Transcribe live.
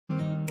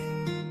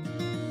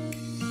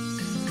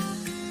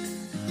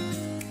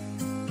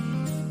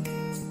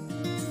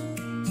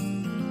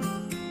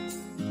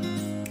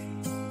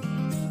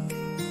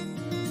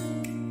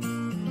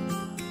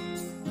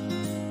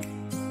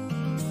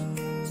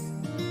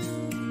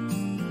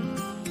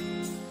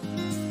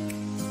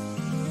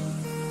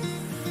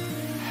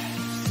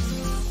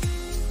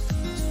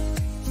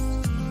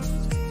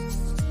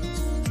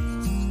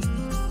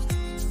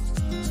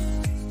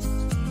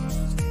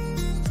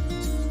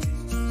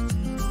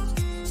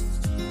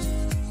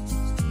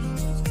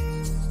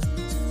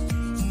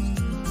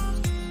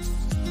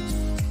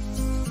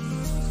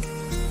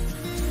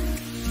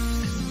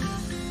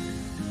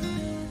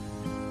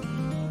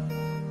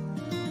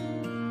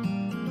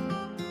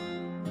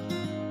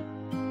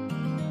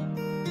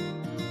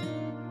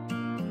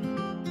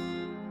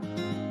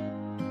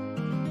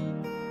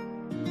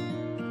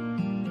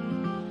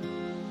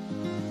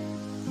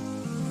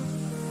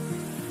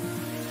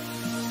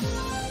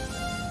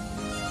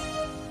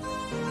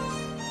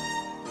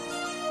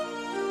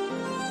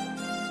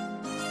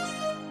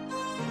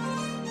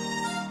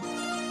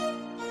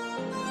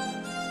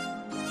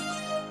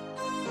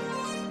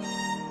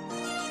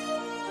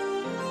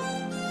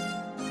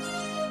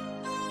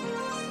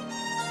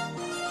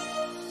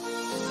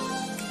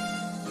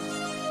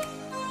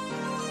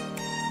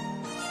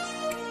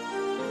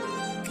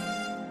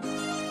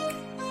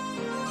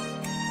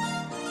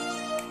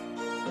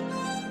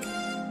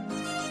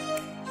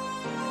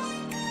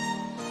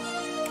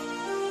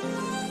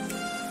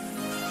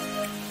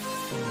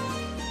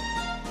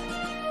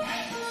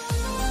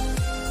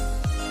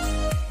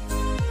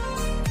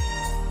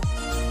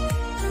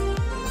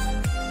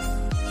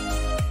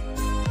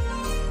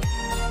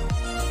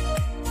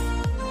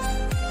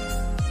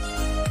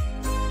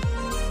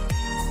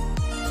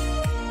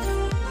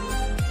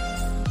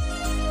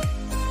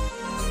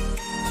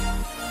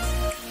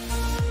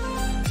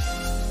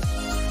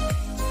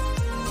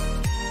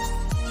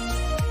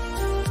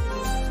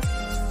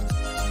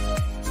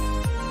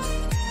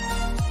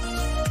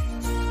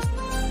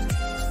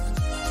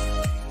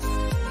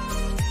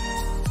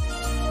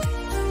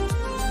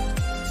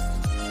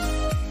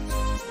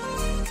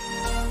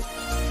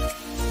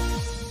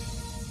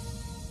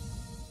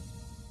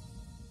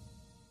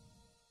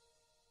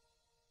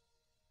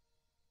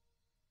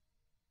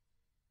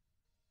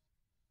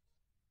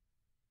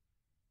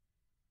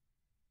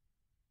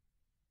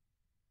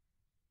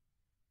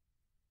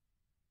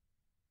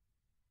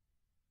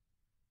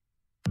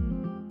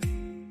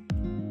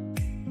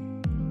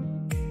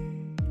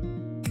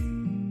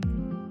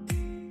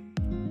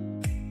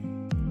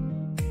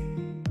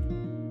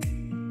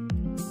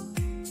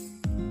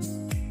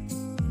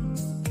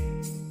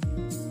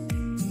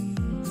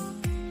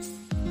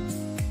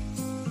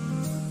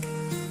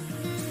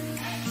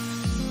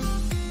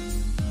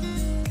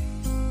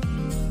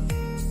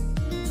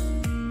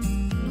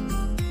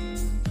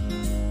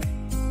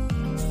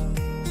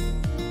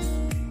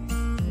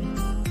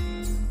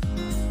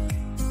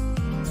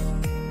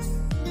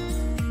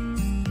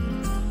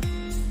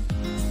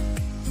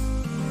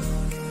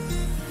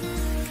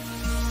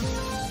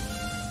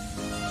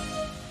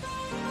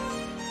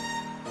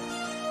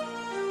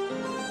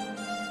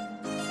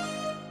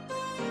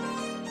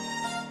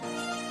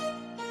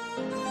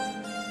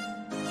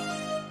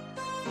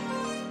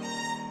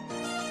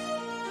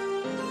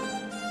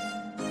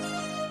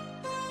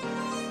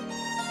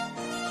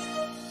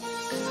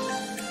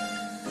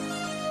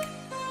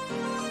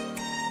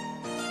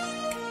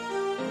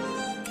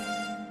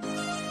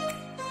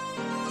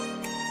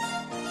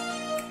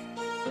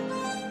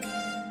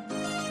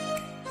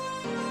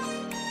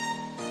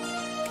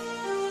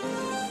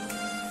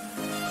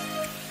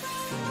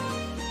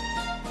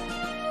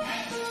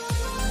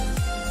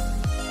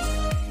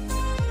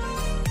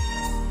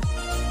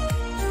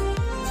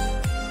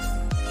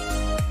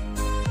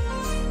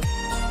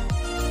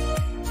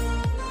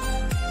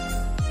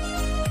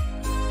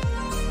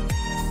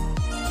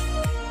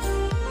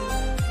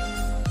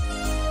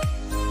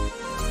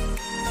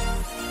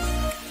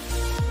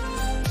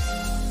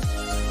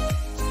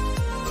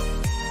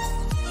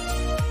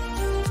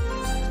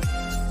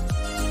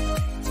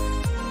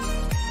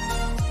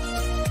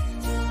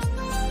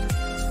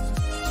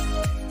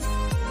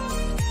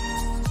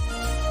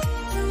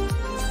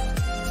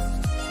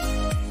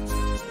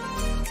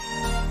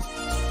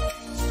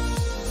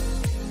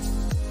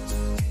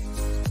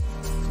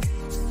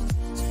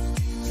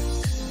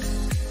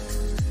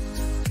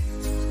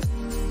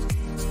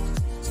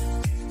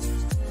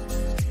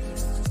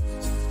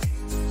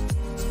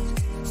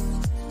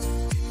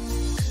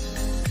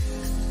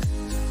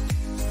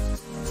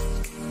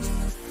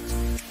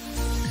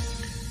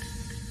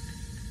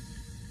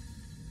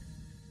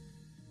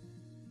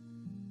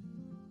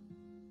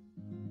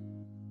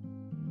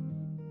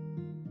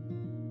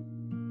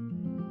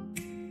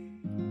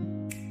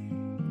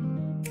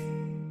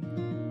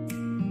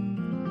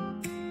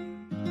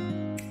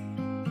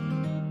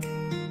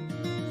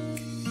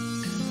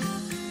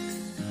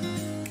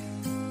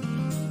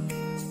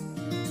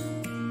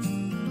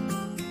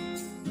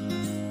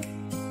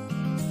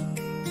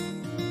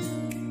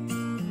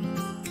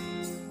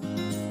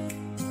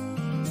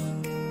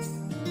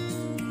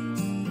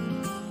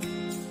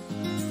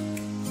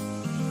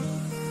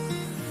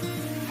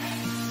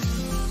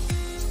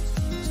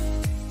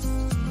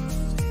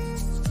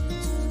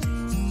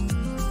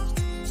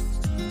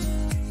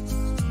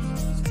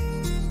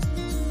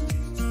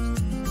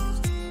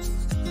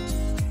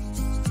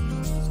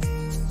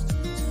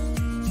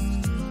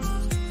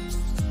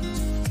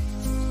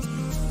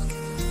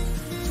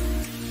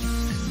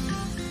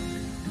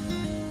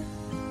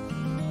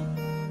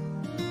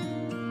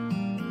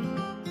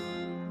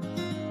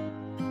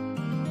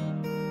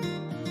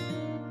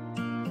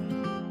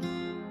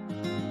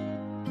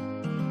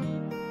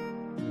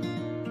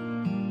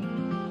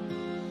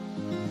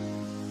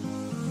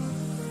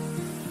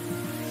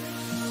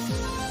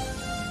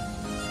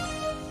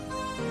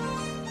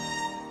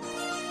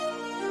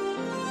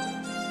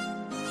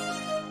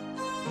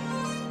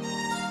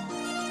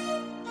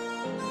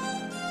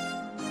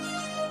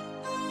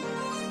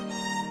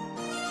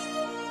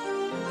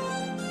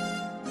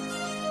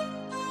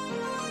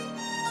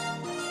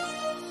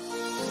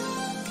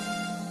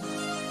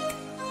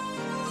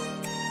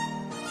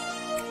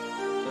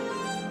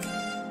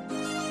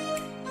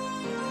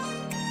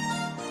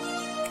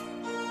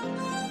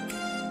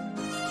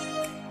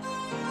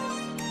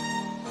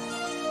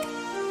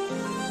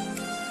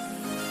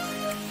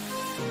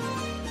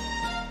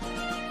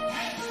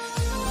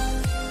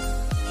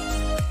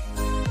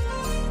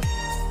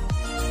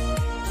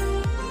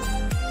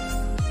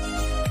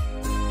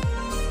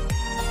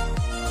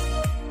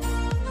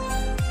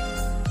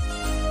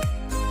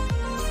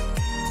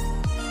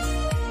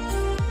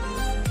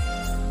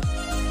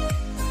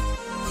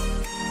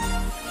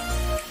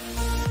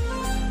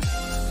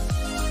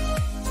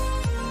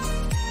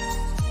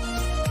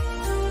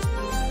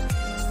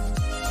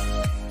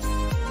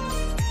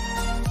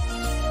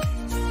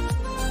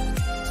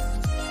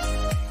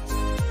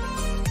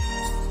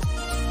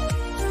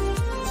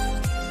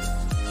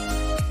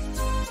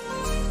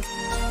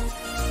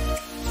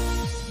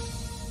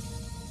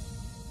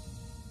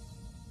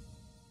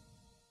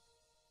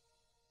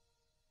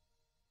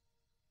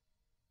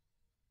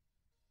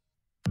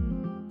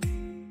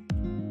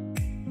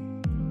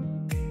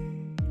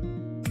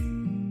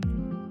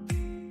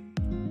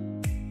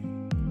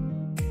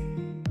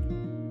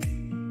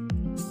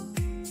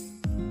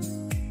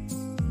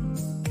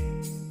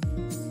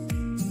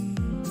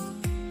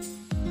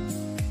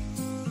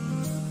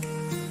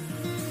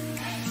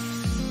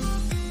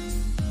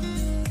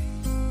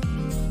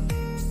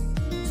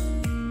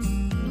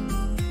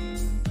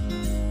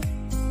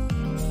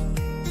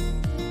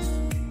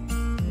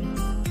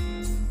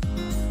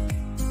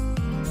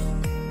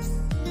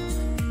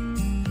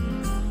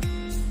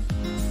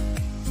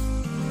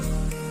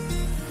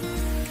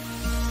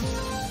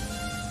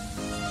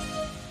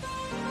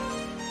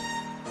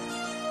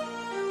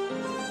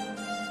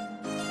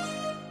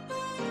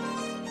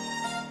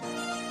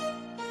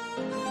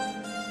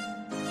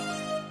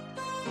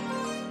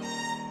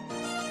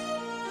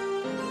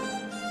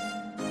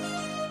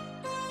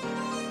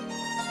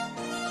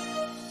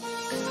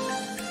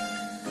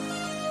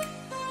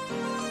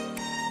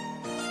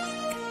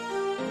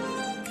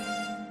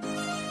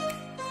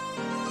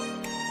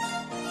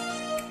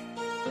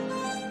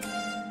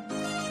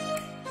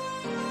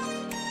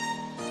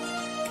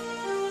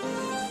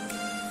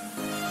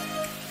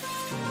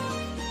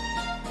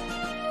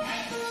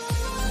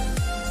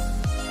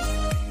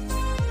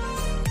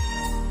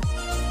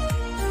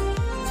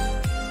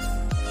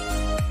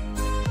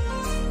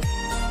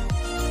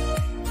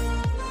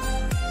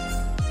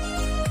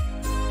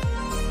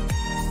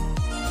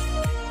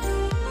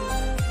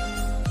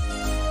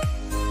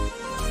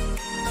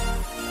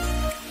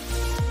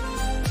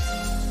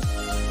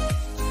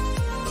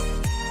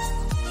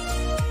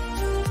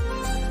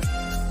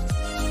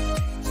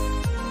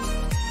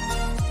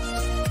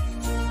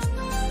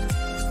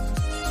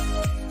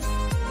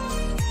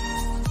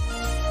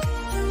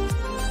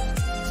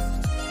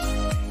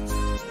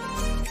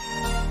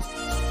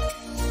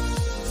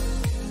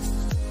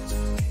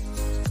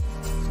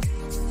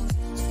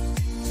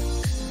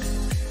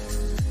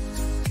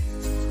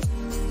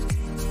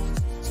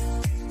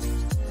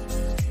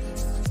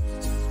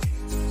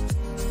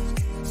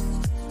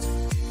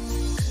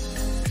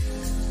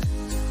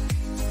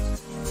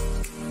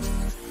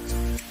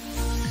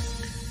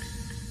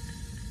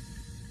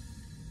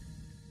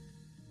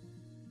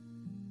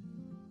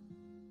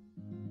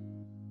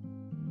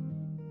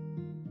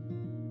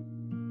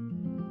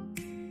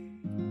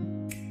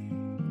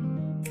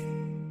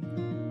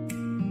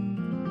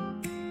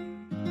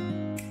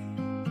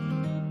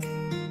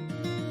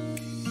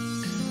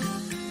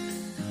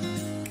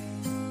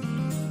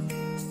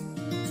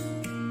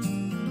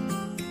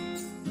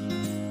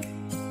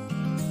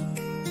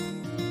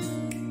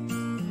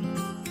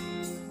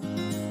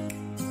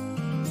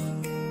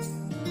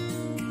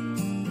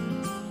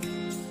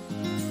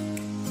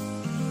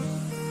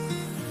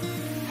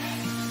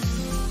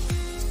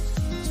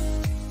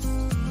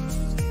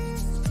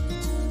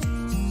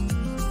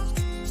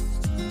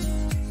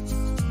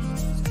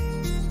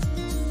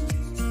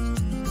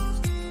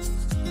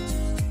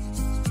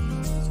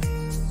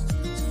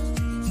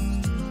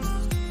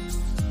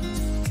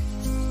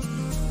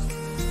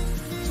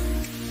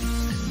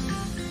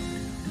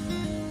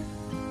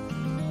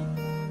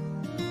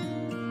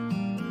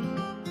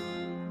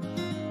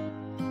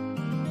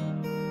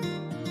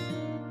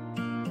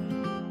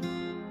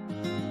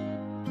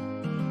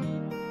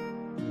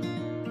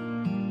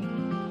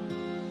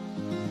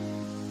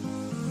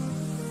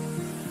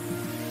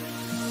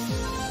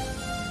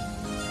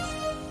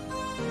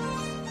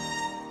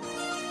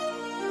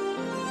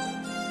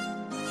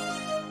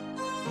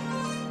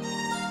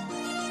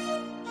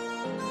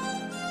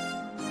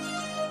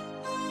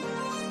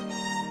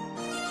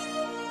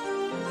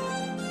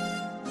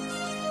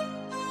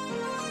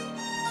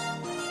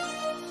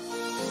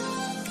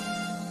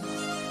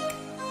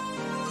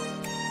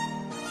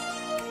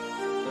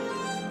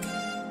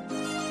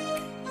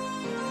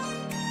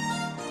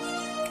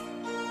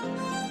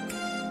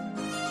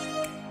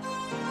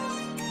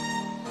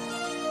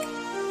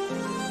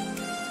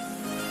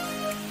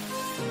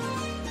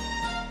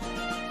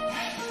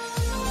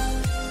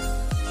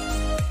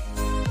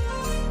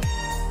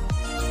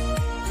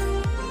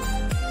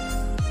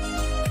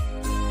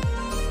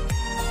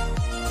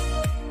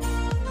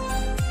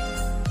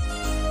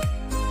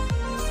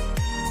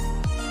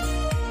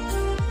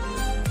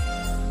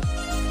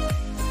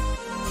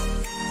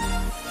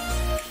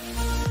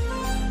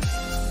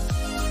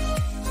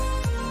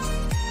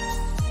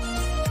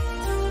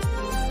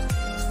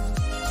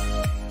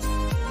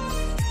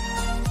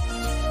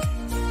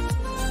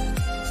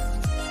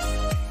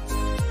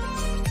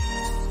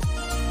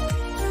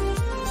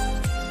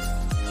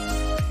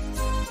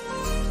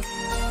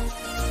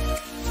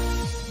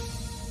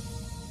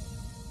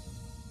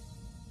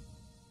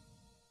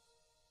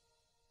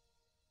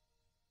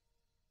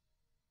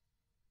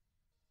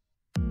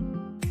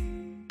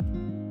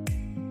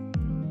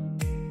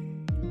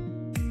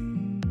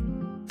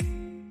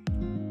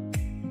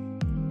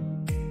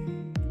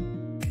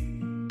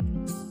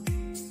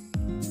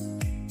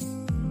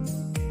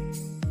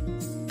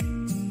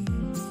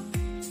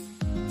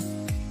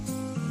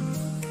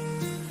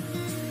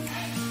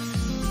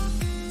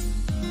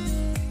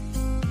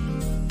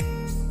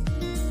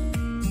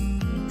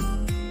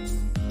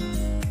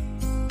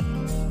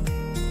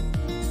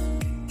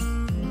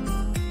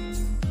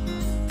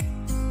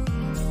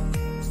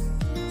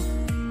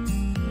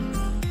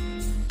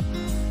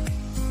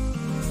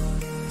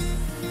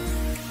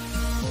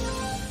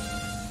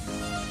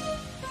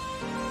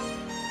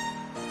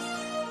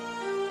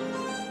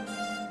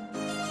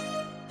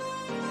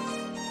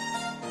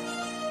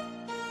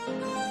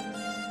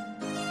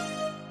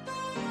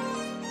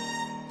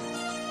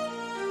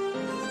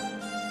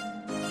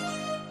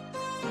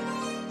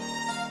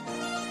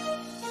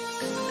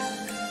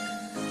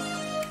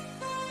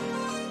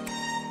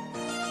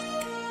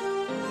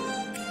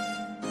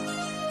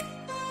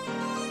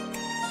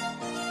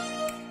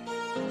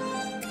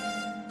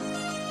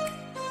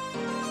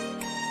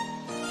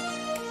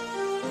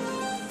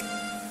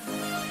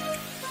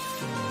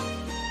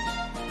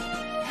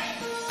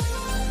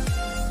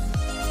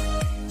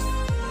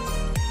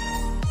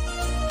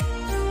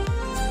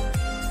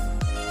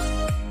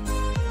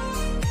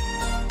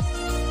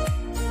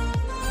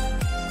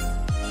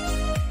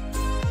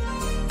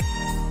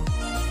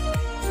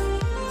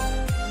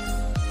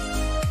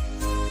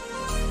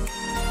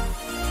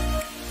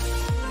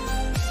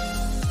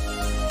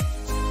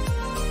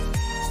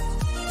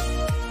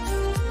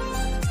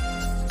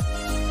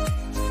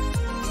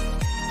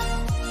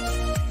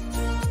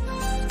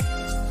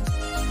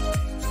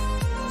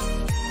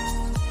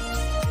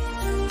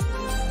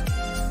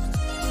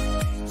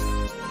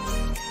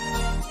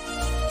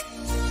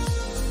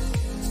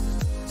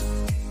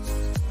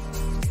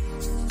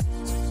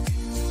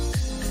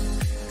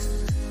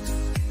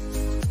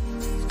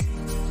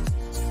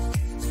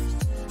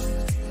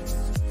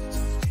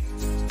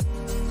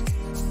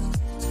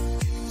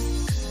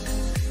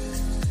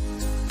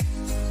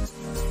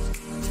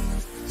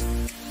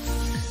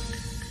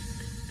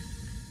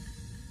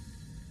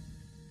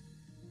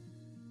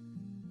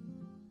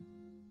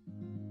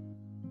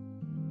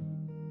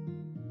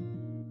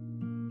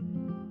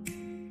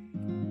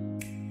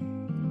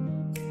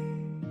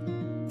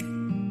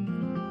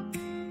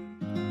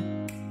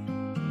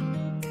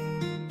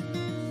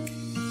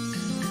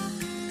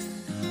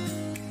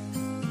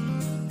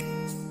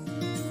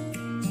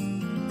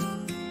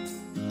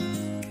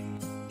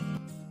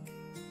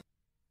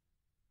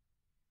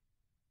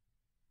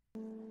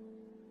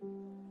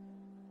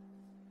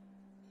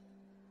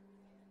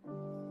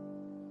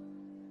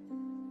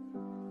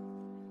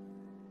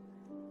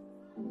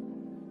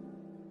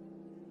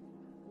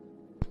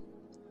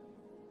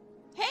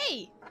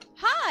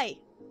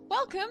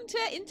welcome to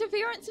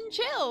Interference and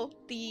Chill,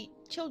 the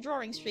chill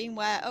drawing stream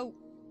where, oh,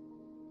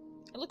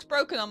 it looks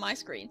broken on my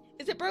screen.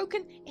 Is it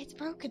broken? It's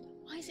broken.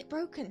 Why is it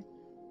broken?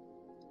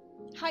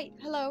 Hi,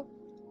 hello.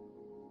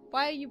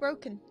 Why are you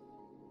broken?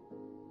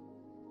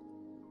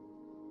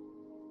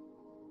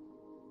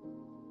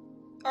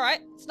 Alright,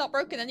 it's not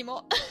broken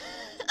anymore.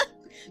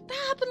 That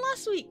happened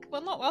last week.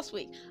 Well, not last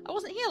week. I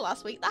wasn't here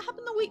last week. That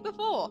happened the week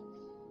before.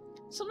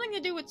 Something to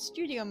do with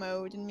studio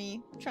mode and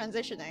me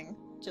transitioning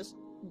just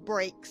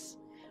breaks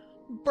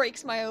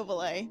my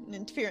overlay and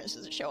interference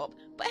doesn't show up.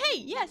 But hey,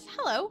 yes,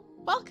 hello.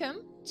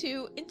 Welcome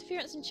to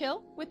Interference and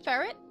Chill with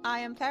Ferret. I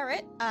am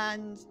Ferret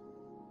and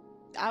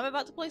I'm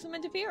about to play some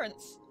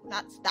interference.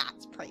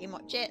 That's pretty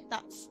much it.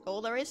 That's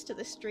all there is to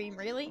this stream,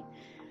 really.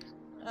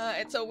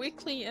 It's a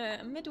weekly,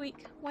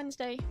 midweek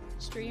Wednesday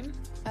stream,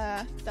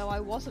 though I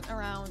wasn't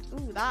around.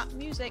 Ooh, that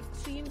music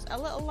seems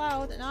a little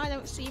loud, and I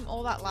don't seem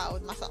all that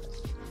loud myself.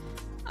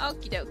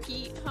 Okie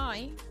dokie,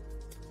 hi.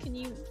 Can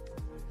you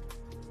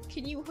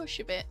hush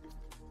a bit?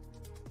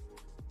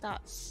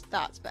 That's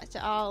better.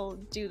 I'll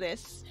do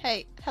this.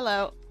 Hey,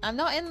 hello. I'm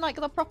not in, like,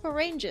 the proper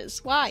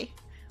ranges. Why?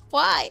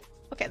 Why?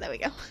 Okay, there we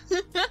go.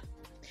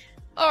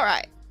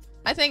 Alright.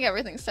 I think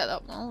everything's set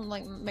up. I'll,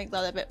 like, make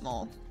that a bit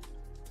more.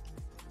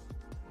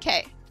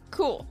 Okay,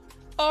 cool.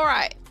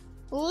 Alright,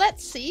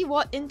 let's see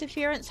what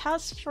Interference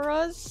has for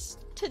us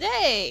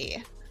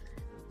today.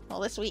 Well,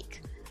 this week.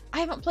 I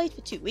haven't played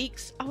for 2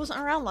 weeks. I wasn't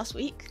around last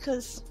week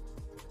because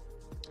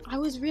I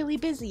was really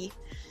busy.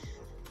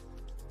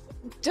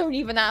 Don't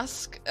even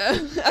ask.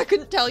 I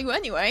couldn't tell you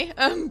anyway,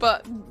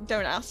 but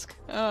don't ask.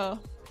 Oh.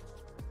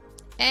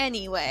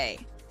 Anyway,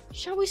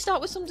 shall we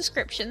start with some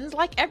descriptions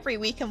like every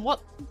week, and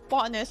what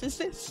on earth is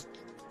this?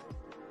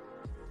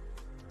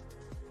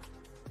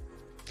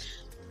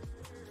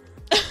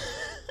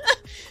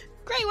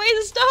 Great way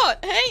to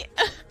start, hey?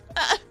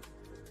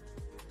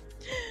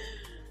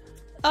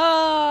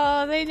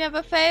 Oh, they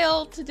never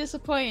fail to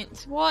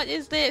disappoint. What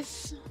is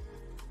this?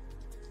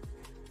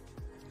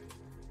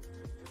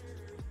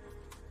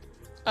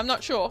 I'm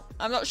not sure.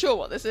 I'm not sure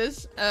what this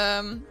is.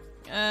 Oh,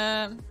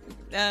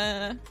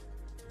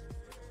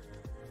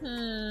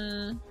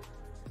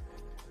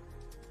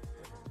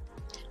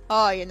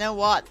 you know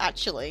what?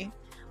 Actually,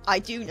 I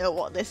do know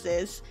what this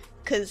is,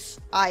 because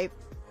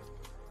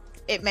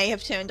it may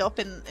have turned up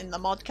in the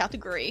mod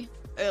category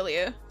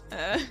earlier,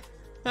 and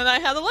I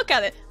had a look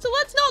at it. So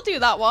let's not do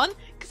that one,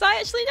 because I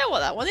actually know what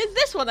that one is.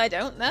 This one I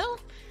don't know.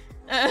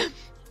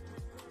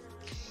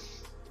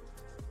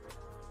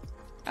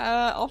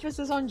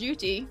 Officers on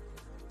duty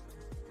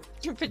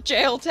for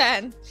Jail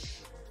 10.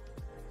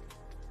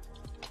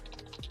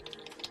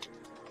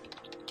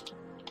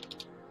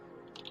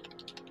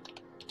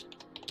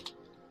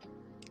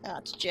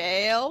 That's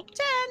Jail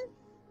 10.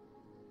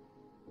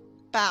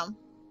 Bam.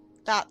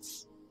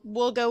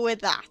 We'll go with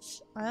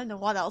that. I don't know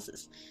what else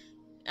is.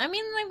 I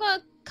mean, they've got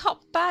a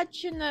cop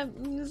badge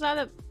and is that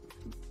a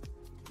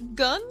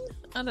gun?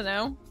 I don't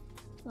know.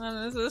 And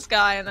there's this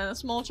guy and then a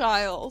small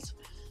child.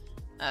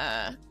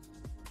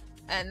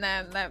 And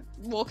then they're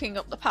walking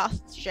up the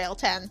path to Jail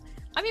 10.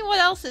 I mean, what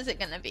else is it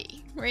gonna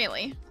be,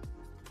 really?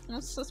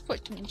 Let's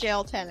put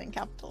Jail 10 in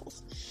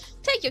capitals.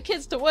 Take your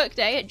kids to work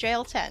day at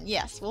Jail 10.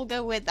 Yes, we'll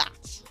go with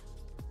that.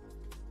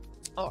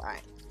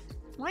 Alright.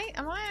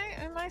 Am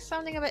I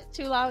sounding a bit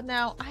too loud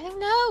now? I don't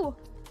know!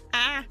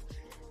 Ah!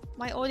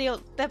 My audio...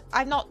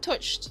 I've not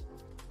touched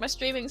my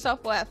streaming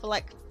software for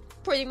like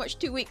pretty much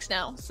 2 weeks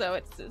now,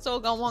 so it's all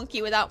gone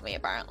wonky without me,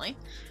 apparently.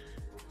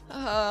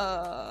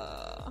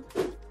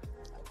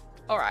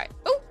 Alright.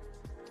 Oh!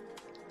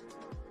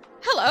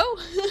 Hello!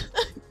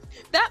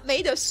 That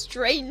made a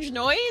strange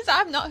noise!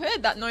 I've not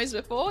heard that noise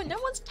before. No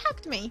one's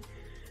tagged me.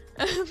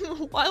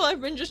 While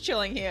I've been just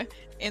chilling here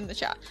in the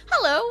chat.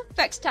 Hello,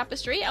 Vex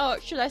Tapestry, or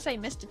should I say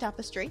Mr.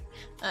 Tapestry.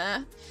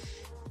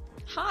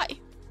 Hi,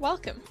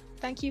 welcome.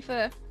 Thank you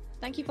for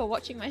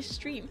watching my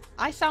stream.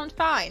 I sound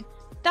fine.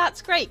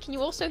 That's great. Can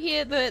you also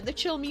hear the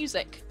chill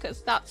music?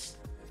 Because that's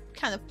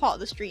kind of part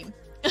of the stream.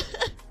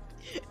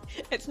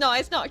 It's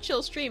not a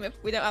chill stream if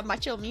we don't have my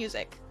chill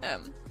music.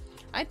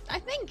 I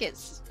think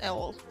it's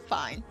all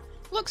fine.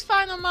 Looks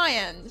fine on my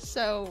end,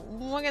 so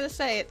we're gonna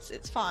say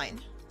it's fine.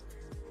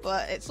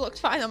 But it's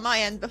looked fine on my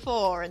end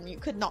before, and you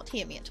could not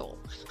hear me at all.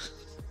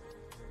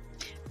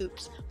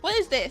 Oops. What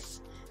is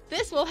this?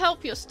 This will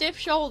help your stiff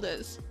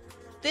shoulders.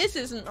 This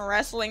isn't a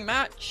wrestling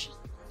match.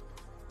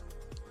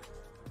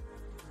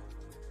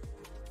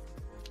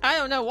 I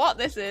don't know what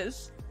this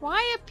is.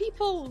 Why are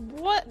people...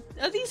 What?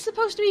 Are these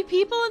supposed to be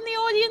people in the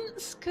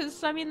audience?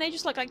 Because, I mean, they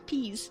just look like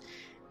peas.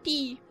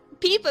 Pea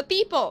for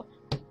people!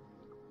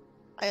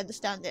 I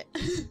understand it.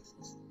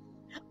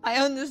 I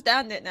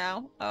understand it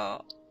now.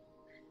 Oh.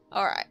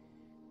 Alright.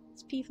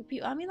 It's P for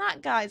people. I mean,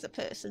 that guy's a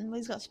person, but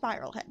he's got a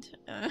spiral head.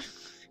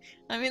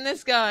 I mean,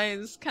 this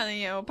guy's kind of,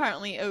 you know,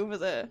 apparently over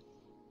the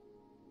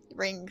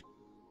ring,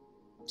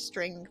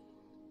 string,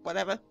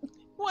 whatever.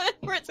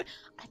 Whatever it's...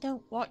 I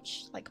don't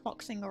watch, like,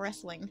 boxing or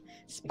wrestling.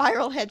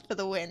 Spiral head for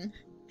the win.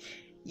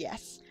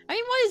 Yes. I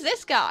mean, what is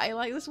this guy?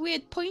 Like, this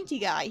weird pointy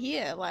guy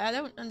here. Like, I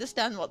don't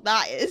understand what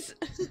that is.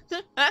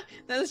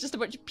 That's just a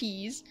bunch of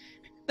peas.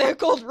 They're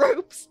called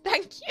ropes.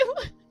 Thank you.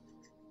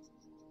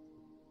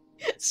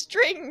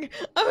 String.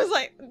 I was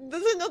like,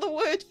 there's another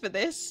word for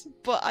this,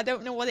 but I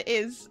don't know what it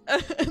is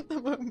at the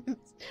moment.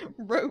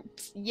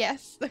 Ropes.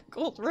 Yes, they're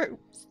called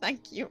ropes.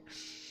 Thank you.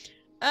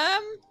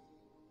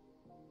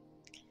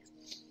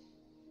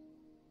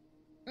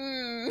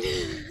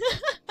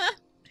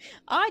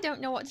 I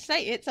don't know what to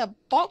say. It's a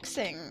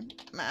boxing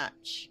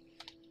match.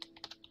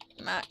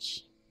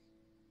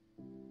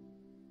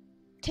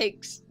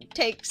 Takes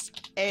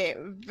a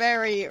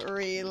very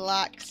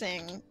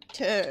relaxing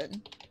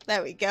turn.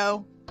 There we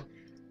go.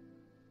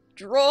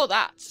 Draw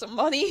that,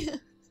 somebody.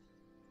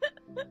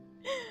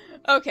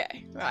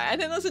 Okay, right. I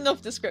think that's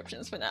enough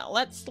descriptions for now.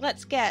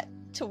 Let's get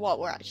to what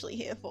we're actually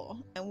here for,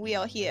 and we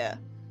are here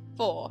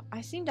for. I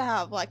seem to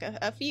have like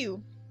a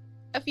few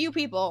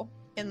people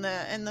in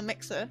the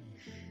mixer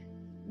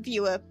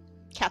viewer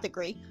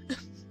category.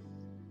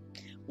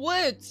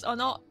 Words are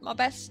not my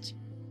best.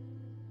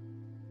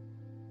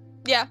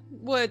 Yeah,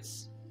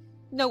 words.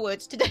 No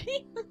words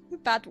today.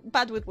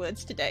 bad with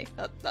words today.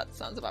 That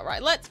sounds about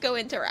right. Let's go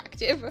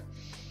interactive.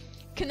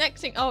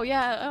 Connecting. Oh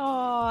yeah.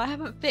 Oh, I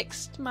haven't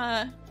fixed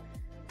my.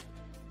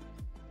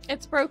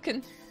 It's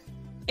broken.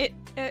 It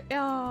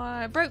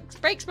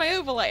breaks my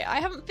overlay. I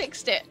haven't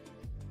fixed it.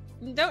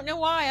 Don't know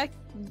why I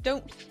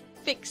don't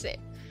fix it.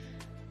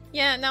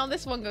 Yeah, now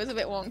this one goes a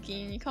bit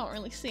wonky and you can't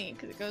really see it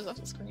because it goes off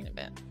the screen a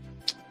bit.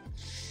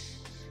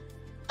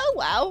 Oh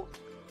well.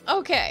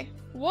 Okay,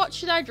 what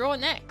should I draw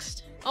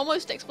next?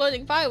 Almost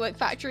exploding firework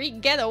factory,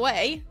 get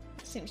away.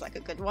 Seems like a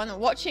good one.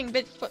 And watching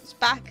Bigfoot's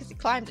back as he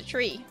climbs a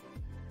tree.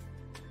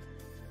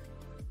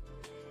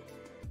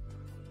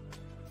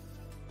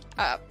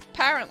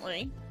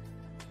 Apparently.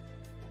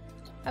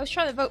 I was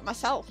trying to vote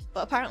myself,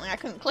 but apparently I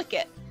couldn't click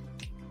it.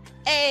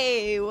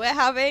 Hey, we're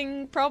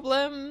having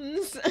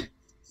problems.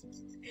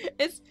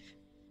 Is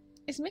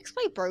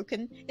Mixplay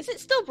broken? Is it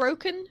still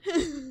broken?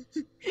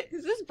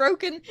 Is this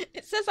broken?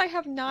 It says I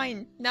have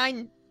 9.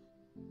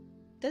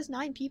 There's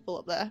 9 people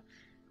up there.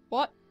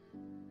 What?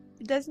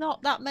 There's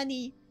not that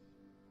many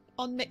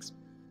on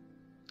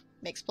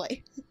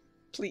Mixplay.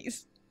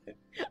 Please.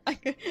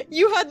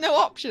 You had no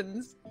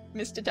options,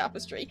 Mr.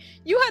 Tapestry.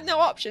 You had no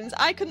options.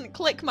 I couldn't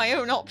click my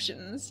own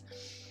options.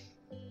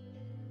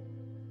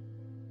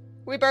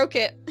 We broke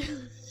it.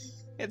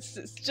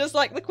 It's just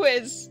like the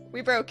quiz.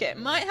 We broke it.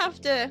 Might have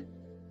to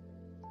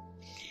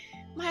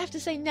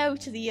say no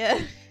to the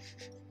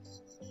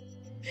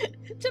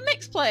to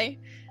Mixplay,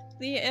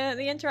 the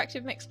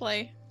interactive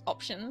Mixplay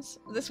options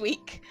this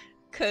week,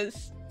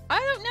 because I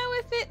don't know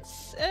if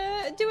it's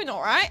doing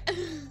all right.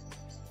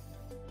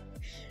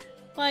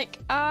 Like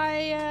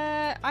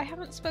I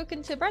haven't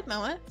spoken to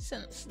Breadmower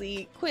since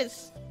the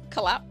quiz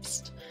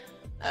collapsed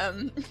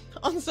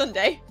on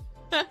Sunday.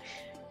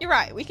 You're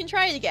right, we can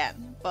try it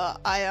again, but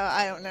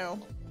I don't know.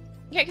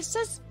 Yeah, cause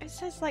it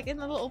says like in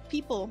the little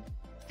people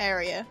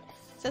area,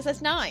 it says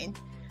there's 9.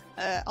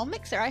 On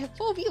Mixer I have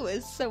 4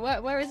 viewers, so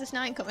where is this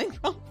 9 coming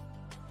from?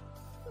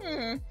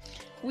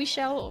 We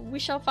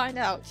shall find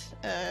out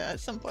at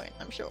some point,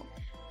 I'm sure.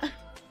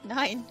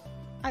 9.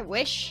 I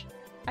wish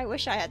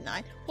I had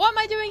 9. What am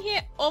I doing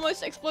here?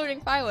 Almost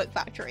exploding firework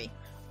factory.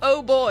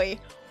 Oh boy,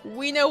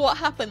 we know what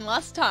happened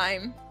last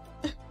time.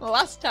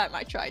 Last time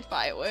I tried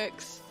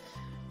fireworks.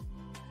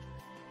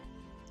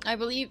 I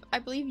believe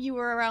you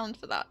were around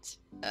for that,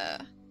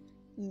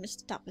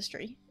 Mr.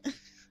 Tapestry.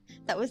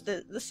 That was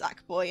the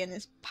sack boy and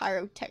his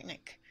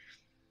pyrotechnic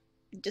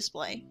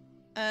display.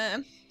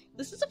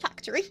 This is a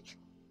factory.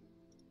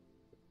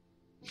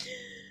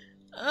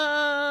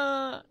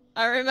 I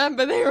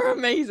remember they were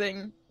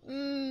amazing.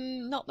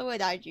 Not the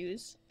word I'd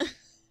use.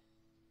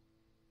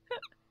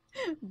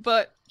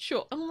 But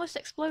sure, almost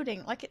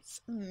exploding, like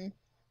it's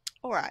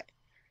alright.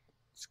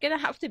 It's gonna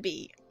have to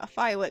be a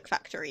firework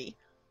factory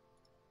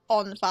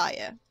on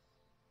fire.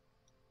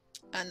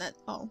 And then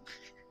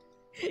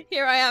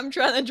here I am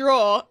trying to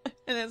draw,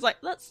 and it's like,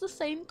 that's the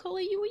same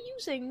colour you were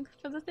using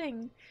for the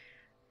thing.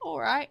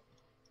 Alright.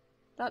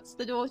 That's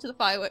the door to the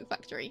firework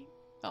factory.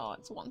 Oh,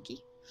 it's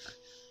wonky.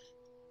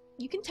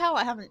 You can tell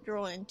I haven't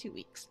drawn in 2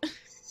 weeks.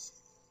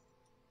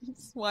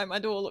 That's why my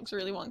door looks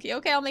really wonky.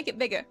 Okay, I'll make it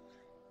bigger.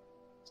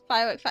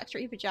 Firework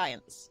factory for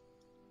giants.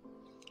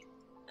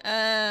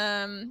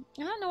 I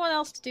don't know what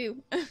else to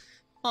do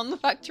on the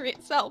factory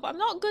itself. I'm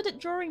not good at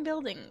drawing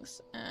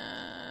buildings.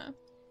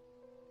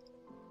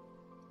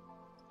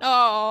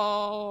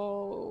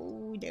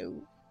 Oh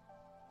no.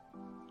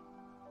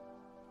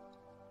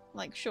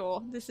 Like,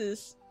 sure, this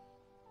is...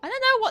 I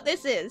don't know what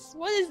this is.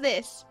 What is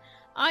this?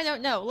 I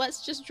don't know.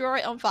 Let's just draw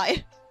it on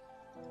fire.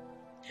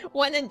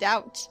 When in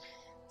doubt,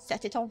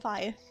 set it on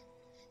fire.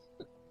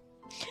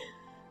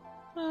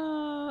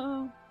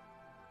 Oh.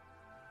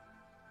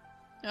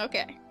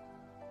 Okay.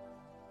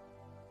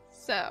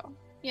 So,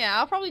 yeah,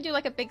 I'll probably do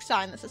like a big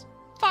sign that says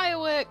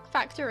firework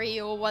factory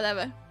or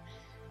whatever.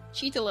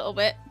 Cheat a little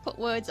bit, put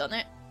words on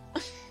it.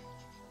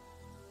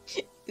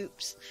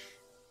 Oops.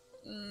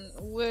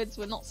 Words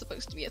were not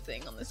supposed to be a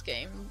thing on this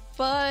game,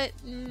 but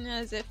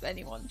as if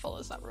anyone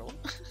follows that rule.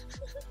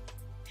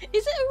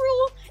 Is it a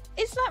rule?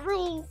 Is that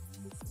rule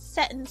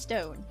set in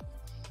stone?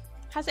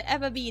 Has it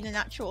ever been an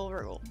actual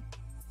rule?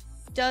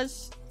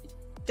 Does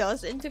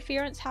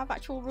interference have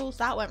actual rules?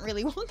 That went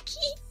really wonky.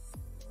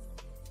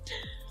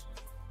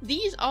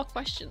 These are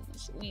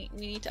questions we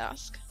need to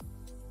ask.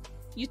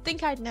 You'd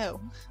think I'd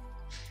know.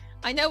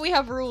 I know we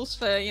have rules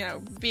for, you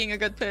know, being a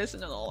good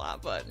person and all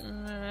that, but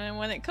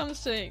when it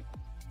comes to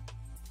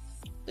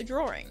the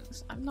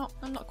drawings, I'm not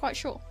quite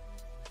sure.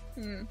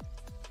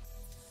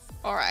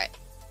 Alright.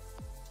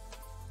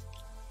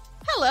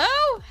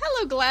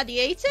 Hello,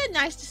 Gladiator.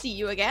 Nice to see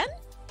you again.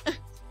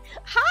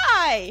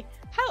 Hi!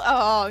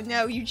 Oh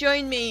no, you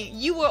joined me.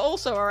 You were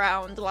also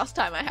around last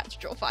time I had to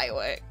draw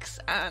fireworks,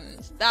 and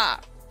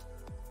that...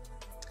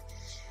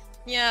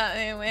 Yeah,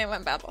 it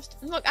went bad last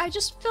time. Look, I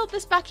just filled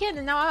this back in,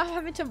 and now I'm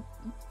having to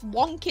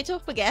wonk it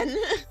up again.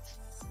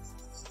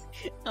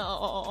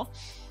 Oh,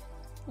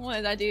 what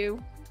did I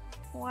do?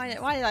 Why did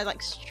I,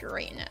 like,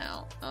 straighten it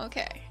out?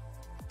 Okay.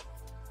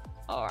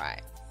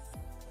 Alright.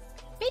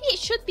 Maybe it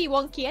should be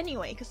wonky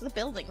anyway, because the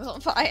building was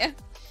on fire.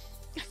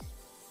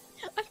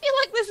 I feel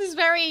like this is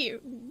very,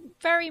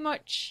 very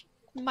much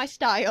my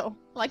style.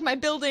 Like, my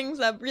buildings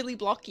are really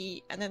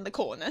blocky, and in the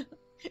corner.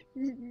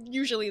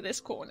 Usually this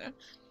corner.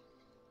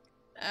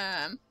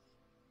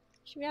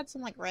 Should we add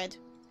some, like, red?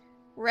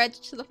 Red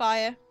to the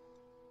fire?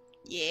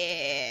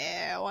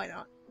 Yeah, why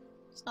not?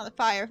 It's not a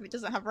fire if it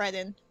doesn't have red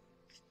in.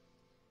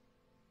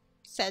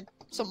 Said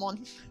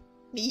someone.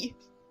 Me.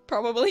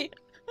 Probably.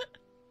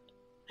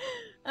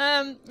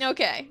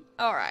 Okay.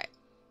 Alright.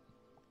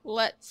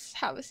 Let's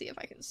have a see if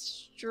I can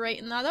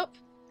straighten that up.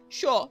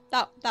 Sure,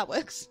 that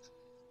works.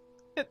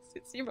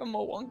 It's even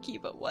more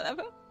wonky, but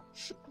whatever.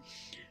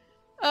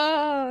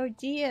 Oh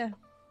dear.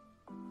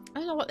 I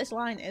don't know what this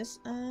line is.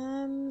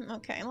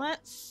 Okay,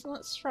 let's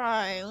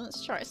try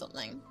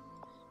something.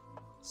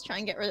 Let's try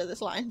and get rid of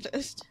this line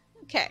first.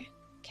 Okay,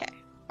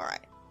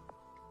 alright.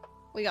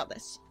 We got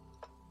this.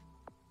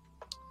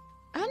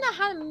 I don't know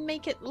how to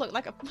make it look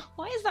like a...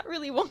 Why is that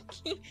really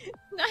wonky?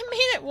 I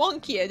made it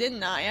wonkier,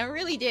 didn't I? I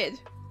really did.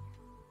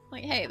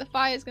 Like, hey, the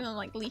fire's gonna,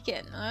 like, leak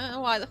in. I don't know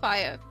why the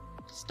fire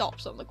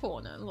stops on the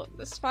corner. Look,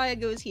 this fire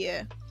goes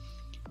here.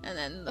 And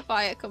then the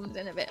fire comes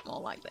in a bit more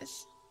like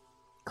this.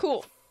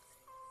 Cool.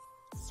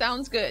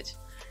 Sounds good.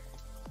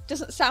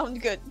 Doesn't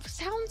sound good.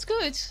 Sounds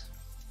good.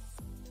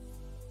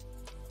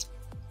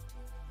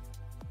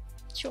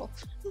 Sure.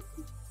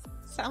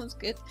 Sounds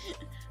good.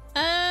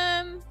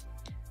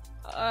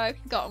 I've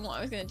forgotten what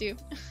I was gonna do.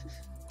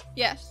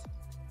 Yes.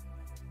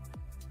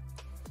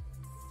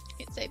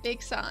 It's a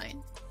big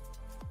sign.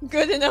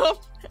 Good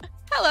enough.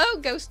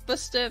 Hello,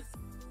 Ghostbuster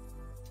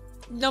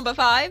number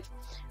 5.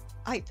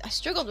 I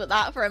struggled with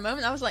that for a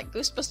moment. I was like,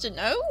 Ghostbuster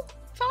no?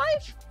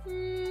 5?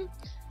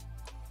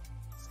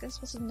 It's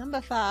Ghostbuster number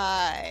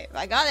 5.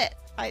 I got it.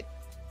 I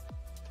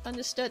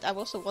understood. I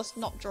also was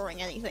not drawing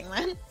anything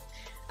then.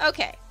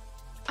 Okay.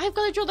 I've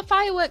got to draw the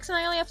fireworks and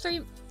I only have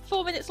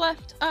 4 minutes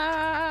left.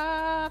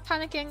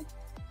 Panicking.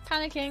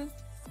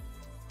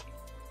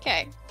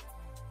 Okay.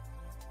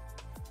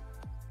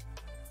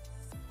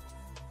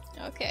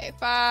 Okay,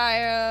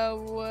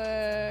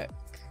 firework.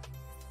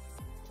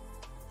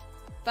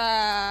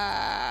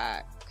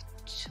 Factory.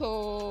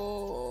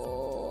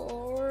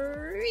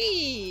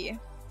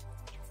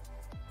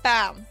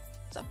 Bam.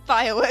 It's a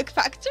firework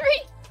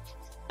factory.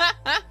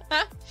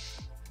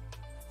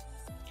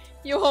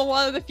 You're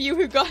one of the few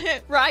who got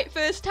it right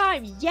first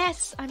time.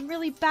 Yes, I'm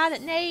really bad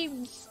at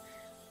names.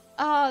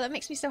 Oh, that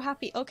makes me so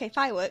happy. Okay,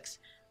 fireworks.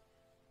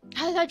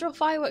 How did I draw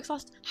fireworks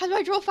last? How do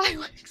I draw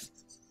fireworks?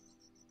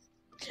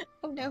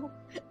 Oh no.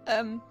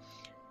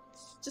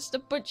 It's just a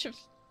bunch of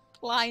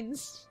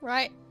lines,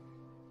 right?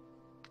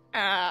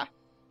 I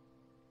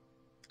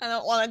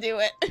don't want to do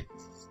it.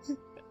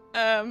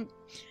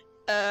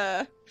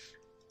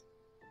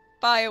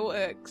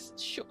 Fireworks.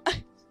 Sure.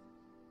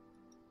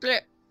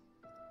 Blip.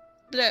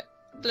 Blip,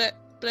 blip,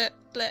 blip,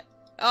 blip.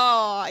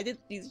 Oh, I did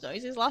these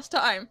noises last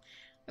time.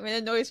 I made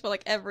a noise for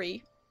like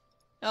every...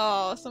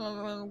 Oh, some of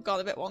them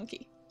got a bit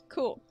wonky.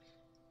 Cool.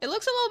 It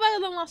looks a little better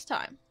than last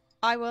time,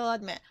 I will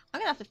admit. I'm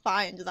gonna have to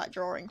find that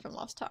drawing from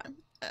last time.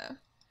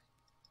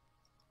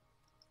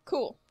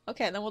 Cool.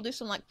 Okay, then we'll do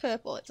some like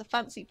purple. It's a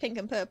fancy pink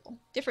and purple.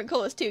 Different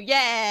colours too.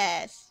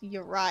 Yes!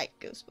 You're right,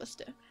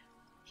 Ghostbuster.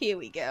 Here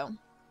we go.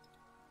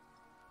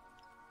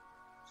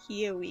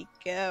 Here we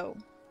go.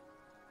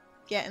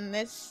 Getting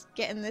this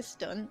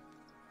done.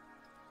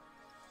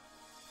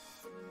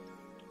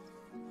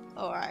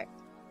 Alright.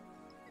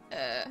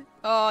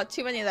 Oh,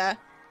 too many there.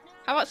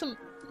 How about some...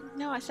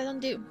 No, I said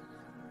undo.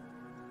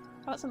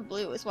 How about some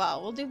blue as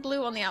well? We'll do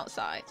blue on the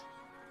outside.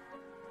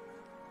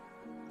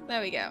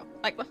 There we go.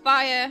 Like the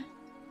fire,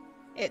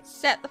 it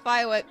set the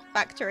firework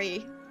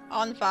factory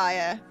on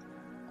fire,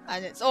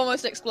 and it's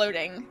almost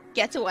exploding.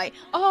 Getaway.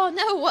 Oh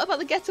no, what about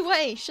the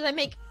getaway? Should I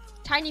make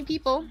tiny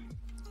people?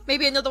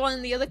 Maybe another one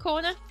in the other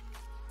corner?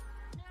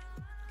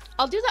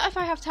 I'll do that if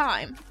I have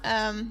time.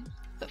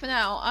 But for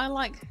now, I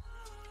like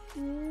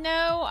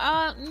No,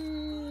 I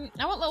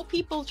want little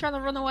people trying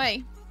to run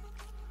away.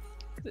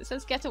 It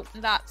says get up.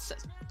 That's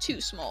too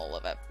small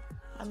of it.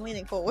 I'm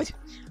leaning forward.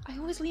 I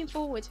always lean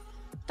forward.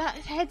 That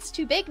head's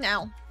too big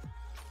now.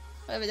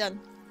 What have we done?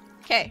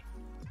 Okay,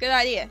 good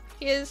idea.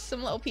 Here's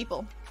some little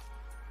people.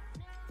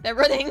 They're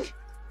running.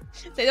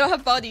 They don't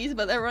have bodies,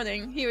 but they're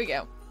running. Here we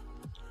go.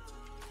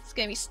 It's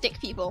gonna be stick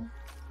people.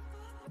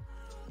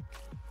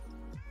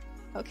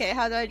 Okay,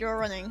 how do I draw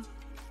running?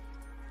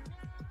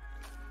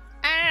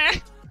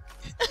 Ah!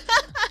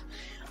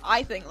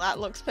 I think that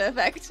looks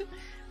perfect.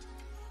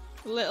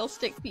 Little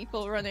stick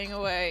people running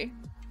away.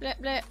 Blip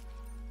blip.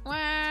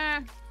 Wah!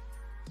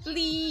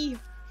 Flee!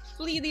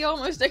 Flee the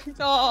almost.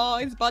 Oh,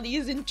 his body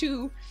is in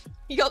two.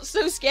 He got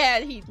so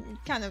scared he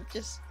kind of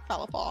just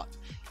fell apart.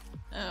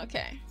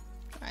 Okay.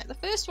 Alright, the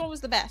first one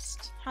was the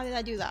best. How did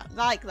I do that?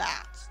 Like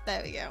that.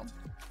 There we go.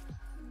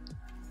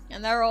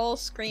 And they're all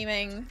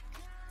screaming.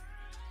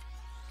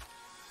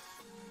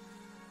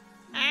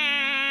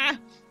 Ah!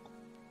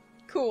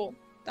 Cool.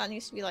 That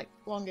needs to be like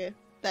longer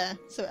there,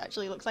 so it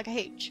actually looks like a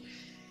H.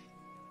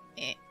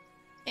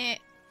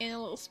 In a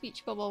little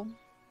speech bubble.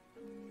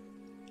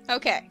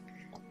 Okay.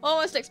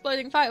 Almost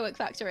exploding firework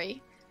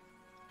factory.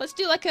 Let's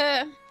do like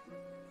a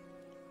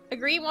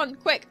green one,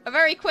 quick. A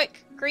very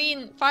quick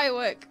green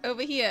firework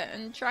over here,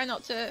 and try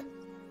not to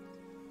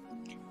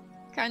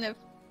kind of...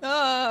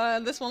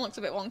 this one looks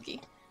a bit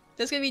wonky.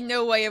 There's gonna be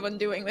no way of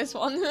undoing this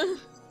one.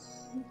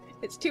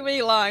 It's too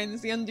many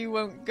lines, the undo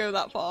won't go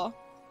that far.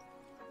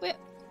 Whip,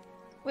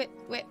 whip,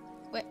 whip,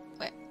 whip,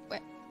 whip,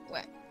 whip,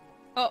 whip.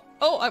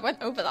 Oh, I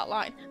went over that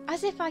line.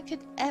 As if I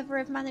could ever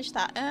have managed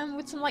that.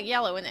 With some like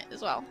yellow in it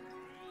as well.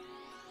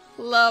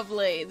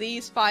 Lovely.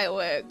 These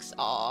fireworks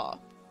are...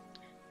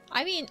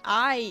 I mean,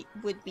 I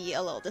would be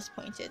a little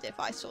disappointed if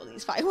I saw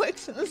these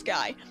fireworks in the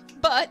sky.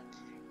 But,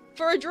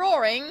 for a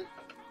drawing...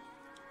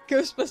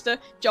 Ghostbuster,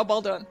 job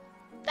well done.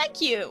 Thank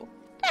you!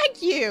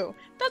 Thank you!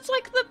 That's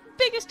like the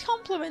biggest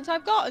compliment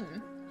I've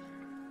gotten.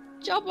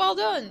 Job well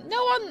done.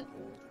 No one...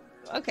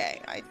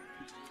 Okay,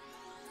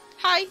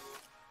 Hi!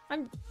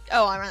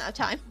 Oh, I ran out of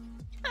time.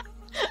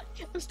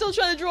 I'm still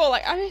trying to draw,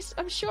 like,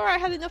 I'm sure I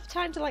had enough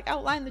time to, like,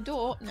 outline the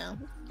door. No.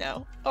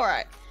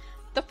 Alright.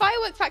 The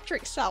firework factory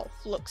itself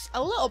looks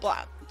a little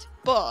bland,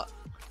 but...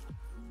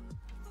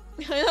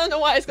 I don't know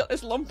why it's got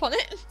this lump on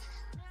it.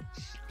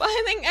 But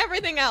I think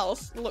everything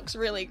else looks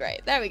really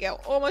great. There we go.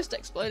 Almost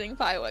exploding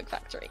firework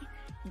factory.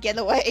 Get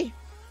away.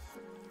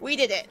 We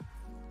did it.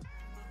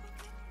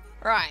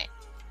 Right.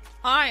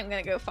 I'm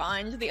gonna go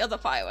find the other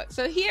fireworks.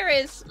 So here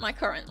is my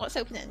current... Let's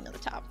open it in another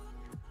tab.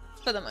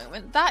 For the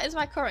moment. That is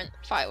my current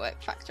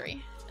firework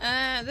factory.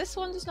 This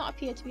one does not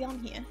appear to be on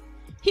here.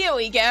 Here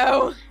we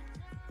go!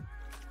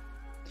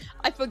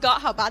 I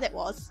forgot how bad it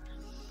was.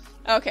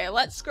 Okay,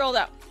 let's scroll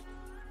down.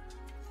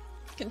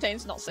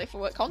 Contains not safe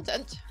for work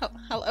content.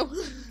 Hello.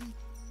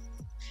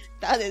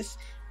 That is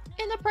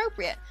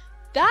inappropriate.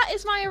 That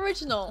is my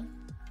original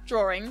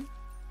drawing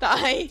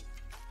that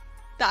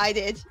I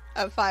did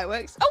of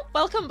fireworks. Oh,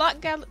 welcome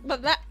back,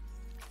 but that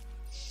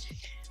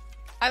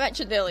I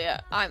mentioned earlier,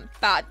 I'm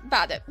bad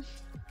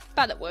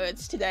at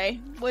words today.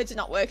 Words are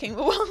not working,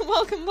 but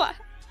welcome back.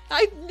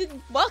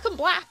 Welcome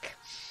back.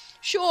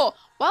 Sure,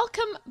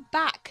 welcome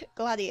back,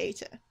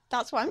 Gladiator.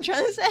 That's what I'm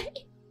trying to say.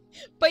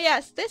 But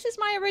yes, this is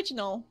my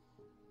original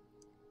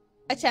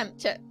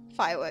attempt at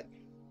firework.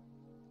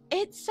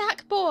 It's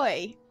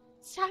Sackboy.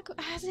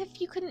 As if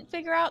you couldn't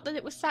figure out that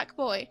it was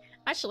Sackboy.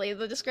 Actually,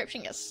 the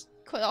description gets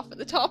cut off at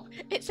the top.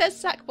 It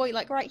says Sackboy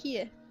like right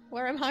here,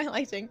 where I'm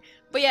highlighting.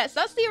 But yes,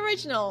 that's the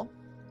original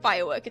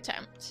firework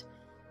attempt.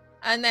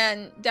 And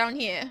then down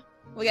here,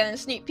 we're getting a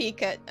sneak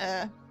peek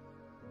at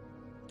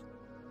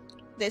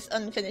this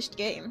unfinished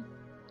game.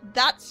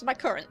 That's my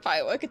current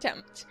firework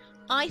attempt.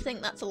 I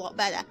think that's a lot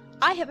better.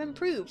 I have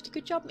improved.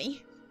 Good job,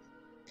 me.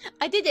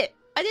 I did it.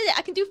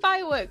 I can do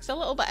fireworks a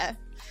little better.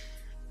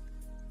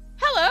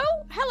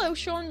 Hello,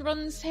 Sean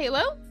Runs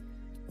Halo.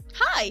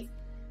 Hi.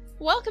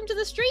 Welcome to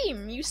the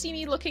stream. You see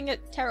me looking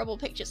at terrible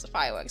pictures of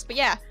fireworks. But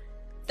yeah,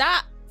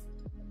 that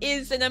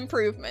is an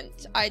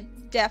improvement,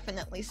 I'd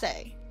definitely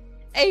say.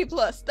 A+,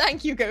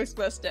 thank you,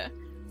 Ghostbuster.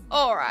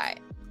 Alright.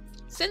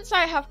 Since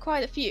I have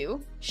quite a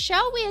few,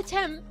 shall we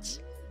attempt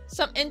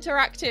some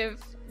interactive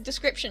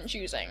description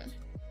choosing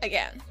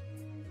again?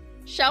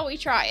 Shall we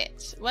try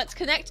it? Let's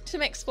connect to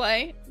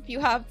Mixplay. If you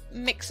have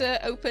Mixer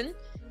open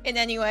in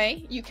any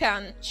way, you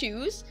can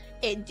choose.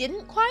 It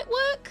didn't quite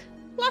work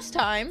last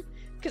time,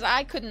 because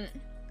I couldn't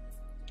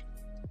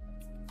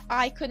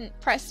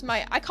press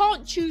my... I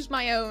can't choose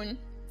my own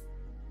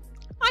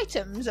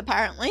items,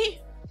 apparently.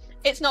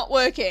 It's not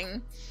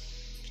working.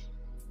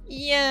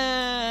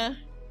 Yeah.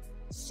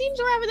 Seems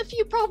we're having a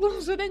few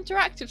problems with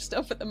interactive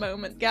stuff at the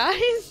moment,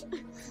 guys.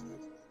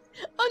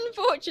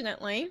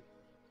 Unfortunately.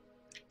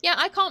 Yeah,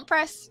 I can't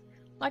press...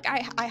 Like,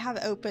 I have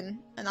it open,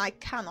 and I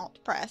cannot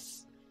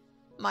press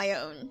my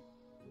own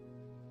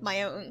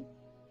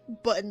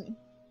button.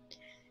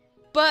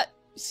 But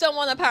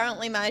someone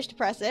apparently managed to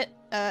press it.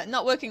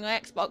 Not working on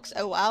Xbox,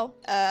 oh well.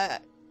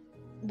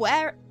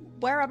 Where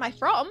am I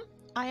from?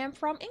 I am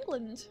from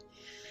England.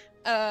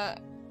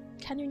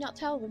 Can you not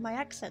tell with my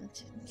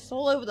accent? It's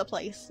all over the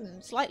place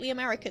and slightly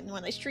American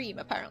when I stream,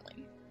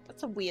 apparently.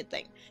 That's a weird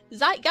thing.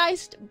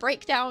 Zeitgeist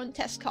breakdown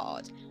test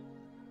card.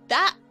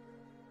 That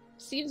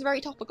seems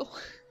very topical.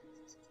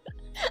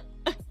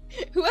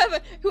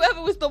 Whoever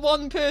was the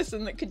one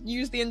person that could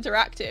use the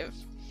interactive.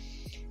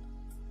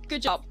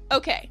 Good job.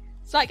 Okay.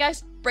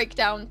 Zeitgeist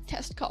breakdown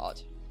test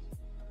card.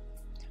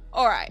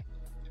 Alright.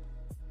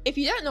 If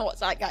you don't know what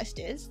Zeitgeist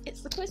is,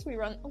 it's the quiz we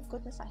run. Oh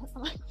goodness, I hit the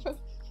microphone.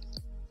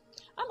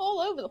 I'm all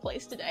over the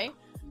place today.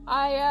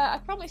 I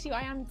promise you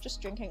I am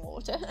just drinking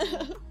water.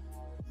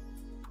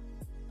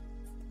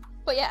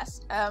 But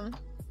yes,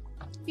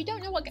 if you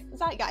don't know what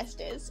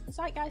Zeitgeist is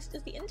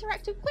the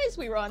interactive quiz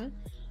we run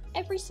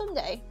every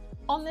Sunday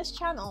on this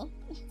channel.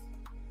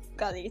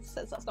 God, it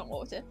says that's not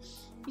water.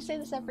 You say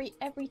this every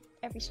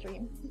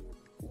stream.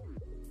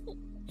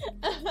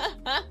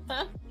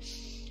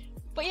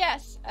 But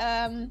yes,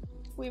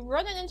 we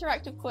run an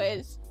interactive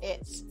quiz.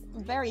 It's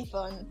very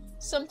fun.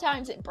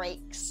 Sometimes it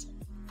breaks.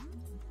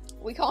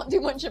 We can't do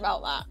much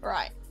about that.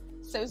 Right.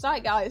 So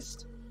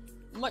Zeitgeist,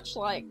 much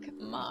like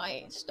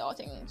my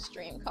starting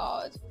stream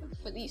card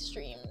for these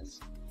streams,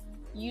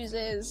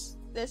 uses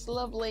this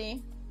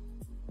lovely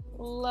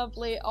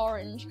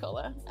orange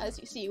colour, as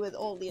you see with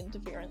all the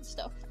interference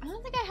stuff. I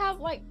don't think I have,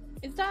 like,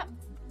 is that...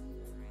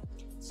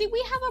 See,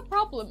 we have a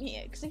problem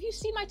here, because if you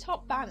see my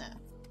top banner,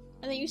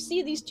 and then you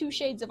see these two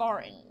shades of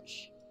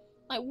orange,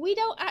 like, we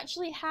don't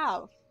actually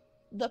have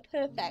the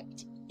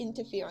perfect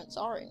interference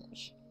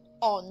orange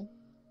on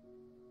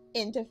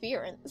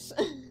interference.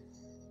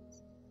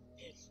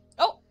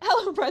 Oh,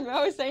 hello, Brendan.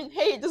 I was saying,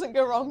 hey, it doesn't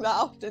go wrong that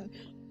often.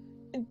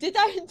 Did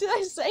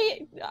I say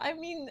it? I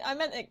mean, I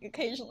meant it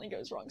occasionally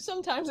goes wrong.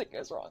 Sometimes it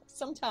goes wrong.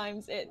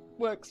 Sometimes it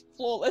works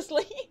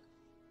flawlessly.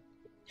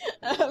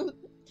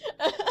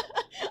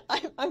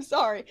 I'm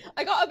sorry.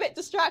 I got a bit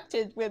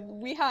distracted with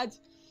we had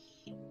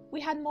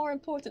more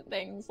important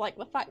things, like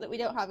the fact that we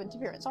don't have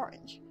interference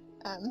orange.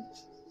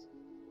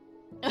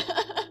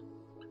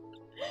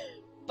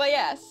 But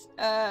yes,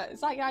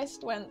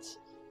 Zeitgeist went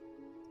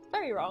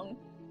very wrong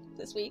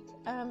this week.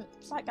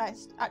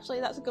 Zeitgeist, actually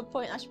that's a good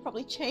point. I should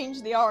probably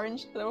change the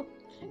orange to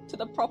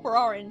the proper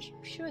orange.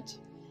 Should.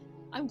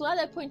 I'm glad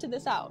I pointed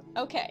this out.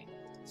 Okay.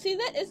 See,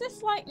 is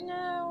this like,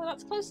 no,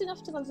 that's close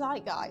enough to the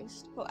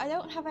Zeitgeist, but I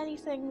don't have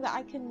anything that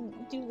I can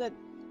do the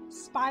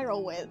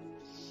spiral with.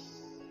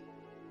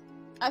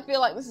 I feel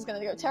like this is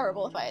gonna go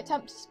terrible if I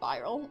attempt to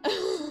spiral.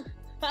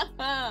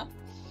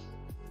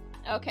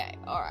 Okay,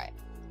 alright.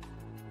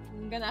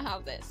 I'm gonna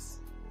have this.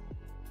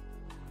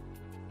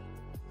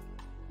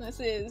 This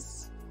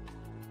is...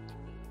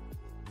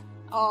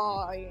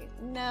 Oh,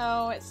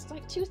 no, it's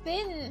like too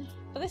thin.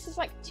 But this is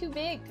like too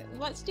big.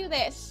 Let's do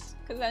this,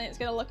 because then it's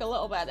gonna look a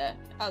little better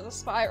as a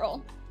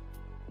spiral.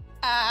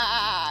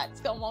 Ah,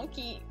 it's got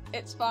wonky.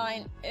 It's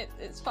fine.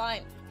 It's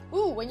fine.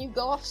 Ooh, when you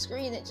go off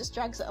screen, it just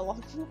drags it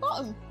along from the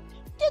bottom.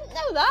 Didn't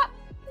know that.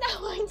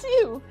 Now I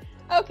do.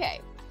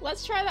 Okay,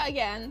 let's try that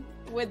again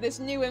with this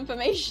new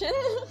information.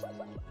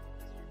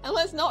 And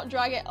let's not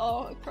drag it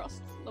all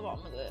across the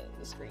bottom of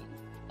the screen.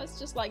 Let's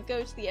just like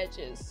go to the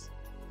edges.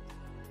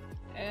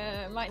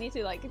 Might need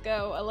to like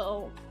go a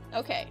little...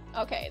 Okay,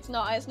 it's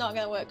not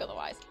gonna work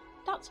otherwise.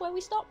 That's where we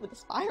stop with the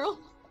spiral.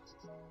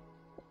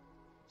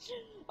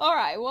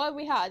 Alright, what have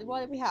we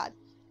had?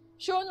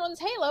 Sean Runs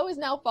Halo is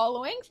now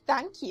following.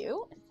 Thank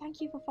you. Thank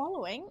you for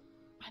following.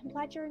 I'm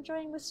glad you're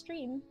enjoying this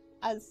stream,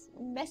 as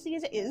messy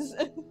as it is.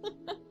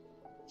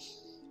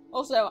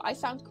 Also, I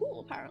sound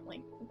cool,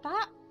 apparently.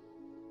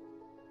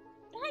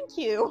 Thank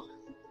you!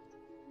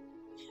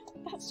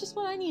 That's just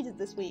what I needed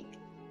this week.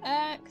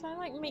 Can I,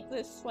 like, make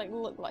this, like,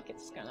 look like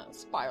it's gonna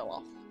spiral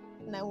off?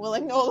 And then we'll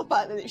ignore the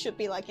fact that it should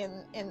be, like,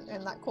 in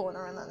that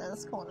corner and then in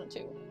this corner,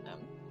 too.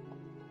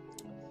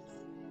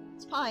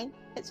 It's fine.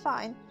 It's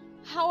fine.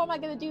 How am I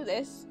gonna do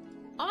this?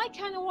 I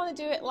kinda wanna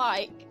do it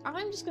like...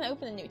 I'm just gonna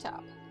open a new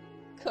tab.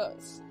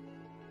 'Cause...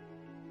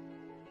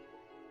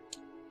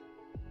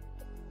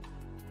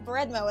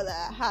 Breadmower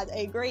there had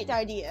a great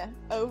idea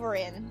over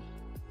in...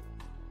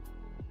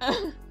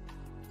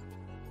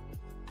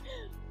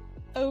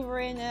 over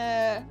in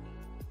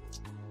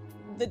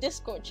the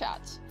Discord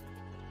chat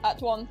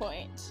at one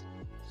point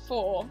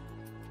for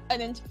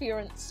an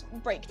interference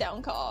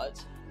breakdown card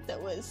that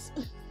was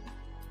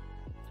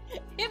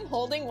him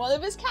holding one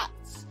of his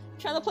cats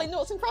trying to play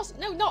noughts and crosses.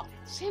 No, not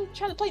him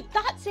trying to play...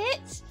 That's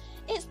it!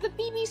 It's the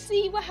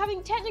BBC we're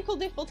having technical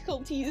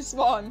difficulties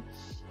one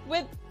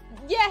with...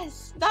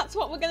 Yes, that's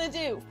what we're gonna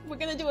do. We're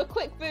gonna do a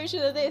quick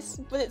version of this,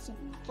 but it's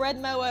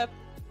Breadmower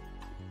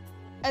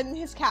and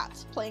his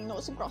cat playing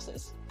noughts and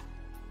crosses.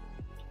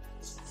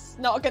 It's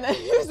not gonna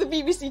use the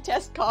BBC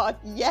test card.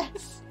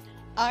 Yes,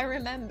 I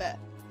remember.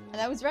 And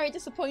I was very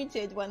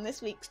disappointed when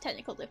this week's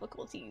technical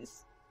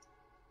difficulties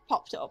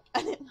popped up.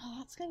 And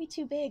that's gonna be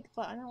too big,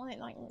 but I don't want it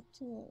like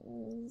too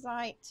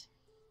light.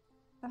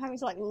 I'm having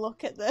to like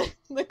look at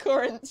the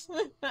currents.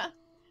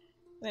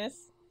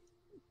 This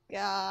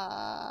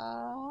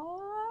guy.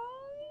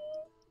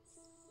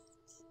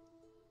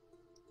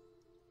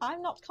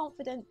 I'm not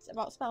confident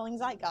about spelling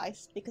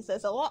zeitgeist because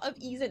there's a lot of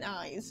E's and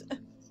I's.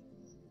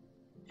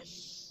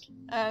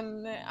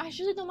 I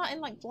should have done that in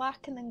like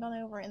black and then gone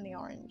over it in the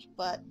orange,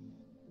 but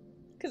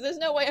because there's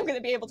no way I'm going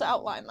to be able to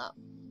outline that.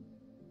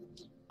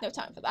 No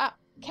time for that.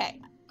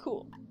 Okay,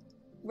 cool.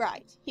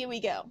 Right, here we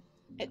go.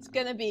 It's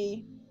gonna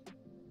be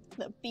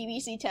the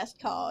BBC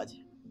test card.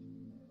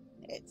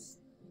 It's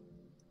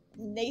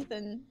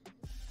Nathan,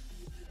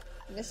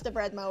 Mr.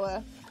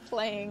 Breadmower,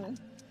 playing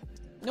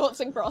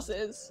Noughts and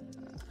Crosses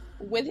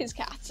with his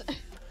cat.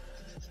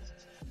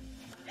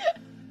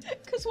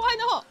 Because why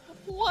not?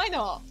 Why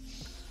not?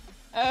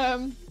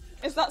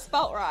 Is that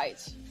spelt right?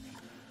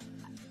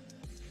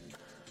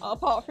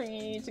 Apart from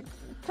you need to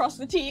cross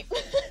the T.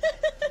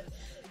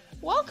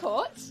 Well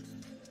caught.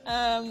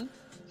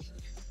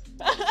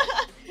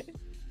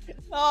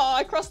 Oh,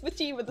 I crossed the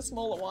T with the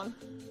smaller one.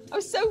 I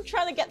was so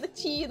trying to get the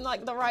T in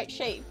like the right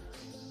shape.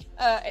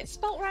 It's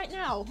spelt right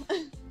now.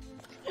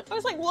 I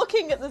was like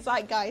looking at the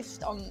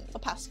zeitgeist on the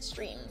past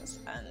streams,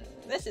 and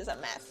this is a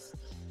mess.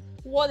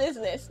 What is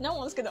this? No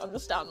one's gonna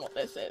understand what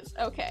this is.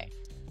 Okay,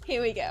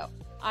 here we go.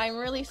 I'm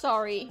really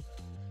sorry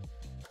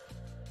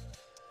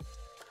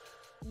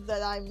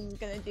that I'm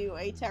gonna do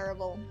a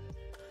terrible...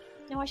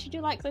 No, I should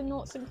do like the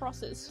noughts and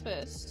crosses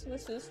first.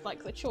 This is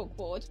like the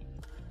chalkboard.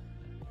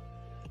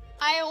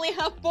 I only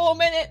have 4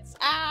 minutes!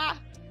 Ah!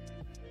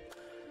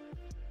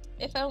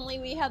 If only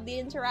we had the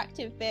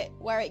interactive bit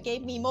where it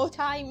gave me more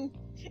time.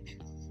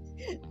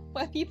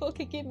 Where people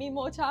could give me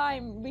more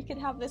time, we could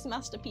have this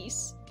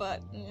masterpiece,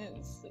 but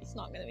it's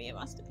not gonna be a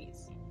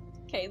masterpiece.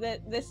 Okay,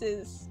 this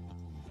is...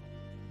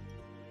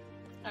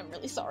 I'm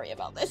really sorry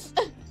about this.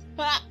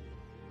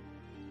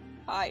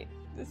 Hi,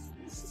 this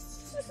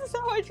is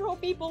how I draw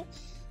people.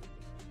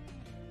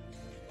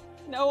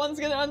 No one's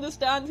gonna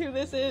understand who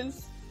this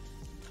is.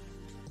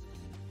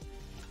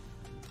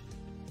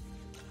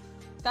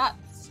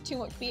 That's too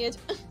much beard.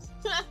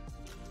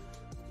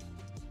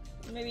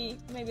 maybe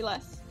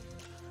less.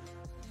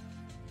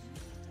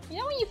 You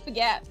know when you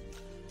forget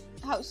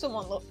how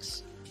someone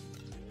looks?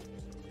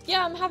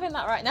 Yeah, I'm having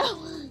that right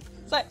now.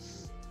 It's like,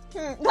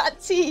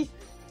 that T.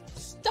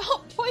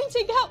 Stop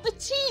pointing out the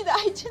T that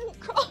I didn't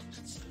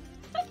cross.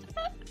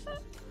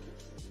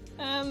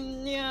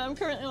 Yeah, I'm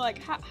currently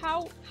like,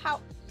 how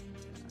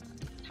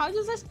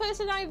does this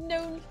person I've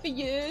known for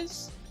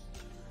years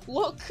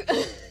look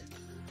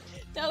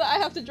now that I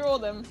have to draw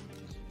them?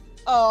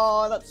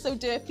 Oh, that's so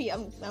derpy.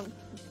 I'm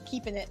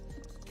keeping it.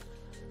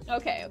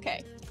 Okay,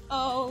 okay.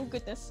 Oh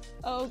goodness.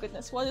 Oh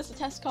goodness. What does the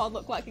test card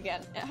look like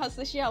again? It has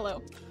this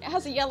yellow. It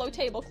has a yellow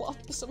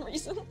tablecloth for some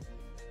reason.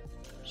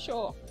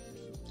 Sure.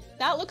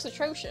 That looks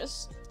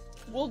atrocious.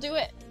 We'll do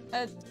it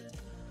a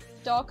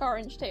dark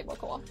orange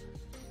tablecloth.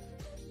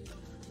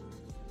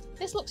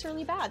 This looks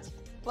really bad,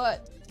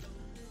 but...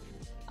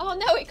 Oh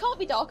no, it can't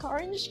be dark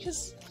orange,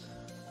 because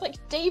like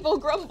Dave or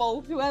Grumble,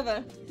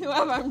 whoever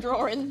I'm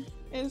drawing,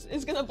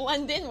 is gonna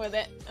blend in with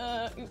it.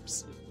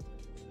 Oops.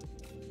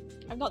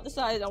 I've not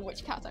decided on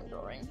which cat I'm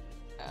drawing.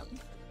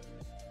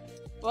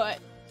 But...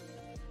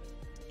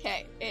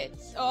 Okay,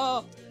 it's...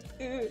 Oh!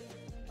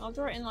 I'll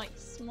draw it in like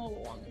smaller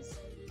ones.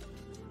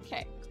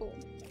 Okay, cool.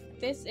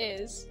 This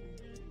is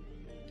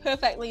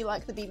perfectly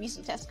like the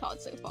BBC test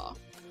card so far.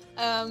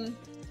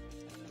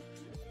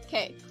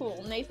 Okay,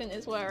 cool. Nathan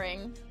is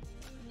wearing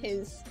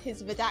his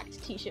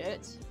Vidact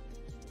t-shirt.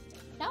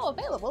 Now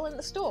available in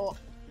the store,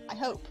 I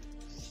hope.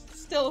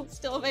 Still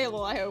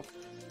available, I hope.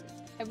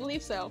 I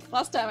believe so.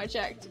 Last time I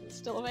checked, it's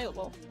still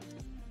available.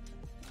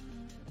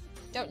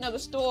 Don't know the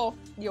store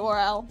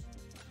URL.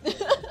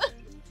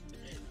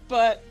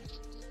 But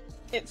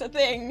it's a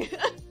thing.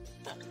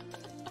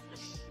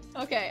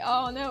 Okay,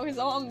 oh no, his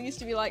arm needs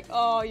to be like,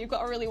 oh, you've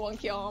got a really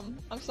wonky arm.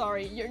 I'm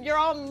sorry. Your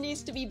arm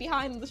needs to be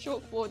behind the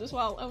chalkboard as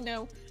well. Oh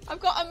no. I've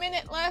got a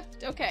minute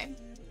left. Okay.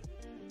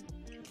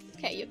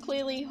 Okay, you're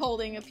clearly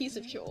holding a piece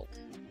of chalk.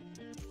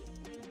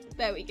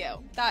 There we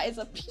go. That is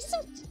a piece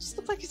of... It just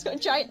looks like he's got a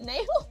giant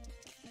nail.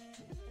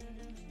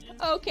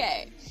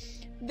 Okay.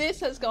 This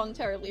has gone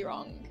terribly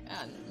wrong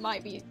and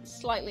might be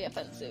slightly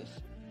offensive.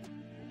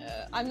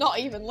 I'm not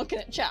even looking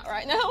at chat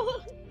right now.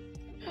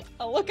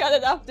 I'll look at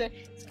it after.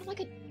 It's got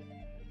like a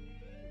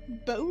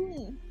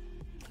bone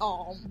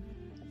arm.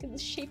 Like in the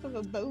shape of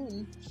a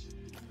bone.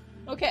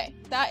 Okay,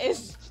 that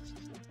is...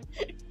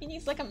 He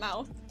needs like a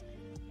mouth.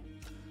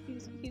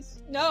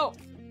 He's... No!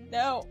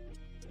 No!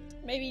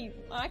 Maybe...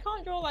 I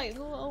can't draw like a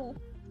little...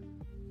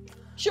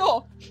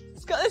 Sure!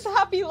 It's got this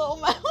happy little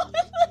mouth.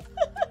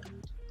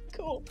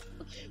 Cool.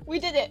 We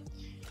did it.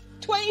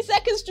 20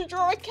 seconds to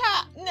draw a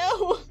cat!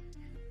 No!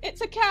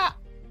 It's a cat!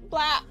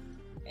 Blah!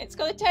 It's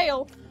got a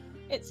tail.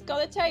 It's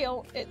got a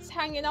tail. It's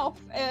hanging off.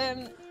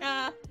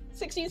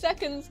 16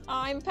 seconds.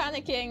 I'm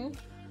panicking.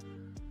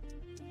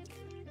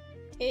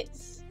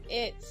 It's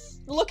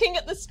looking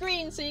at the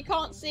screen so you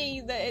can't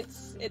see that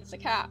it's a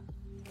cat.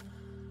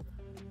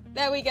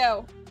 There we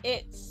go.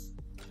 It's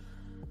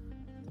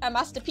a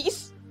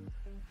masterpiece.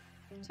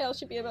 Tail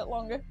should be a bit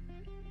longer.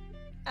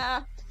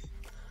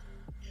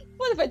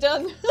 What have I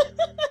done?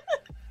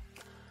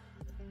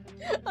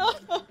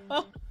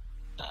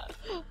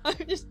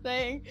 I'm just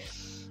saying.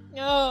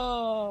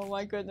 Oh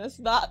my goodness,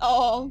 that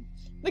arm.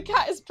 The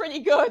cat is pretty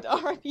good.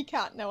 R.I.P.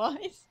 cat, no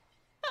eyes.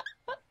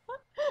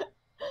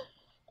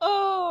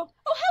 Oh,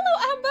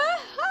 hello Amber.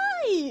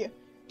 Hi.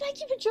 Thank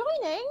you for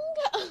joining.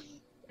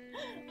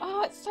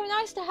 Oh, it's so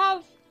nice to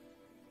have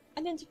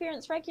an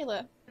interference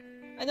regular.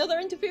 Another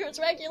interference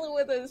regular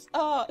with us.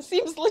 Oh, it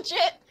seems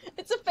legit.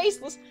 It's a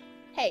faceless.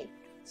 Hey,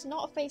 it's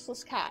not a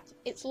faceless cat.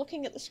 It's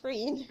looking at the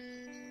screen.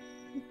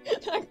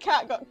 That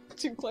cat got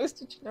too close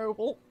to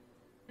Chernobyl.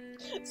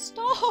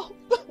 Stop!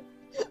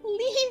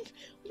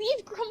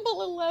 Leave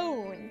Grumble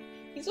alone.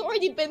 He's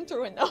already been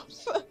through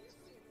enough.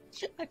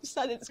 I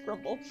decided it's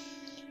Grumble.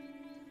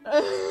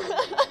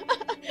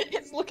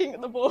 It's looking at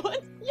the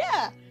board.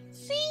 Yeah,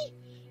 see?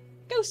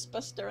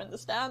 Ghostbuster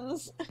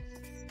understands.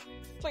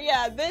 But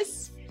yeah,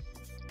 this...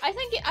 I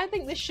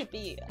think this should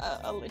be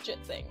a legit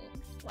thing.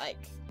 Like,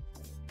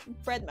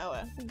 bread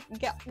mower.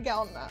 Get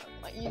on that.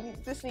 Like,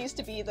 this needs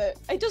to be the...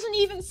 It doesn't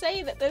even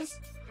say that there's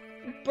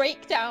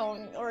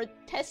breakdown or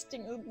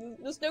testing.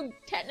 There's no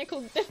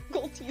technical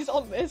difficulties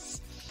on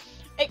this.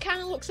 It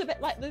kind of looks a bit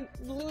like the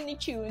Looney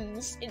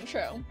Tunes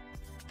intro.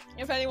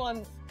 If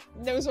anyone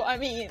knows what I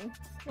mean.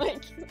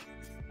 Like,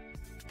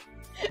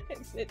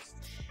 it's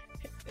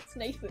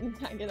Nathan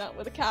hanging out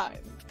with a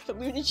cat for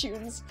Looney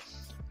Tunes.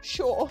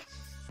 Sure.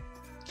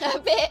 A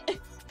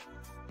bit.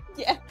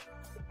 Yeah.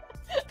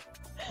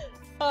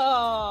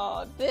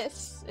 Oh,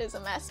 this is a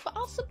mess, but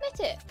I'll submit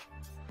it.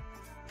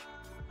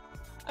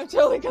 I'm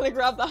totally gonna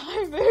grab the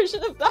high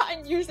version of that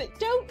and use it.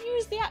 Don't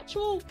use the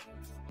actual...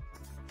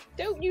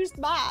 Don't use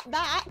that.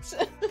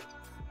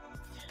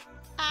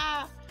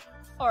 Ah.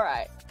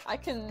 Alright. I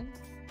can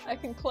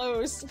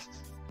close...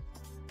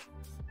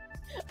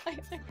 I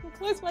can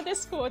close my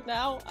Discord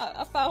now.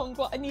 I found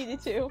what I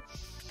needed to.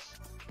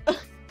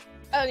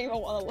 I don't even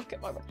want to look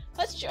at my...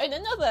 Let's join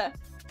another!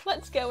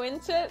 Let's go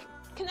into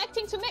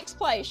connecting to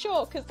Mixplay,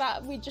 sure, because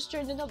that we just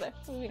joined another.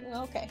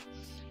 Okay.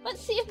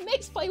 Let's see if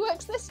Mixplay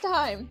works this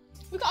time!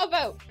 We've got a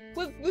vote!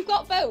 We've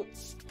got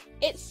votes!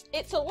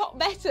 It's a lot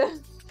better!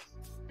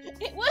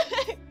 It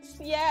works!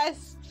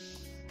 Yes!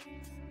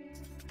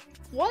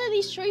 What are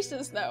these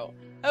choices, though?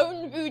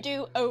 Own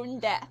voodoo, own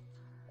death.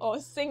 Or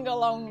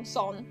sing-along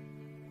song.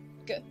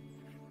 Good.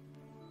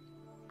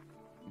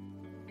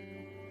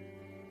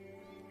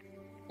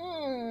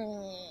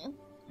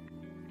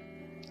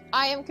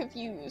 I am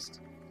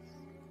confused.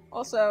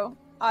 Also,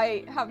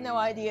 I have no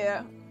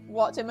idea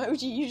what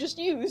emoji you just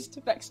used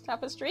to Vex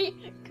Tapestry,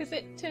 because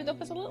it turned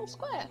up as a little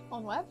square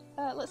on web.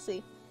 Let's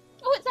see.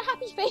 Oh, it's a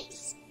happy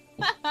face!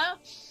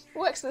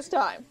 Works this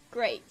time.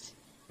 Great.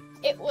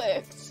 It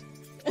worked.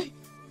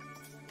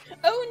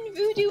 Own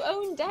voodoo,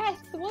 own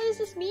death! What does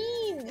this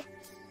mean?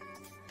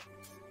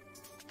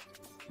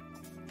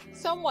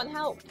 Someone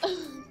help.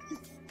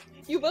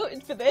 You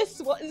voted for this,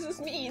 what does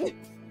this mean?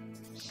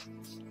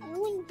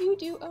 Own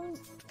voodoo, own...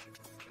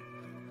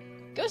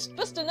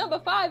 Ghostbuster number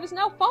 5 is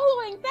now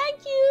following,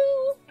 thank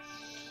you!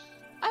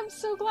 I'm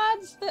so glad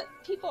that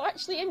people are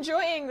actually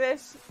enjoying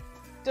this.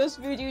 Does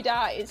voodoo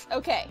dies?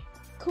 Okay,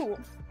 cool.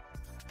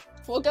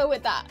 We'll go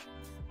with that.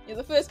 You're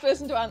the first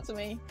person to answer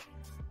me.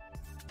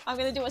 I'm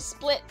gonna do a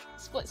split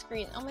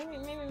screen. Oh, maybe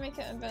make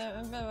it a bit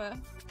of a...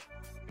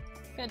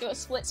 I'm gonna do a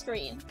split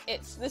screen.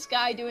 It's this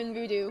guy doing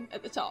voodoo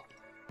at the top.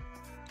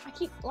 I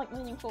keep, like,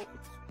 leaning forward.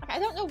 Like, I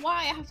don't know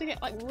why I have to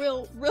get, like,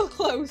 real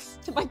close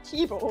to my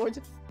keyboard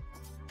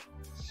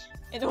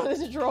in order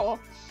to draw.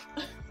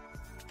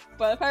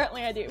 But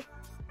apparently I do.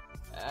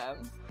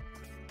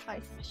 I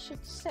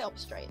should sit up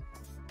straight.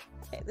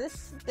 Okay,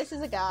 this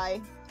is a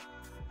guy.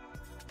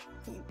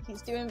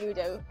 He's doing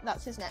voodoo.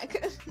 That's his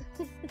neck.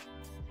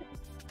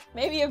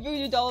 Maybe a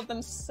voodoo doll of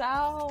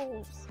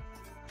themselves.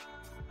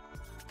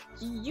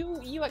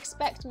 You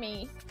expect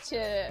me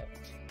to...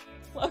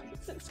 Look,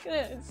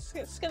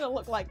 it's gonna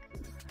look like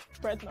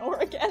bread mower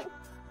again.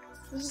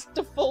 It's just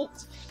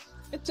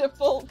a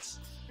default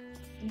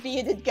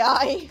bearded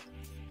guy.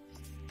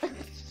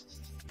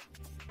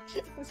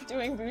 He's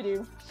doing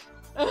voodoo.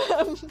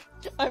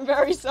 I'm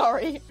very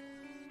sorry.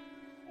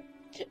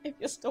 If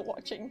you're still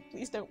watching,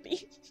 please don't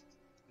be.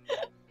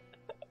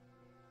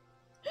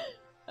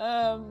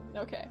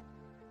 Okay.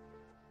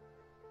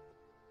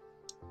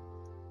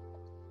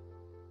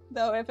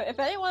 Though, if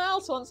anyone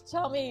else wants to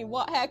tell me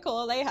what hair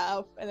color they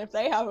have, and if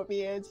they have a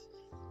beard,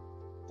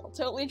 I'll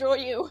totally draw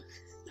you.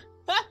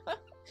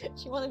 Do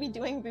you want to be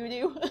doing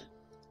voodoo?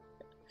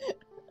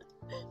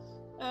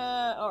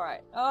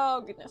 Alright.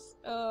 Oh, goodness.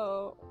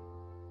 Oh.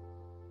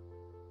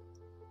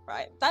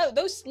 Right.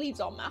 Those sleeves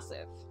are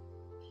massive.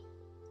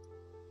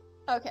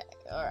 Okay,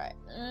 alright.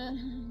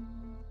 I'm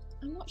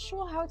not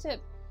sure how to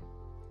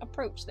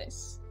approach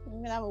this.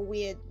 I'm gonna have a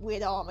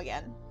weird arm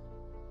again.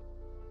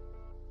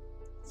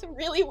 It's a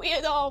really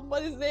weird arm.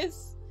 What is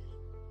this?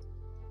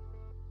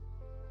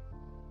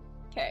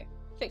 Okay,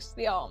 fixed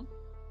the arm.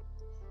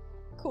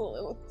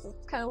 Cool.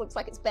 It kind of looks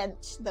like it's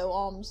bent, though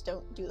arms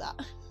don't do that.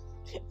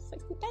 It's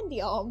like the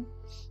bendy arm.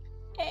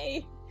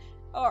 Hey.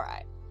 All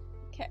right.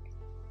 Okay.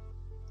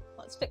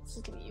 Let's fix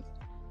the sleeve.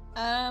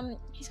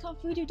 He's got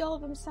a voodoo doll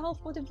of himself.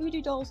 What do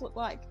voodoo dolls look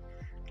like?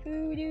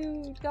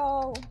 Voodoo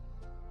doll.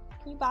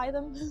 Can you buy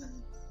them?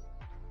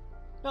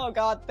 Oh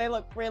god, they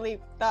look really...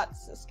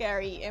 That's a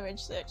scary image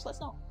search. Let's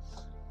not.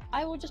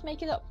 I will just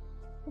make it up.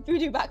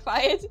 Voodoo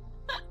backfired.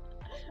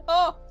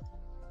 Oh!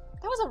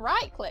 That was a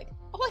right click.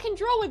 Oh, I can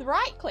draw with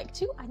right click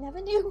too? I never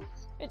knew.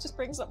 It just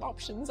brings up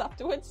options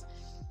afterwards.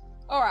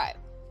 Alright.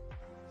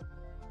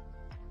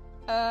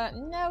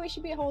 No, we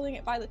should be holding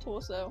it by the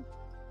torso.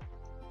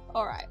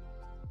 Alright.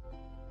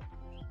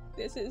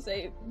 This is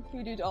a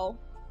voodoo doll.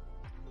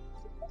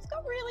 It's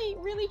got really,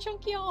 really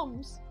chunky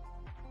arms.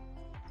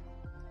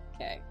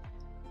 Okay.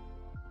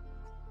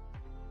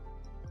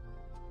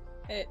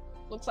 It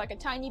looks like a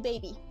tiny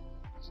baby.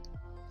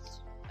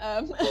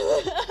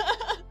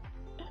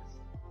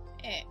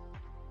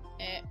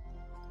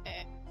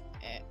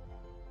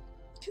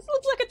 This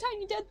looks like a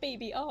tiny dead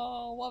baby.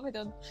 Oh, what have I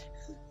done?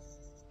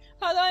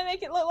 How do I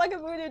make it look like a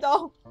voodoo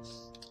doll?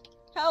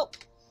 Help!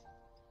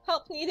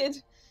 Help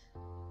needed.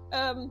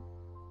 I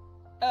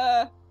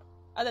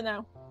don't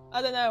know.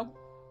 I don't know.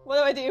 What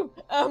do I do?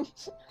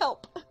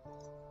 Help.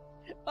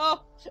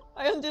 Oh,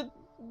 I undid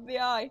the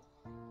eye.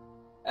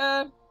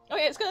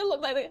 Okay, it's gonna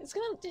look like it's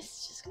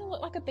just gonna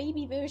look like a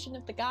baby version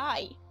of the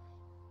guy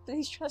that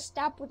he's trying to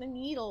stab with a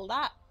needle.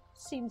 That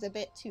seems a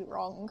bit too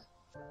wrong.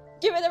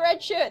 Give it a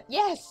red shirt.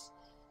 Yes,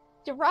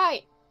 you're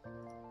right.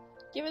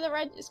 Give it a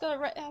red. It's got a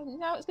red.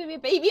 Now it's gonna be a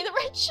baby in a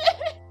red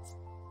shirt.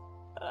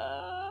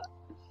 I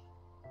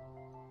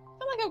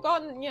feel like I've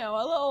gotten, you know,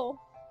 a little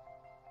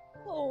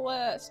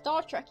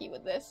Star Trekky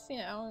with this. You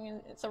know, I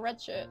mean, it's a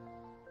red shirt.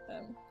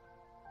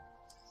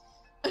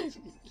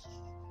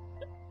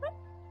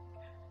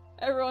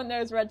 Everyone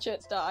knows red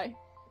shirts die.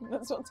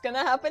 That's what's gonna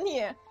happen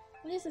here.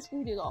 What is this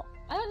voodoo doll?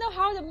 I don't know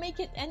how to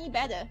make it any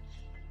better.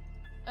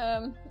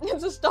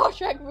 It's a Star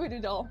Trek voodoo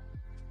doll.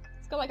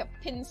 It's got like a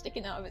pin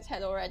sticking out of its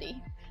head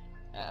already.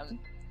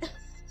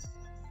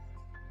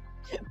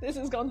 This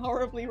has gone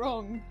horribly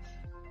wrong.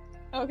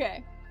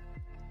 Okay.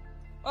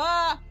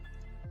 Ah!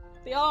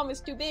 The arm is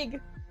too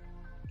big.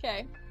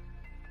 Okay.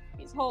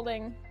 He's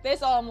holding...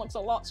 This arm looks a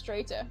lot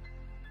straighter.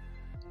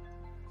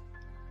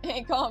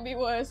 It can't be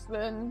worse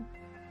than...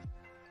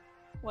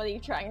 What are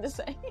you trying to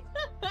say?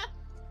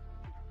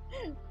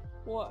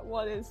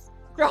 What is...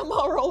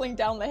 Grandma rolling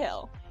down the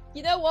hill.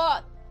 You know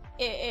what?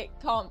 It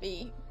can't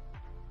be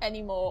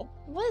anymore.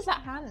 What is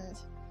that hand?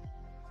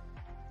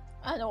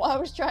 I don't know why I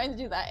was trying to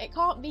do that. It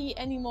can't be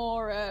any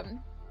more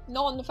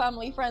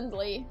non-family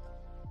friendly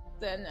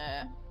than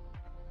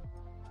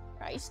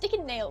right, he's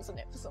sticking nails in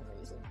it for some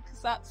reason,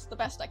 because that's the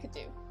best I could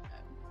do.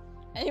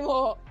 Any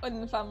more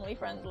unfamily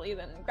friendly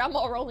than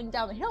Grandma rolling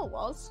down a hill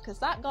was, because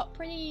that got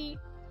pretty...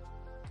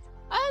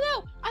 I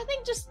don't know, I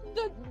think just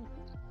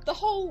the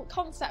whole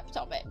concept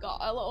of it got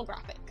a little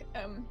graphic.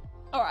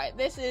 Alright,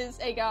 this is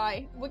a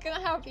guy. We're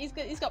gonna have... He's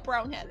got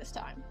brown hair this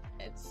time.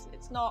 It's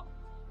not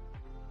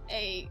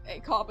a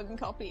carbon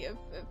copy of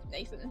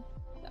Nathan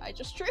that I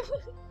just drew.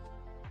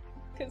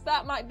 Because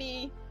that might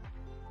be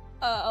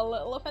a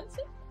little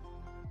offensive.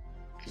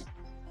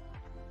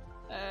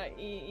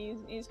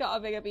 He's got a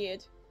bigger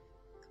beard,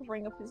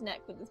 covering up his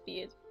neck with his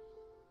beard.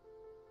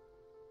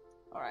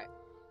 Alright.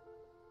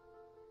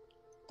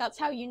 That's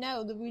how you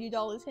know the voodoo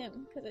doll is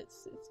him, because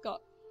it's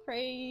got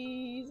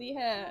crazy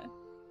hair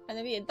and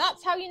a beard.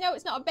 That's how you know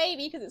it's not a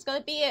baby, because it's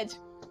got a beard.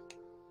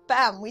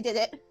 Bam, we did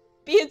it.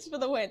 Beards for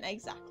the win,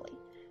 exactly.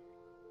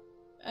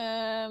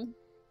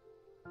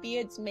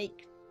 Beards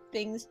make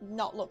things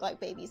not look like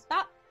babies.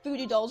 That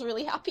voodoo doll's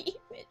really happy.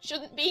 It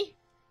shouldn't be.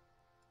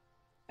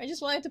 I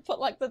just wanted to put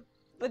like the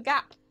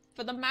gap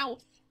for the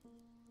mouth.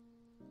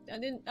 I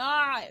didn't.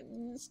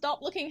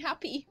 Stop looking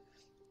happy.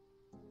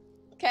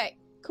 Okay,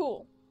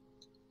 cool.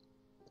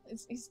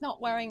 He's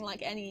not wearing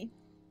like any.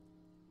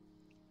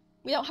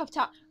 We don't have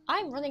time.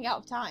 I'm running out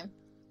of time.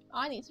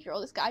 I need to draw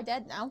this guy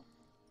dead now.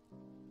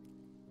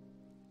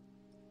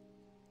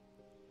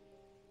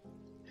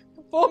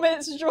 4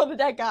 minutes to draw the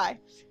dead guy.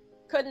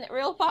 Cutting it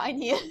real fine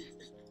here.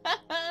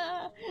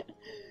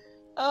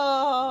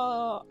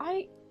 Oh,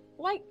 I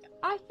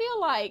feel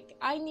like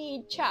I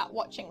need chat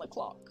watching the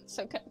clock,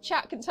 so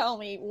chat can tell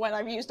me when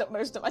I've used up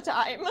most of my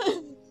time.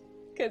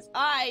 Because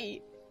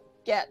I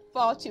get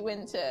far too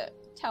into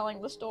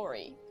telling the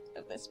story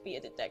of this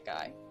bearded dead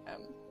guy.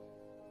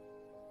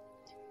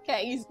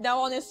 Okay, he's now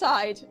on his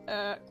side.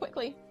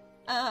 Quickly.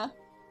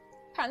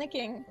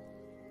 Panicking.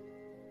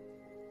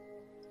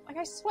 Like,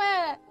 I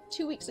swear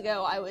 2 weeks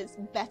ago I was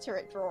better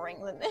at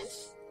drawing than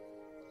this.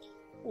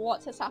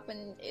 What has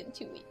happened in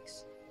 2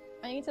 weeks?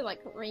 I need to,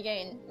 like,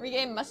 regain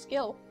my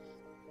skill.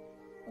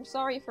 I'm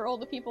sorry for all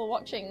the people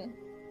watching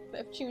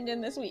that have tuned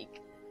in this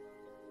week.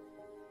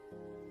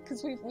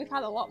 Because we've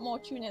had a lot more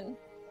tune in.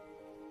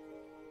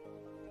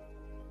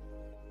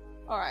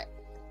 Alright.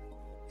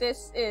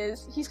 This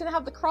is... He's gonna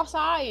have the cross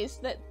eyes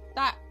that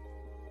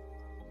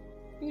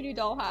voodoo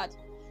doll had.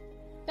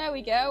 There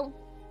we go.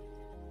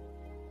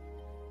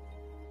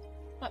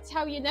 That's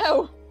how you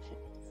know.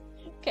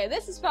 Okay,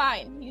 this is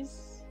fine.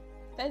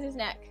 There's his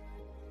neck.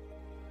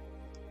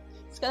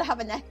 He's gonna have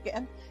a neck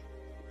again.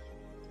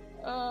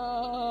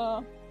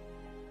 And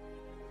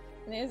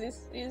here's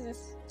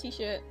this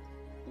t-shirt.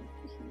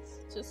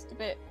 He's just a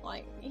bit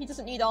like, he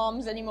doesn't need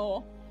arms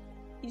anymore.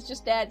 He's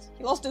just dead.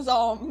 He lost his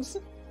arms.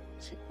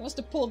 He must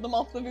have pulled them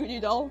off the voodoo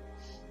doll.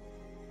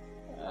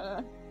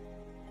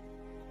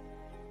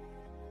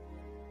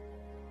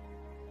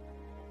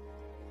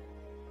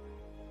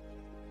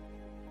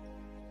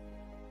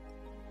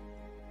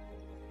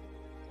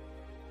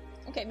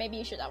 Okay, maybe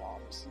he should have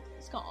arms.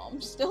 He's got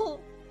arms still.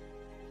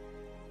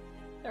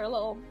 They're a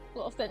little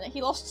thinner.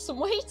 He lost some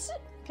weight.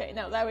 Okay,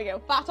 no, there we go.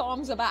 Fat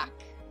arms are back.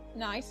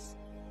 Nice.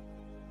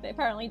 They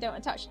apparently don't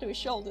attach to his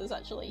shoulders,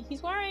 actually.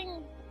 He's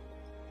wearing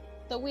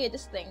the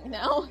weirdest thing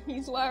now.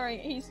 He's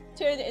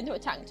turned it into a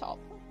tank top.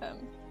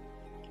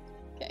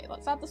 Okay,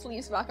 let's add the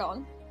sleeves back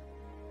on.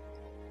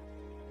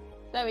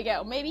 There we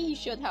go. Maybe he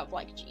should have,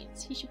 like,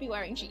 jeans. He should be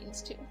wearing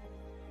jeans, too.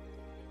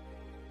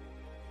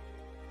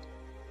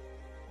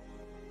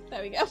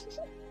 There we go.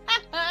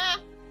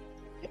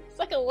 It's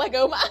like a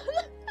Lego man.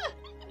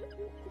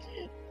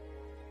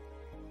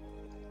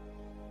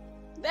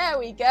 There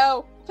we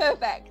go.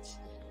 Perfect.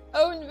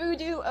 Own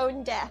voodoo,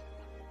 own death.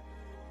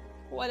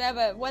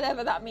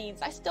 Whatever that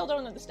means. I still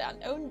don't understand.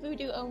 Own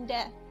voodoo, own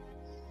death.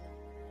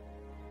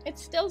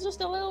 It's still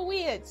just a little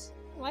weird.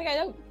 Like, I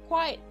don't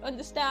quite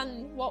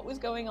understand what was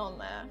going on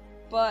there.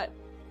 But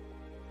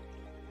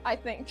I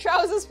think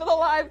trousers for the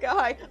live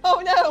guy.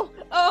 Oh no!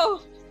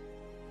 Oh!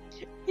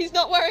 He's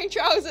not wearing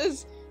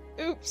trousers!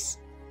 Oops.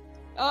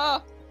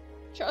 Ah.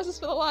 Trousers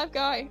for the live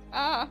guy.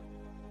 Ah.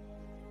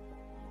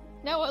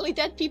 Now only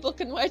dead people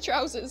can wear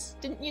trousers.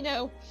 Didn't you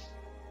know?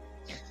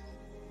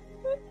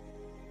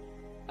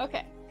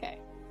 Okay.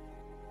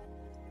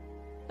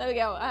 There we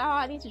go. Ah,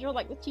 I need to draw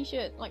like the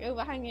t-shirt, like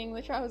overhanging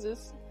the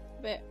trousers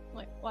a bit,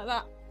 like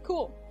that.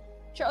 Cool.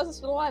 Trousers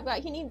for the live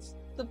guy. He needs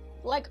the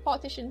leg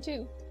partition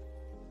too.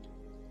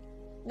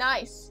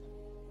 Nice.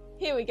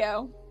 Here we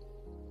go.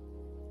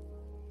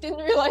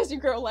 Didn't realize you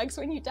grow legs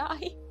when you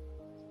die.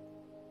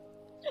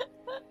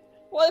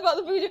 What about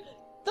the voodoo?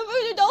 The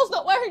voodoo doll's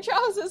not wearing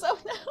trousers. Oh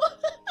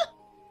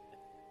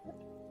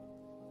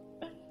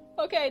no.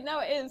 Okay, now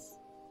it is.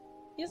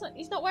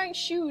 He's not wearing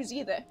shoes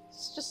either.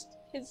 It's just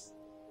he's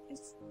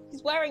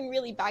wearing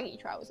really baggy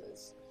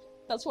trousers.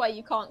 That's why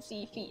you can't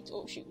see feet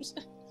or shoes.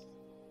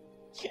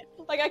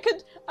 Like I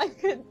could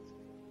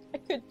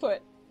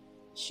put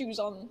shoes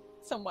on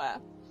somewhere.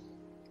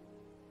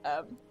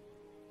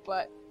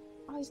 But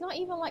oh, he's not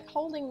even like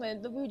holding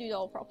the voodoo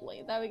doll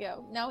properly. There we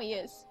go. Now he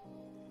is.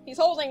 He's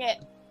holding it.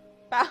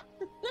 I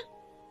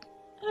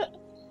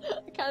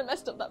kind of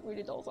messed up that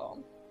voodoo doll's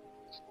arm.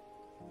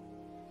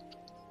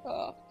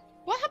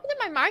 What happened to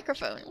my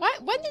microphone?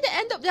 When did it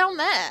end up down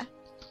there?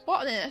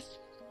 What on earth?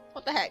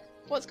 What the heck?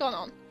 What's going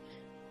on?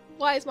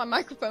 Why is my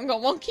microphone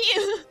gone wonky?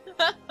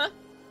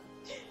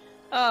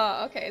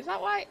 Oh, okay. Is that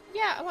why?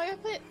 Yeah, I'm like, I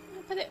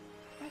put it.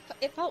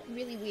 It felt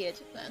really weird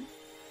then.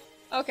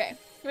 Okay.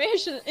 Maybe I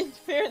should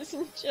interference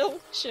and chill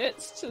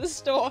shirts to the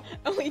store.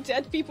 Only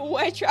dead people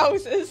wear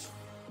trousers.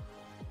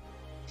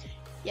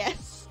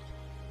 Yes.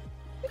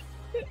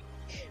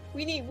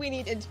 We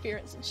need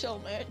interference and chill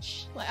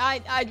merch. Like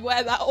I'd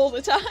wear that all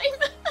the time.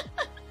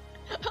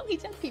 Only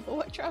dead people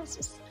wear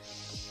trousers.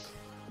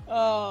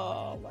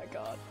 Oh my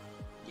god.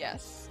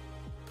 Yes.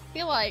 I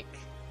feel like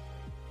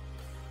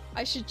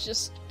I should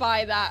just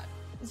buy that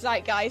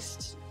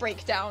Zeitgeist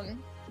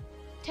breakdown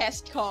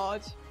test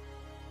card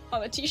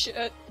on a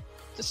t-shirt.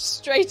 Just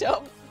straight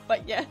up.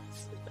 But yes.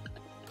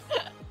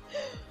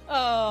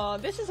 Oh,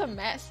 this is a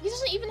mess. He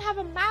doesn't even have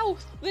a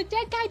mouth. The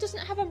dead guy doesn't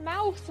have a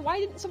mouth. Why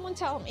didn't someone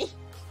tell me?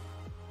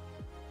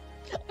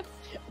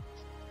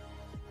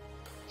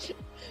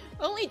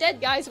 Only dead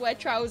guys wear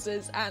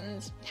trousers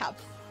and have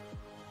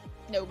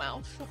no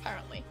mouth,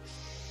 apparently.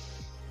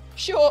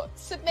 Sure,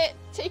 submit,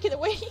 take it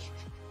away.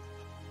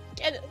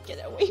 Get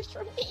it away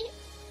from me.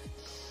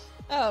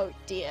 Oh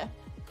dear.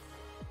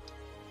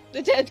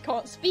 The dead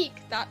can't speak,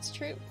 that's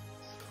true.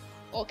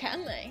 Or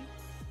can they?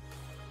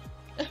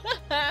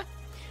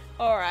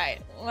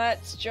 Alright,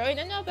 let's join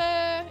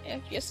another.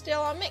 If you're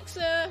still on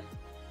Mixer,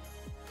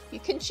 you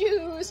can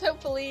choose.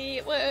 Hopefully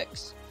it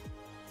works.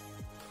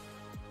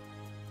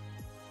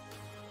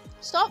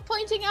 Stop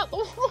pointing out the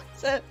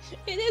water!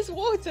 It is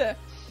water!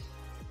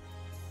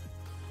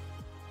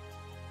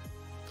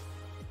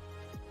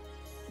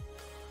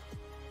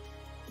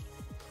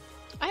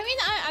 I mean,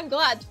 I'm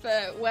glad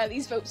for where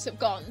these votes have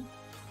gone,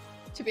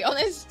 to be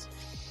honest.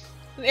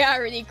 The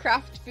irony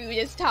craft food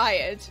is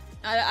tired.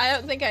 I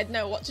don't think I'd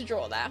know what to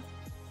draw there.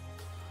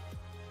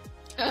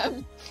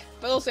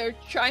 But also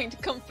trying to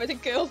comfort a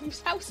girl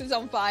whose house is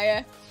on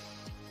fire.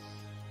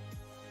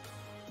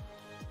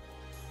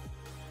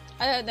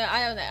 I don't know,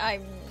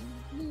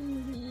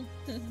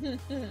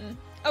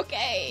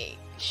 Okay,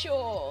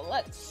 sure,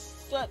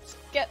 let's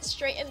get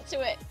straight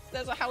into it.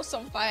 There's a house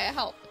on fire,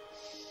 help.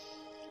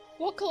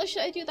 What colour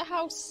should I do the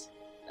house?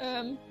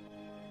 You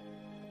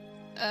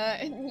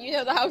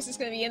know the house is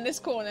gonna be in this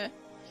corner.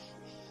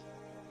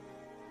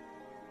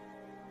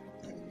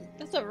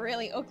 That's a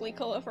really ugly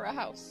colour for a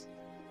house.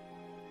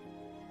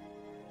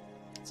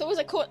 It's always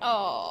a corner.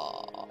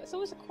 Oh, it's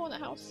always a corner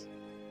house.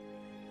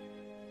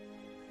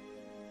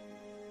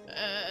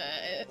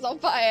 It's on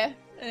fire,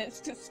 and it's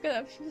just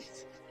gonna. I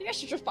think I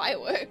should just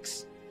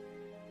fireworks.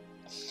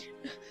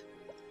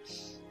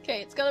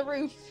 Okay, it's got a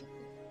roof,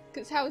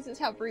 because houses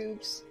have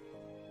roofs.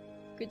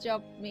 Good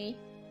job, me.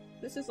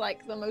 This is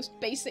like the most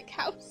basic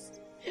house.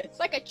 It's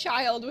like a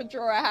child would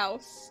draw a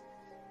house.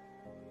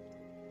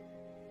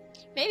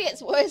 Maybe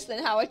it's worse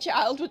than how a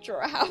child would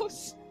draw a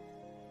house.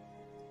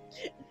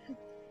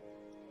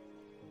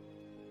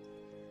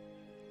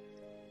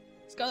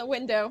 It's got a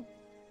window.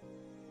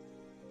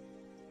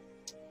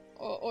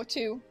 Or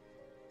two.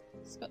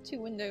 It's got 2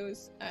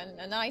 windows and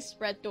a nice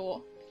red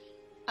door.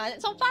 And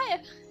it's on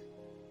fire!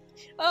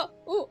 Oh,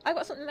 ooh, I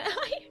got something in my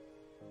eye!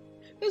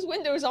 Those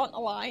windows aren't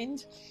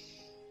aligned.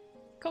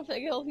 Comfort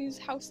a girl whose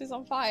house is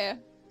on fire.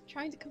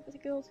 Trying to comfort a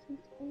girl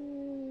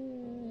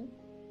who...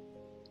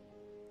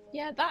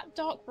 Yeah, that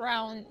dark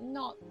brown,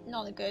 not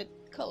a good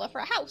colour for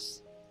a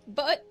house.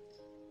 But,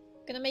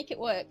 gonna make it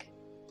work.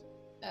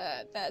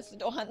 There's the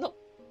door handle.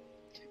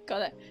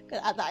 Gotta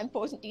add that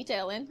important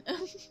detail in.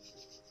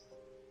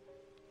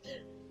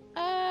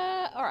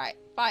 Alright,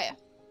 fire.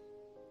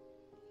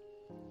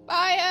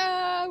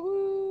 Fire!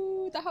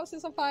 Woo! The house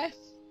is on fire.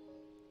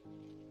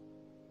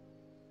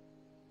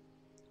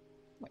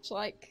 Much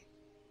like...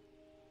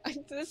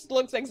 This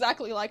looks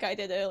exactly like I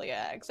did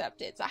earlier,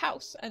 except it's a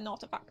house and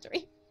not a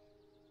factory.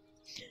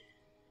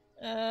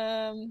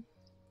 For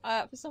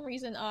some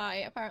reason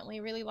I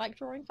apparently really like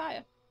drawing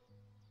fire.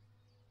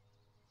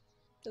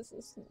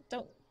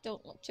 Don't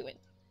look too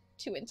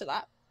into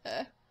that.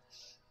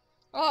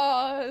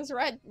 Oh, there's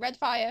red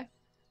fire.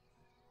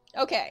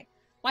 Okay,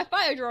 my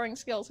fire drawing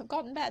skills have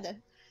gotten better.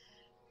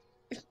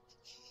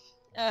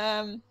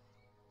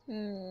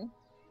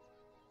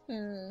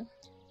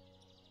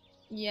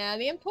 Yeah,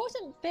 the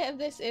important bit of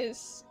this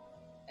is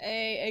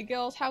a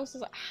girl's house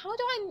is like, how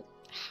do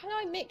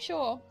I make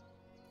sure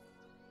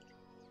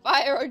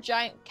fire or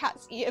giant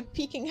cat's ear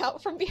peeking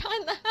out from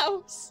behind the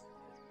house?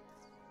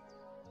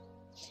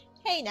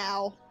 Hey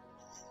now.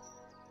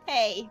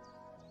 Hey.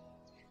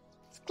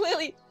 It's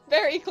clearly,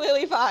 very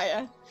clearly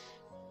fire.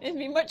 It'd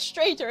be much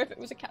straighter if it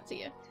was a cat's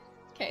ear.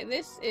 Okay,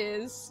 this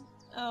is...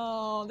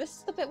 Oh, this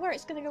is the bit where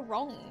it's gonna go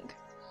wrong.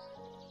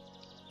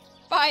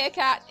 Fire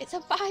cat! It's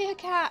a fire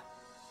cat!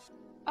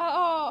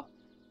 Oh!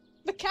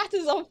 The cat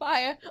is on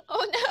fire!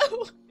 Oh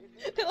no!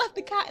 They left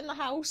the cat in the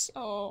house!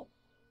 Oh.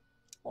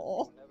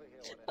 Oh.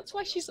 That's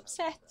why she's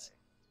upset.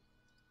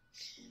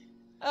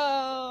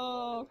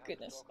 Oh,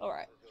 goodness.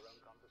 Alright.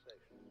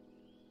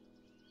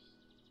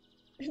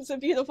 It's a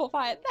beautiful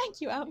fire.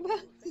 Thank you, Amber.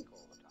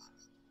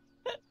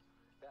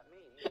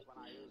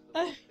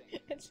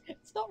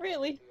 It's not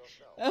really.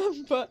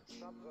 But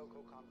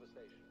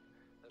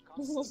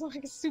this looks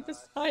like a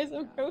supersized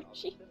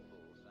emoji.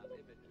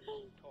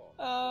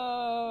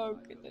 Oh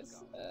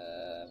goodness.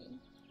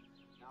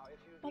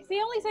 Like the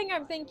only thing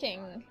I'm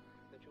thinking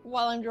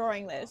while I'm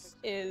drawing this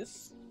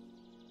is,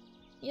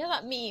 you know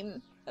that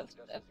meme of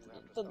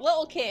the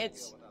little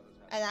kids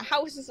and a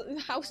house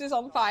is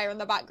on fire in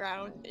the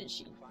background and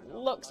she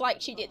looks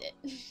like she did it.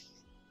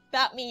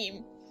 That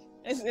meme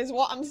is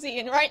what I'm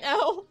seeing right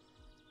now.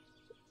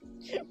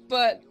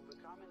 But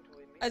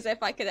as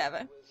if I could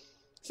ever.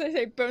 So I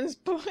say bonus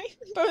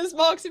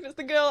marks if it's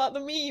the girl at the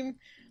meme.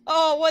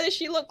 Oh, what does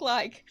she look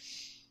like?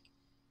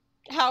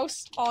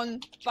 House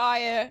on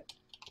fire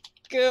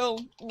girl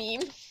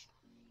meme.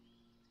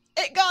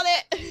 It got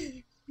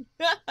it!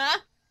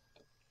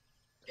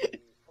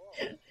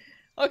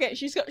 Okay,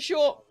 she's got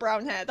short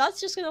brown hair. That's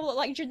just gonna look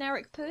like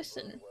generic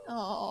person.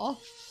 Oh,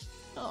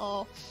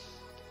 oh.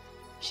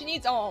 She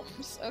needs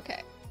arms.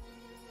 Okay.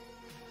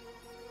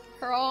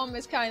 Her arm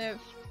is kind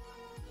of...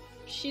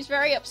 She's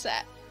very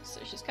upset. So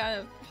she's kind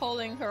of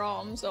holding her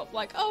arms up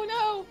like, oh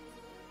no!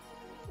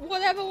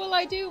 Whatever will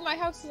I do? My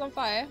house is on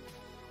fire.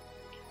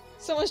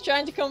 Someone's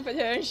trying to comfort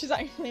her and she's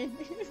actually...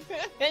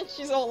 and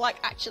she's all like,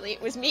 actually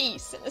it was me,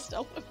 sinister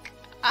look.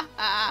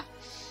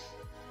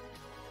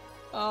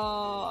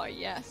 Oh,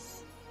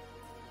 yes.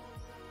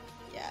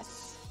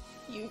 Yes.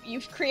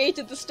 You've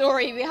created the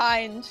story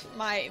behind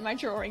my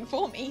drawing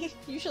for me.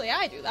 Usually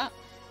I do that.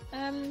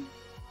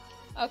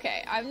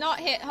 Okay, I've not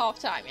hit half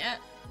time yet.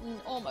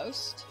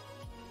 Almost.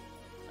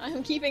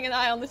 I'm keeping an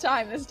eye on the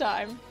time this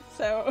time,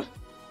 so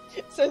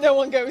no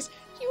one goes,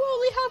 you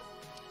only have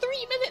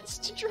 3 minutes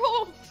to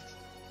draw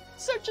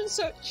such and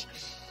such.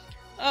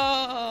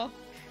 Because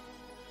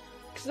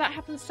that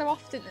happens so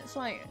often. It's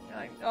like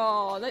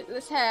oh,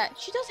 this hair.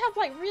 She does have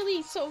like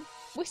really sort of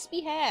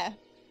wispy hair.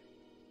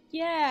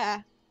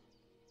 Yeah.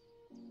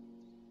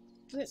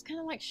 But it's kind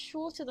of like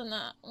shorter than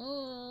that.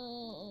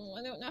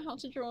 I don't know how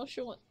to draw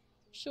short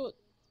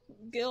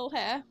girl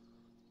hair.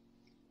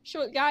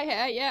 Short guy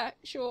hair, yeah,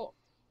 short.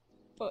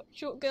 But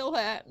short girl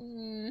hair,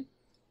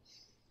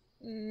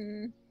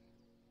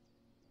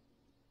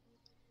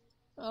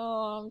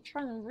 Oh, I'm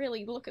trying to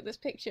really look at this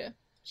picture.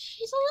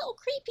 She's a little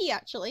creepy,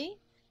 actually.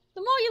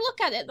 The more you look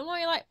at it, the more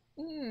you're like,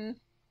 I'm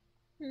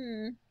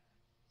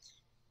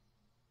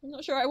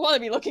not sure I want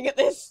to be looking at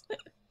this.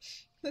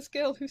 This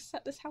girl who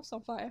set this house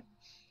on fire.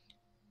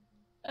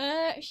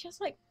 She has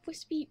like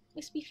wispy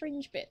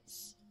fringe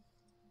bits.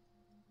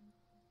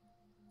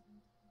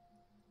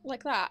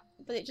 Like that,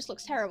 but it just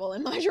looks terrible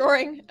in my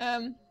drawing.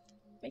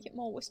 Make it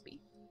more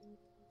wispy.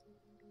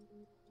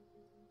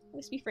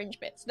 Wispy fringe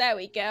bits. There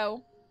we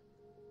go.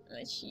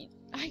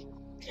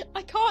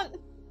 I can't.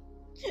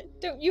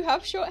 Don't you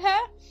have short hair?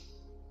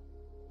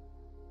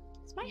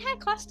 Is my hair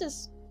classed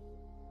as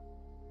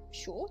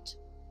short?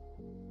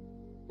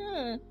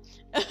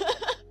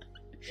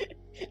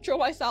 Draw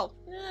myself.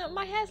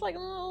 My hair's like,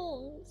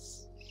 oh,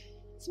 it's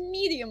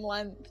medium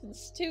length.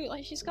 It's too,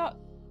 like, she's got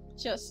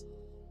just,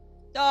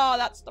 oh,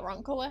 that's the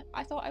wrong colour.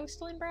 I thought I was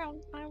still in brown.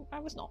 I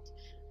was not.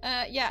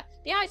 Yeah,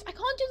 the eyes. I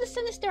can't do the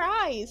sinister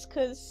eyes,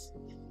 because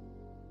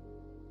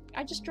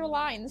I just draw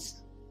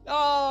lines.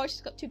 Oh,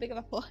 she's got too big of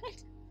a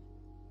forehead.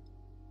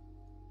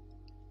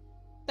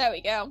 There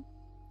we go.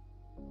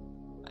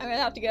 I'm gonna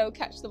have to go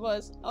catch the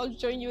bus. I'll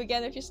join you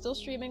again if you're still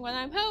streaming when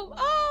I'm home.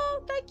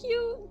 Oh, thank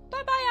you.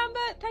 Bye-bye,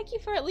 Amber. Thank you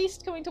for at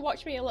least coming to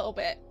watch me a little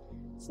bit.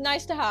 It's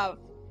nice to have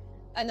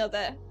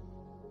another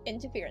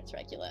interference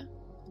regular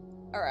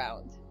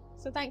around.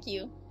 So thank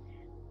you.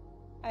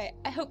 I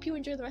hope you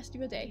enjoy the rest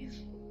of your day.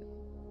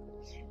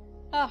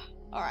 Ah,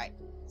 alright.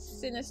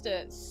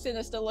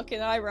 Sinister looking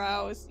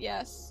eyebrows.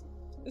 Yes.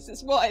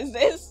 What is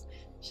this?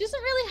 She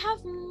doesn't really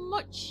have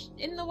much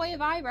in the way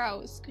of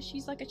eyebrows, because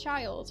she's like a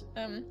child.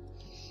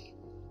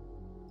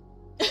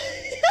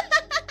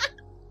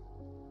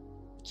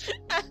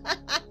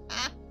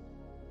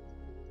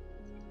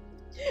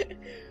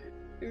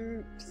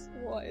 Oops,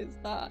 what is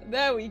that?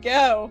 There we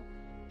go!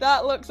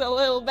 That looks a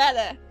little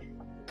better!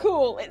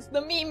 Cool, it's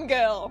the meme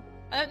girl!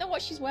 I don't know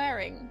what she's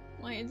wearing.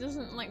 Like, it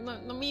doesn't, like,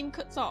 the meme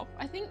cuts off.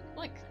 I think,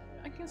 like,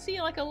 I can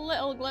see, like, a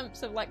little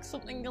glimpse of, like,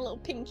 something a little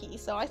pinky,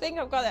 so I think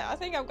I've got it. I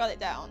think I've got it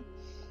down.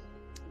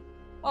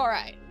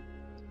 Alright.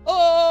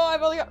 Oh,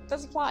 I've only got,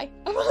 there's a fly.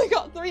 I've only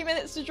got 3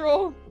 minutes to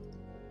draw.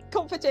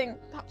 Comforting,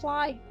 that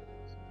fly.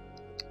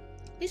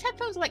 These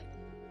headphones are, like,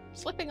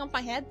 slipping on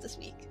my head this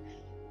week.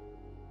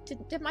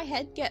 Did my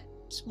head get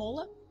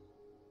smaller?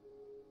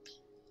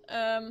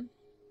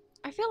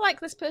 I feel like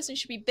this person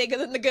should be bigger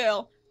than the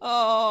girl.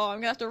 Oh, I'm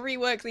gonna have to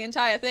rework the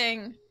entire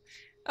thing.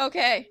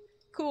 Okay,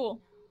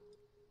 cool.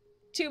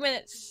 2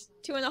 minutes,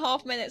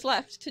 2.5 minutes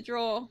left to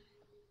draw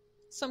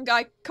some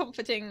guy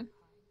comforting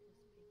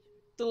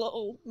the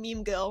little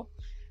meme girl.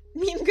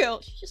 Meme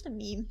girl, she's just a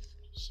meme.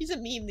 She's a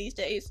meme these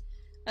days.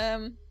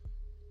 We'll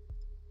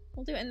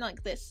do it in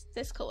like this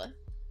color.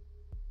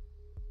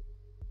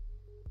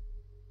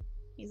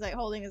 He's like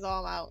holding his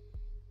arm out.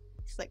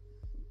 He's like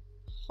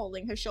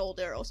holding her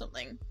shoulder or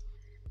something.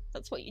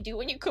 That's what you do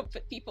when you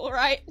comfort people,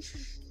 right?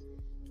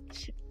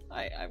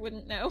 I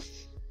wouldn't know.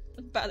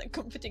 I'm bad at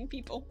comforting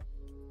people.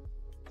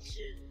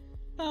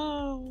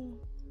 Oh.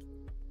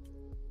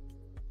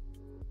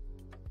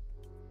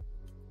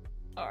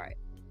 Alright.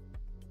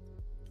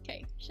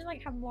 Okay, should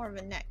like have more of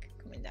a neck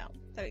coming down.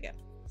 There we go.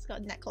 It's got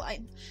a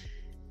neckline.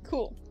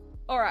 Cool.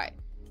 Alright.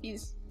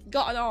 He's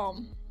got an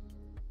arm.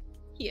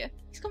 Here.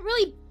 He's got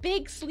really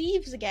big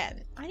sleeves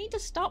again. I need to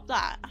stop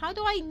that. How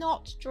do I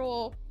not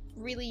draw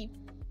really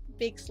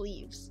big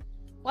sleeves?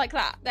 Like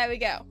that. There we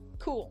go.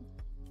 Cool.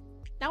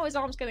 Now his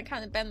arm's gonna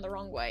kind of bend the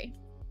wrong way.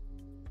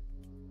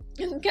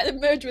 And kind of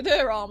merge with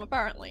her arm,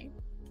 apparently.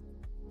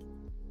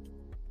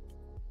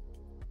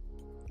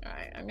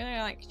 Alright, I'm gonna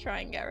like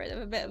try and get rid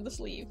of a bit of the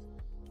sleeve.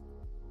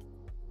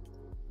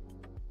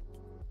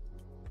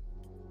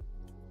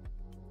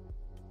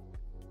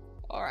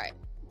 Alright.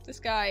 This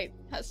guy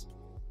has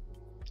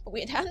a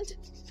weird hand.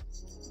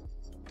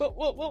 But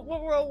we'll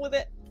roll with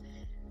it.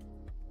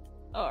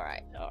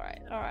 Alright.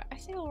 I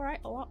say alright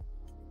a lot.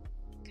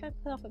 Kind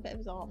of put off a bit of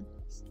his arm.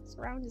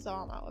 Surround his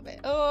arm out a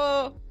bit.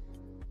 Oh!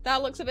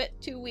 That looks a bit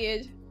too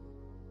weird.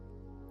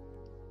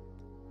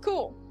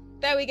 Cool.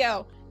 There we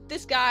go.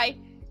 This guy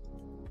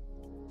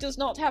does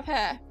not have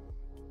hair.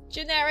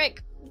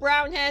 Generic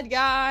brown-haired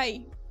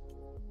guy.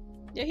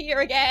 You're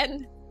here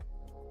again.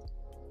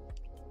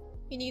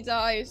 He needs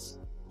eyes.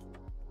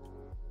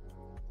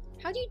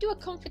 How do you do a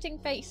comforting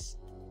face?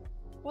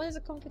 What is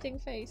a comforting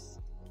face?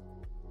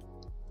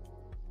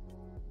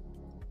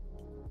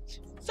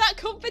 Is that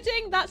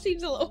comforting? That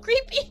seems a little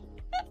creepy.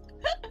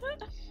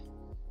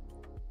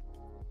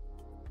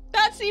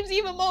 That seems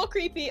even more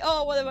creepy.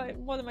 Oh,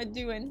 what am I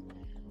doing?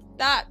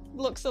 That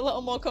looks a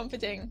little more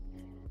comforting.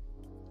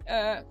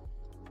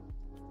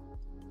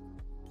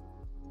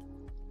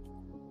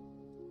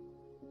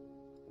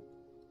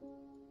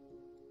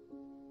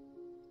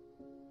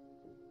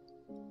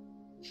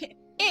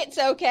 It's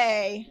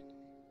okay.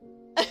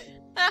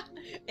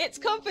 It's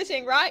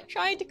comforting, right?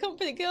 Trying to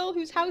comfort a girl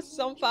whose house is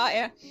on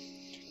fire.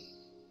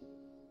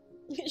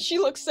 She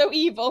looks so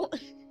evil.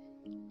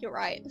 You're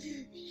right.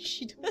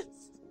 She does.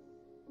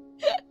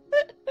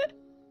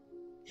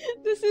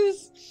 This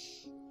is...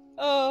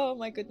 Oh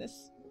my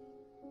goodness.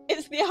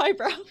 It's the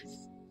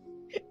eyebrows.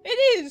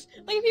 It is!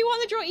 Like, if you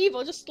want to draw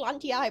evil, just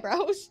slanty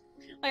eyebrows.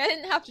 Like, I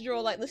didn't have to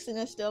draw, like, the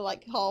sinister,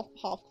 like, half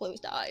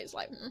closed eyes.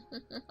 Like,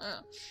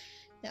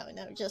 No,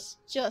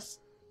 just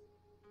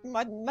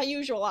my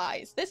usual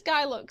eyes. This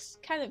guy looks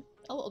kind of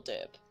a little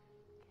derp.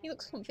 He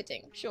looks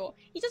comforting, sure.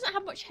 He doesn't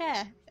have much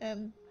hair.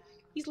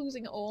 He's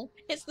losing it all.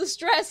 It's the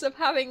stress of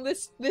having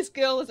this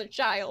girl as a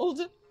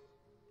child.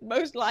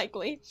 Most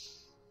likely.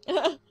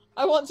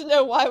 I want to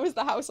know, why was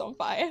the house on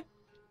fire?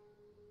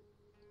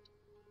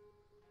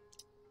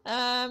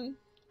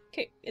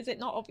 Okay, is it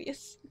not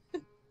obvious?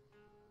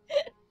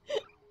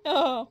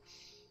 Oh.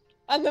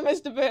 And the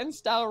Mr. Burns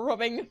style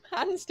rubbing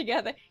hands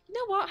together. You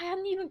know what? I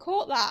hadn't even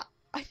caught that.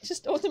 I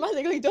just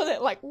automatically done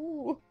it like,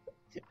 ooh.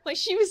 Like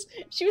she was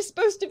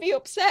supposed to be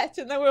upset,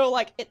 and then we were all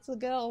like, it's the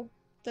girl.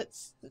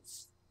 That's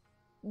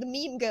the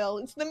meme girl.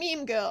 It's the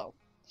meme girl.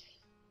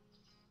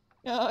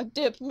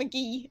 Derp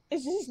McGee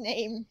is his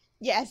name.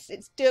 Yes,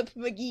 it's Derp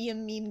McGee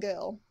and Meme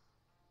Girl.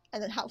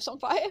 And then house on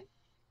fire.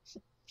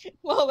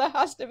 Well, there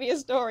has to be a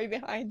story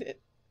behind it.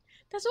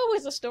 There's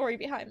always a story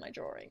behind my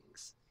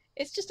drawings.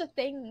 It's just a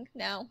thing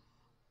now.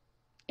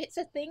 It's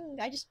a thing.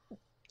 I just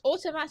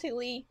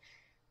automatically,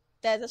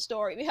 there's a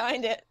story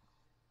behind it.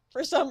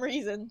 For some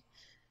reason.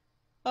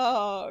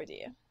 Oh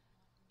dear.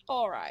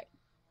 Alright.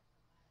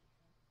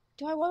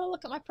 Do I want to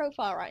look at my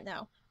profile right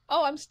now?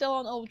 Oh, I'm still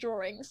on old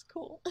drawings.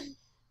 Cool.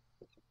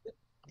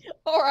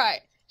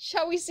 Alright.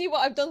 Shall we see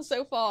what I've done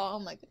so far? Oh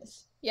my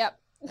goodness. Yep.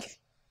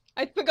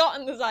 I'd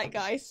forgotten the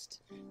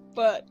zeitgeist.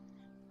 But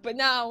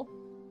now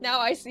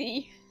I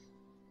see.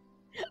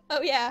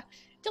 Oh yeah.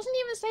 It doesn't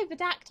even say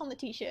Bedact on the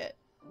t-shirt.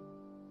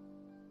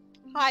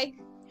 Hi.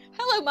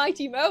 Hello,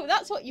 Mighty Mo.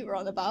 That's what you were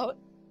on about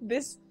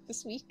this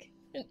week.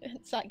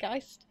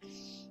 Zeitgeist.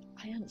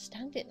 I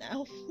understand it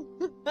now.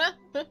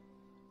 I'm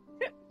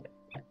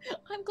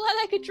glad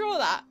I could draw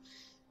that.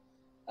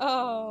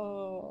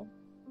 Oh.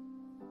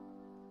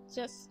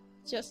 Just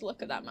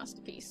look at that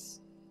masterpiece.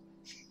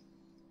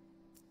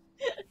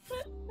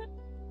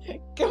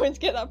 Going to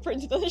get that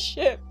printed on a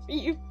shirt for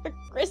you for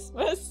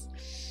Christmas.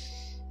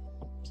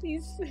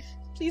 Please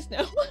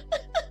no.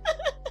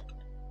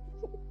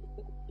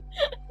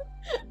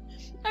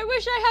 I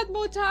wish I had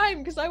more time,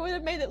 because I would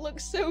have made it look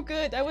so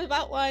good. I would have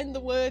outlined the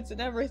words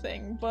and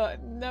everything,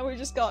 but now we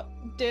just got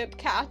Derp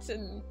Cat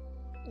and...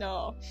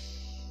 no.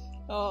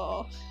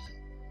 Oh.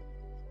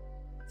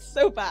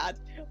 So bad.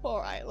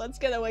 Alright, let's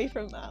get away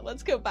from that.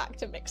 Let's go back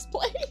to mixed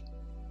play.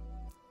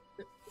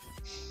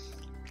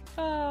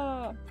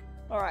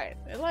 Alright,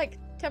 it like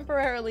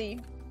temporarily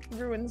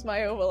ruins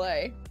my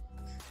overlay.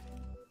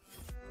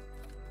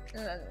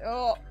 And then,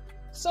 oh,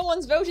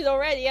 someone's voted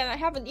already and I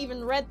haven't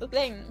even read the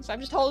thing, so I'm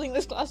just holding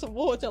this glass of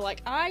water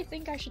like, I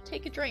think I should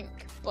take a drink,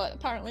 but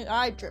apparently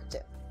I dripped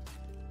it.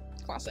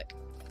 Classic.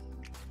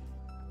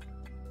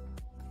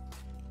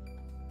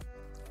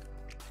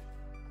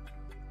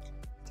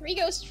 Three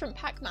ghosts from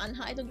Pac-Man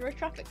hide under a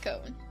traffic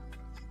cone.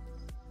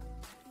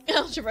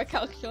 Algebra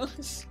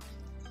calculus.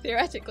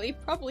 Theoretically,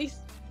 probably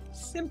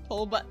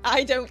simple, but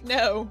I don't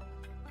know.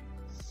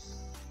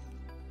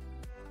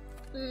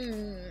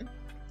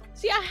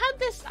 See, I had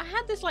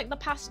this like the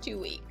past 2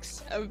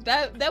 weeks.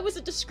 There was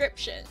a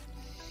description,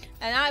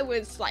 and I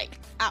was like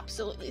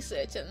absolutely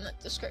certain that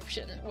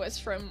description was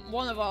from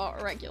one of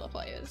our regular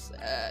players.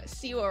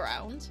 See you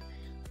around.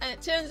 And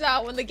it turns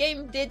out when the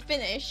game did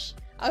finish,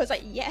 I was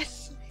like,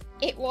 yes,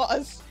 it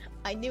was.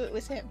 I knew it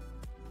was him.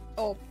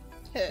 Or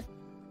her.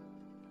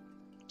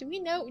 Do we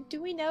know?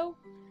 Do we know?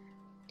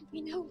 Do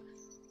we know?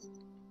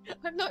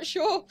 I'm not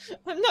sure.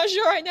 I'm not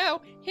sure I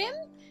know. Him?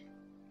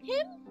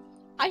 Him?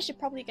 I should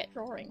probably get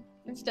drawing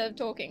instead of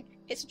talking.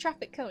 It's a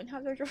traffic cone. How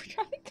do I draw a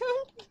traffic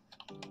cone?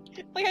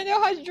 Like, I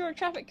know how to draw a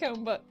traffic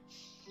cone, but...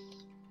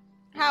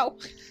 how?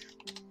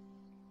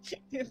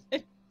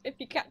 if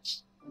you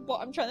catch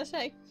what I'm trying to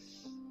say.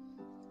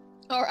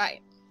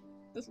 Alright.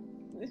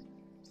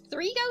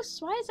 3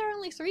 ghosts? Why is there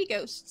only 3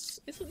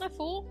 ghosts? Isn't there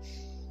 4?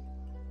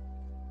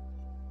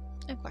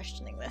 I'm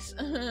questioning this.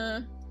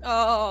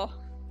 Oh.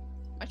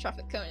 My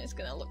traffic cone is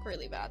gonna look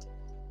really bad.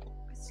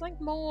 It's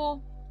like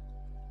more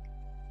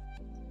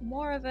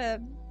of a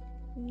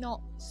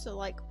not so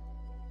like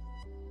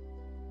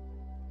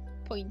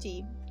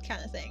pointy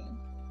kind of thing.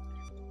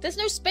 There's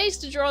no space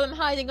to draw them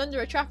hiding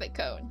under a traffic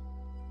cone.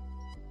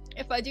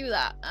 If I do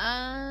that,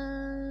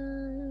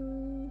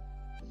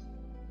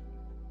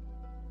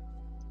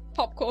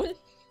 popcorn.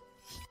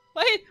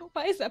 Why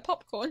is there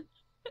popcorn?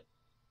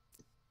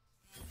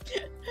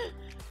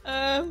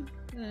 I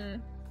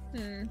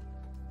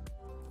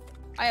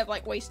have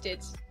like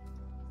wasted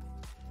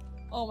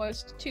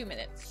almost 2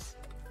 minutes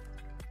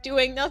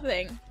doing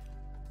nothing.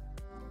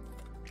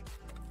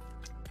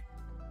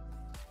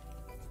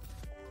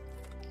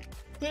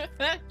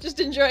 Just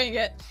enjoying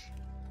it.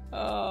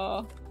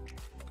 Oh.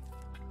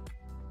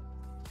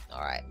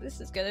 Alright, this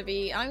is gonna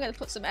be... I'm gonna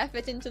put some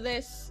effort into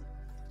this,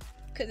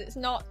 because it's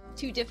not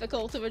too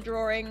difficult of a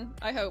drawing,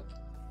 I hope.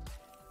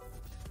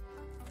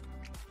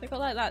 Like, I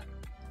like that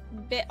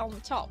bit on the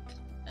top.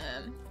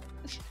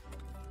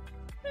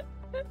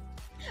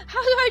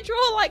 How do I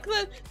draw like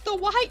the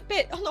white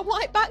bit on the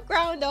white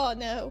background? Oh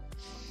no.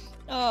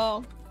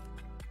 Oh.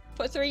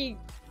 Put 3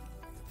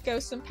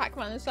 ghosts and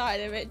Pac-Man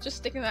inside of it, just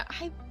sticking that.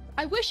 I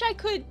I wish I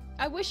could.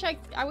 I wish I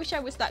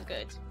was that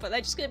good, but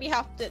they're just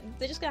gonna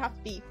they're just gonna have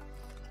to be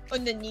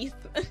underneath.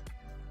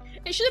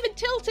 It should have been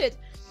tilted.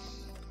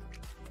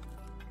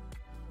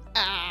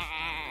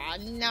 Ah,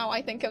 now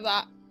I think of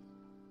that.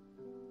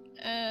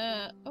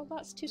 Oh,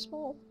 that's too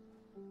small.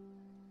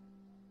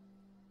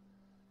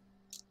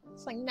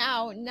 It's like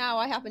now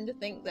I happen to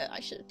think that I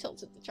should have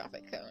tilted the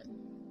traffic cone.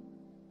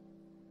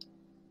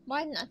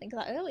 Why didn't I think of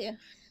that earlier?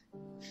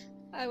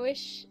 I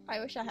wish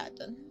I had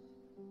done.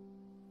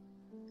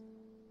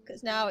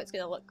 Because now it's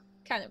gonna look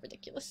kind of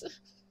ridiculous.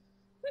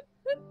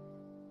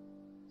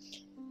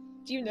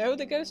 Do you know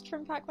the ghost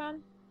from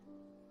Pac-Man?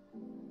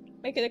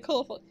 Make it a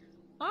colourful.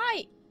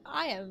 I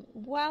am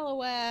well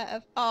aware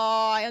of.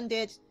 Oh, I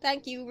undid.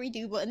 Thank you,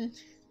 redo button.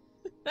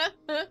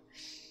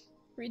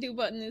 Redo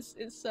button is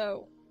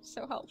so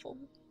helpful.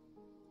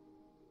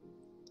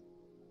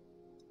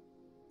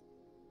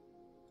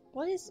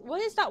 What is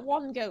that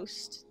one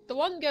ghost? The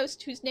one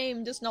ghost whose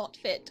name does not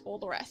fit all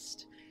the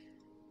rest.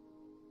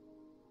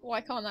 Why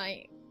can't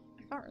I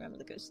can't remember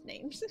the ghost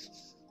names.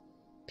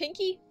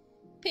 Pinky?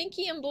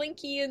 Pinky and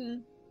Blinky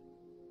and...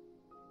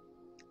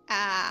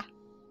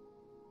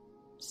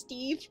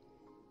 Steve?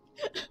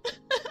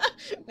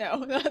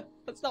 No,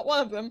 that's not one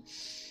of them.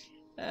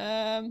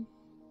 Okay,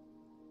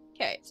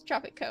 it's a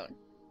traffic cone.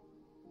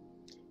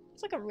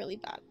 It's like a really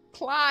bad...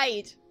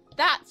 Clyde!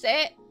 That's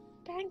it!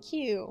 Thank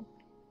you.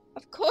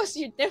 Of course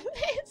you'd know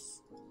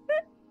this.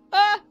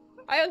 Ah!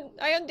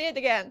 I undid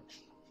again.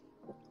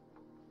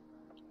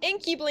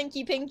 Inky,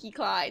 Blinky, Pinky,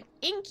 Clyde.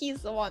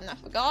 Inky's the one I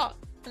forgot.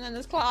 And then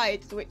there's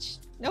Clyde, which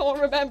no one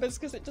remembers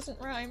because it doesn't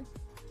rhyme.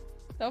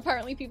 Though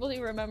apparently people do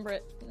remember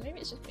it. Maybe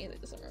it's just me that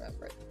doesn't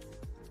remember it.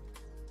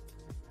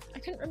 I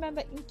couldn't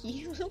remember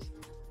Inky.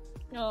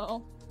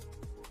 Oh.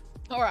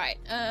 Alright,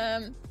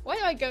 where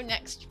do I go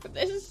next for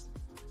this?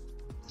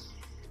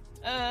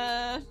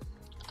 Okay,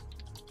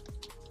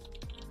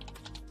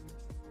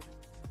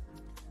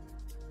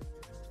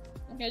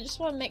 I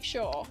just want to make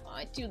sure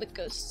I do the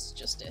ghosts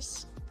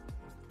justice.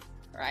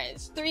 Right,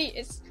 it's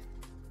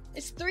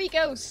three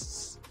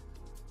ghosts.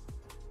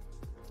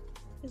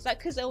 Is that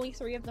because only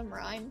 3 of them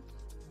rhyme?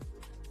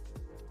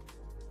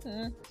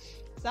 Is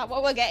that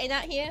what we're getting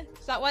at here?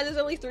 Is that why there's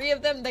only 3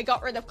 of them? They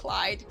got rid of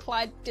Clyde.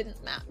 Clyde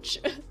didn't match.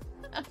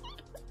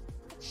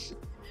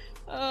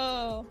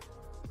 Oh.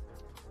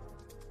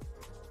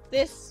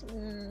 This,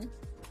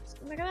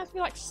 they're gonna have to be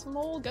like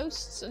small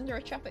ghosts under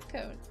a traffic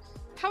cone.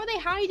 How are they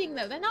hiding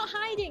though? They're not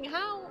hiding.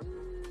 How?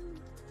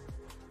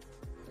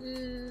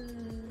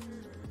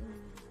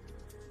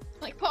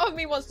 Like part of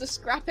me wants to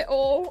scrap it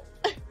all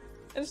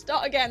and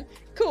start again.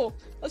 Cool.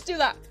 Let's do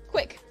that.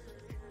 Quick.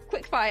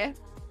 Quick fire.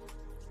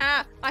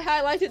 Ah, I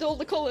highlighted all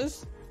the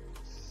colours.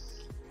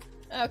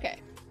 Okay.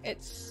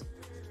 It's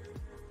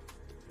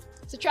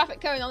a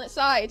traffic cone on its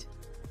side.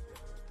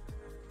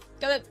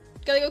 Gotta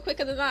go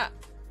quicker than that.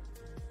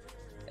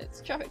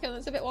 It's a traffic cone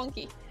that's a bit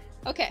wonky.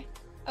 Okay.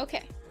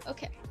 Okay.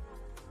 Okay.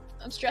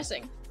 I'm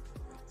stressing.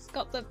 It's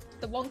got the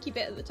wonky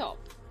bit at the top.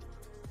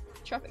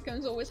 Traffic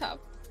cones always have.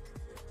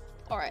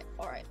 Alright,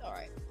 alright,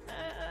 alright.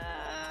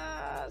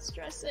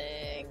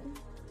 Stressing.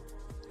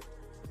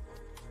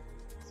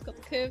 It's got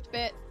the curved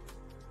bit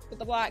with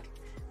the black.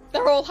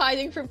 They're all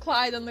hiding from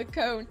Clyde on the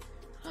cone.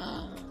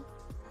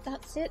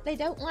 That's it. They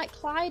don't like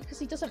Clyde because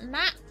he doesn't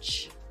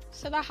match.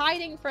 So they're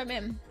hiding from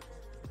him.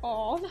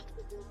 Oh,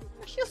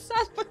 I feel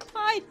sad for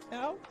Clyde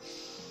now.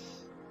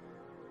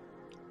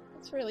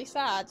 That's really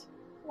sad.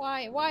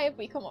 Why have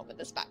we come up with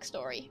this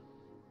backstory?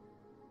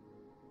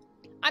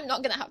 I'm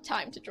not gonna have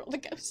time to draw the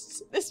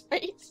ghosts at this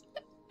rate.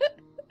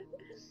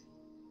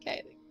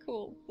 Okay,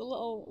 cool. The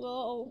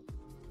little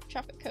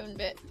traffic cone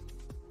bit.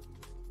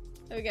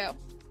 There we go.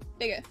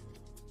 Bigger.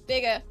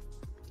 Bigger.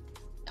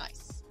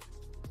 Nice.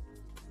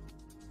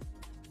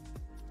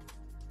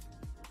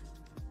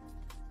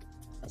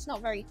 That's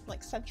not very,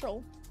 like,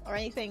 central or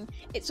anything.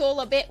 It's all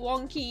a bit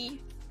wonky.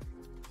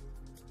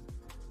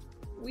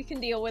 We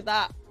can deal with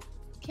that.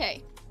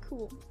 Okay,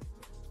 cool.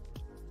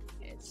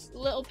 It's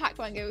little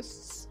Pac-Man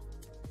ghosts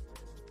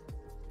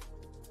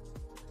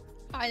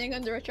hiding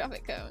under a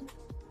traffic cone.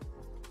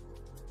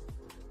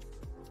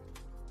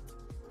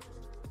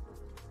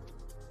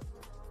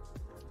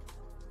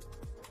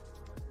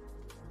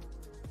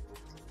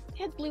 They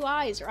had blue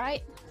eyes,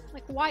 right?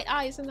 Like white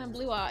eyes and then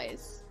blue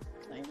eyes.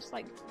 And I'm just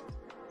like,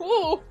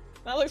 ooh,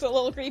 that looks a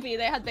little creepy.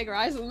 They had bigger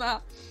eyes than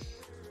that.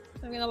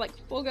 I'm gonna like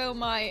forego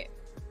my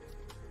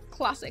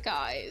classic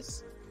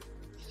eyes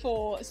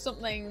for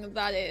something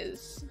that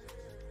is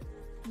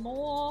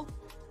more...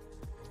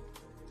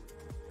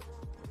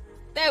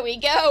 There we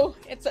go!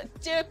 It's a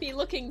derpy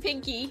looking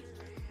Pinky.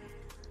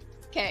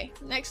 Okay,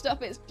 next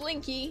up is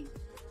Blinky.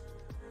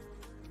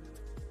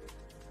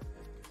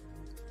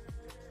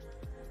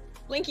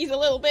 Blinky's a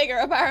little bigger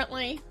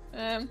apparently.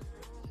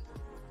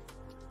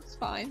 It's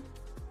fine.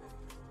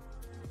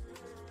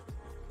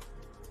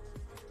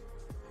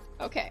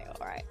 Okay,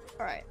 alright,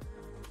 alright.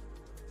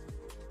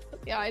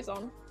 Put the eyes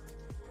on.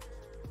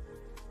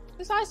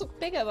 His eyes look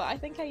bigger, but I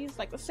think I used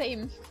like the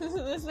same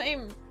the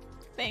same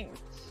thing.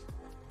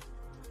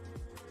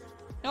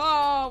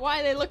 Oh, why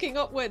are they looking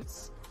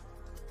upwards?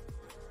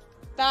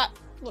 That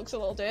looks a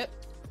little dirt.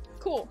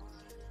 Cool.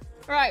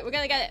 Alright, we're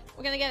gonna get it.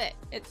 We're gonna get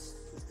it.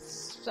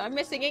 I'm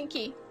missing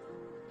inky.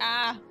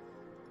 Ah.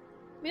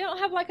 We don't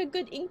have like a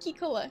good inky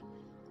colour.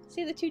 It's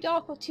either too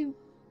dark or too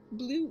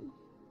blue.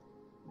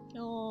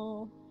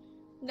 Oh.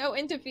 No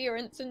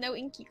interference and no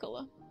inky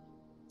colour.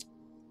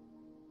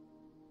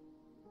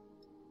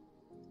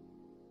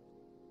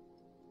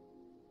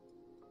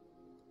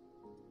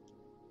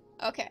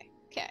 Okay,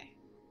 okay.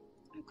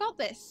 I've got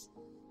this.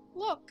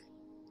 Look.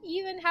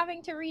 Even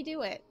having to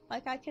redo it.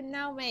 Like, I can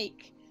now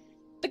make...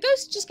 The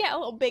ghosts just get a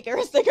little bigger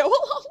as they go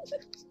along.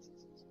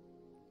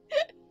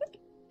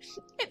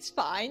 It's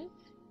fine.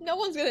 No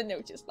one's gonna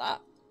notice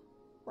that.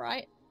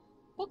 Right?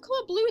 What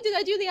colour blue did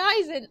I do the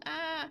eyes in?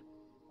 Ah.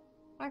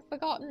 I've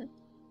forgotten.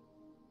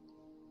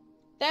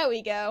 There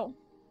we go.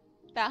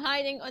 They're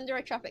hiding under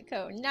a traffic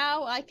cone.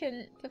 Now I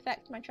can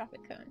perfect my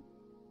traffic cone.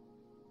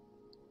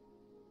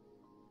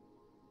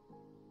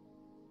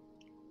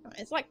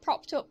 It's like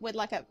propped up with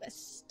like a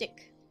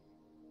stick.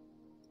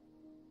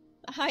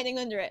 They're hiding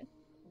under it.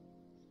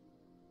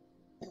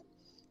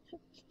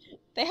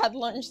 They had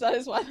lunch, that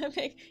is why they're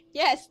big.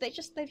 Yes, they've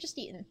just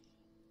eaten.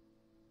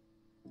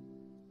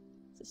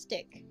 It's a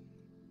stick.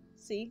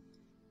 See?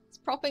 It's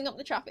propping up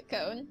the traffic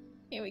cone.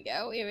 Here we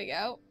go, here we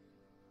go.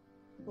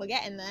 We're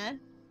getting there.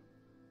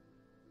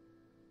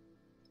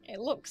 It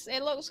looks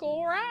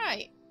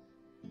alright.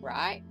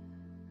 Right?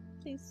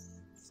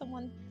 Please,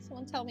 someone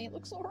tell me it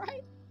looks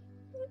alright.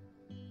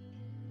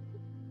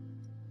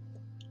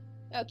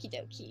 Okie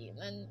dokie, and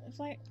then if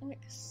I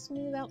like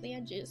smooth out the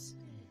edges.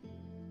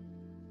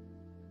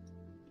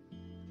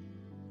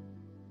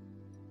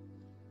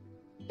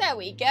 There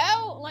we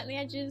go! Let the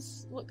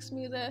edges look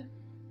smoother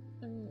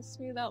and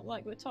smooth out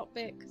like the top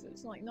bit because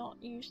it's like not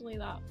usually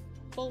that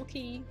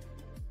bulky.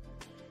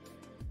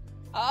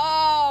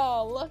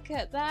 Oh, look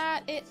at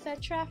that! It's a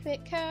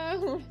traffic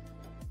cone!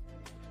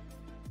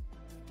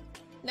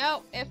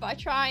 Nope, if I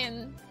try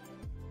and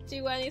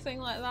do anything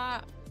like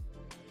that.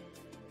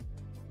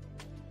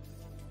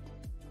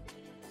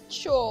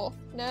 Sure.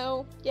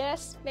 No.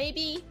 Yes.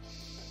 Maybe.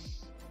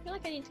 I feel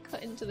like I need to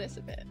cut into this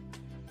a bit.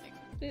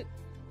 Like,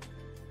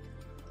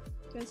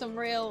 doing some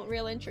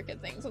real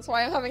intricate things. That's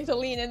why I'm having to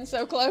lean in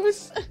so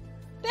close.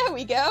 There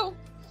we go.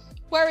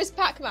 Where is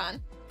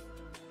Pac-Man?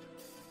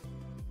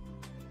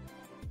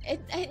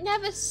 It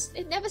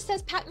never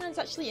says Pac-Man's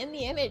actually in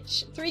the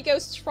image. 3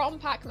 ghosts from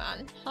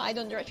Pac-Man hide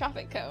under a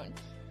traffic cone.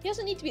 He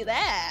doesn't need to be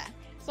there.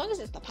 As long as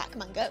it's the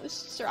Pac-Man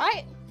ghosts,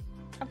 right?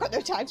 I've got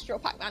no time to draw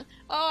Pac-Man.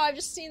 Oh, I've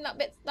just seen that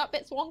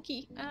bit's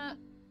wonky. Ah.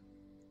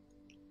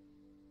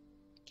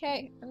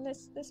 Okay, and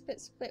this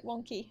bit's a bit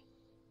wonky.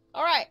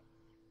 Alright.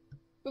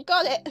 We've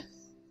got it.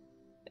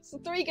 It's the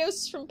 3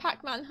 ghosts from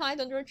Pac-Man hide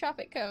under a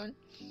traffic cone.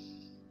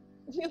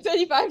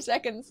 35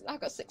 seconds.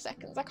 I've got 6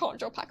 seconds. I can't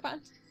draw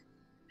Pac-Man.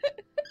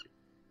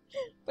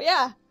 But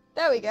yeah,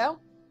 there we go.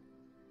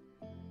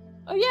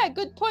 Oh yeah,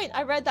 good point.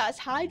 I read that as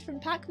hide from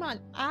Pac-Man.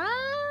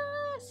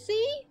 Ah,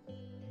 see?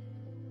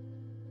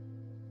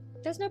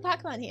 There's no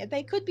Pac-Man here.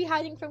 They could be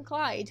hiding from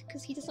Clyde,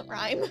 because he doesn't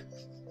rhyme.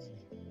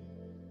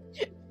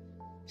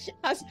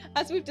 as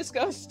we've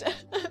discussed.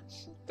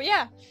 But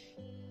yeah,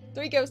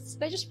 3 ghosts.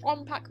 They're just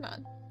from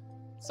Pac-Man.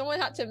 Someone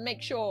had to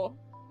make sure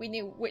we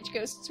knew which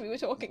ghosts we were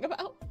talking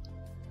about.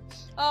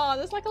 Oh,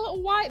 there's like a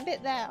little white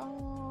bit there.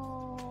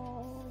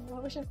 Oh,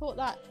 I wish I caught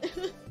that.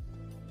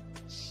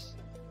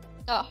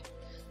 Oh,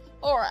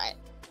 alright.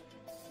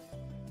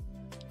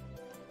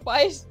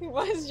 Why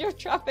does your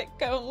traffic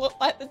cone look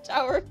like the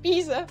Tower of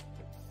Pisa?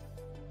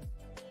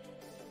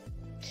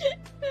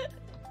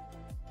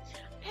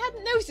 I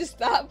hadn't noticed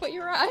that, but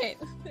you're right.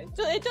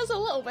 It does a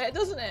little bit,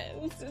 doesn't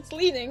it? It's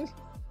leaning.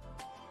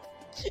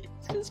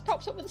 It's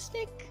propped up with a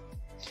stick.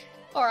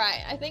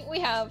 Alright, I think we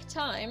have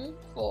time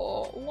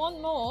for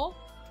one more.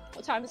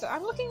 What time is it?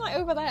 I'm looking like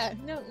over there.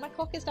 No, my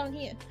clock is down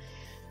here.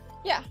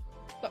 Yeah,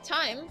 got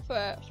time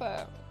for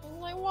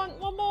like one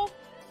more.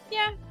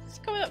 Yeah, it's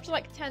coming up to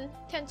like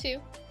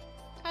 10-2.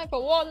 Time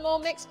for one more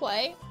mix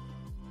play.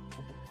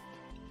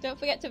 Don't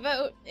forget to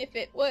vote if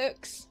it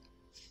works.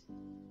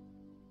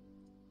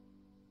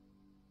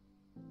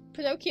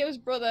 Pinocchio's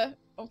brother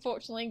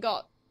unfortunately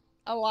got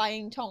a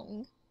lying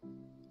tongue.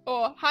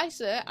 Or, hi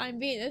sir, I'm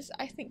Venus.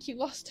 I think you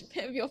lost a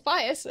bit of your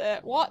fire, sir.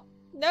 What?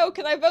 No,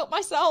 can I vote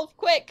myself?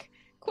 Quick!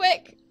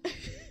 Quick!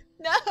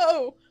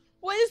 No!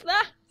 What is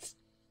that?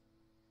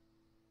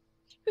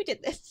 Who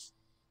did this?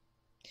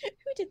 Who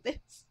did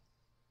this?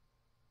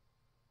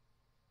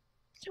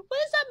 What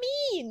does that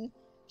mean?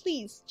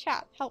 Please,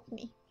 chat, help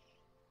me.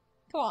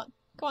 Come on.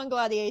 Come on,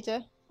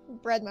 Gladiator.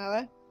 Bread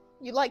mower.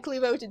 You likely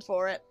voted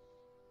for it.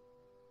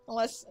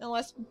 Unless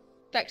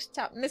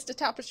Mr.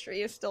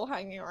 Tapestry is still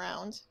hanging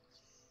around.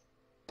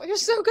 But you're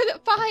so good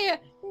at fire!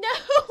 No!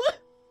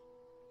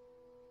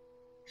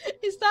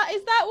 Is that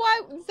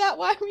why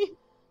we...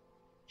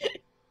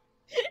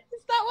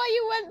 Is that why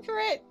you went for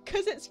it?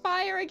 'Cause it's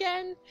fire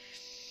again?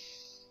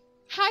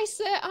 Hi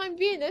sir, I'm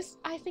Venus.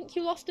 I think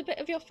you lost a bit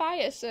of your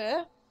fire,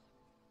 sir.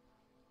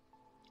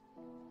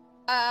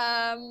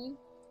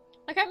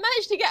 Like I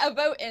managed to get a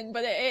vote in,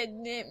 but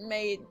it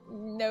made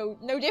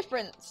no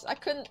difference. I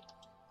couldn't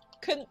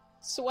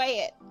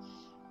sway it.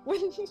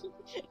 When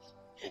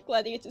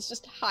Gladiator's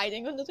just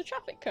hiding under the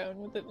traffic cone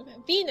with the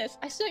Venus.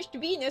 I searched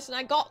Venus and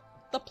I got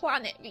the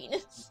planet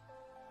Venus.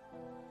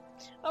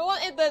 I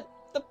wanted the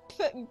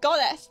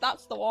goddess.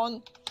 That's the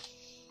one.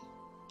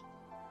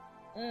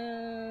 I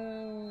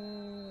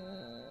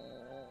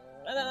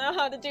don't know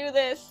how to do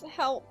this.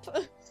 Help.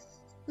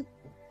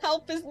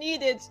 Help is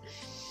needed.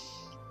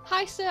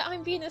 Hi, sir.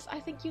 I'm Venus. I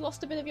think you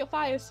lost a bit of your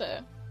fire,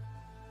 sir.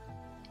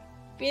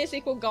 Venus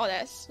equal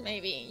goddess,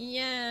 maybe.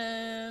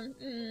 Yeah.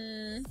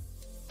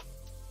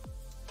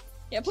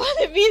 Yeah,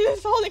 planet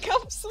Venus holding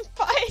up some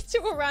fire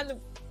to a random...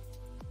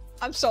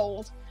 I'm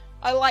sold.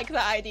 I like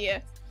that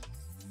idea.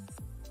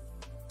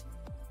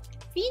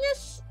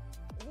 Venus?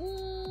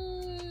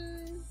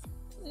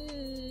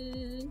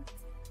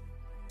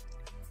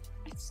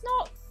 It's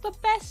not the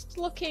best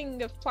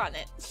looking of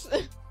planets.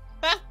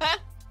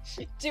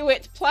 Do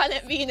it,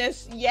 planet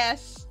Venus,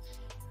 yes.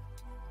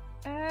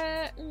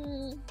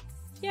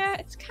 Yeah,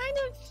 it's kind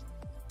of...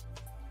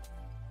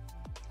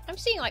 I'm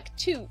seeing like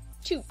two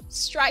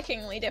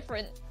strikingly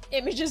different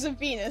images of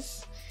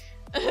Venus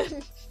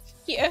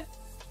here.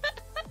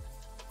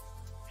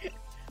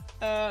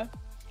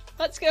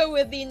 Let's go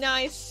with the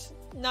nice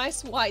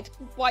white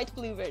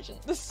blue version.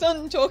 The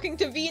sun talking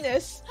to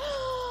Venus.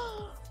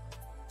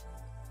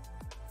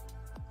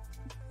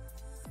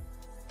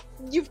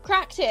 You've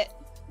cracked it.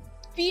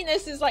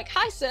 Venus is like,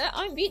 hi sir,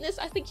 I'm Venus.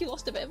 I think you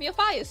lost a bit of your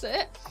fire,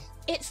 sir.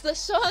 It's the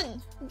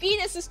sun.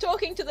 Venus is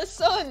talking to the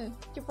sun.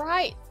 You're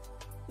right.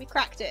 We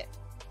cracked it.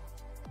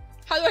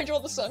 How do I draw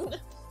the sun?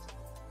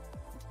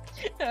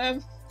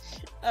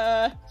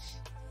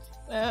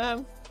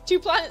 Two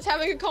planets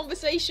having a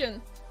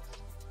conversation.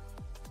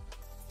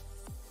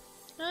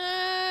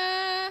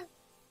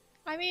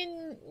 I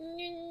mean,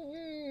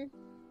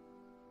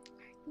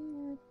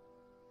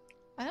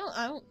 I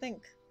don't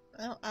think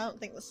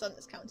the sun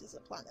is counted as a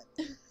planet.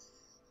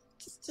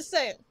 just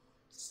saying.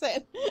 Just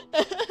saying.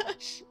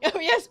 Oh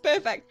yes,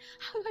 perfect.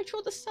 How do I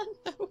draw the sun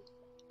though?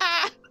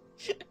 Ah!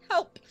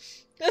 Help!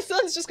 The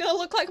sun's just gonna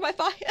look like my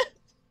fire.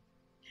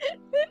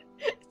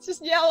 It's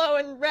just yellow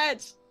and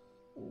red.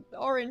 And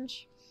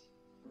orange.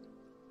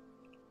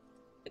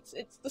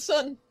 It's the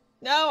sun.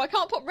 No, I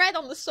can't put red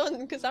on the sun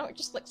because now it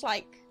just looks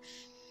like...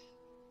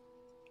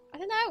 I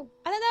don't know.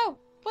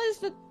 What is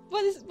the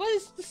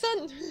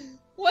sun?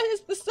 What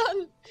is the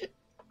sun?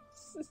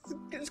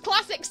 It's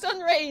classic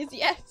sun rays,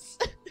 yes.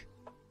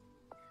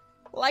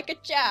 Like a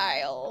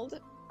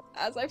child.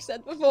 As I've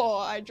said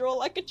before, I draw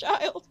like a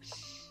child.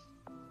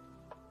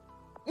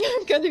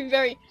 I'm going to be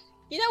very...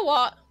 You know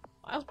what?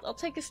 I'll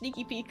take a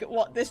sneaky peek at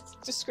what this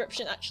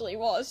description actually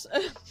was.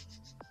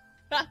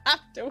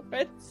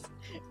 Afterwards.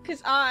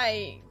 Because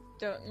I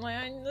don't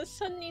mind. The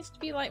sun needs to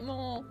be like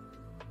more...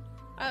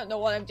 I don't know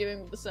what I'm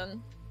doing with the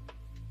sun.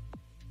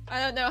 I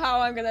don't know how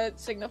I'm gonna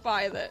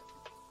signify that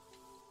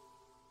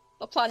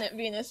the planet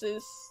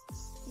Venus's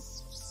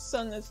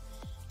sun is...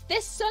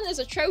 This sun is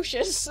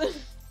atrocious!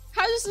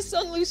 How does the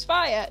sun lose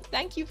fire?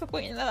 Thank you for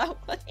pointing that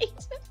out, Blade.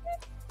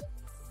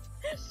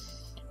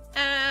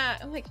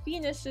 Like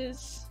Venus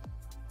is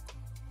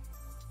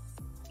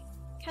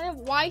kind of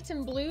white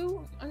and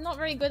blue. I'm not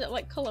very good at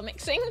like color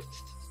mixing.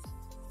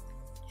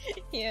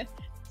 Yeah,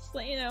 just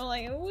let you know,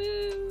 like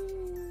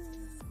woo,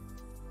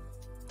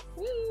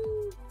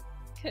 woo.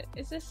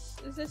 Is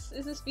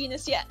this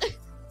Venus yet?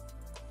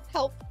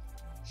 Help!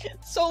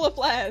 Solar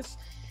flares.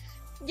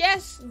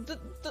 Yes,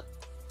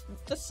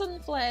 the sun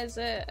flares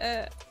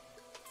are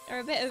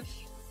a bit of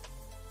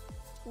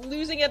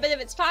losing a bit of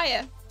its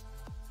fire.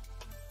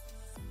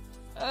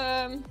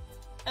 I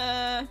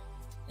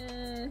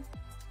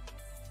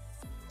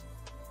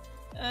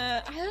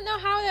don't know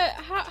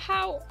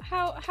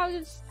how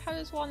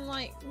does one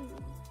like...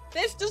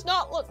 This does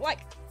not look like...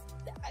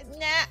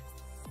 Nah.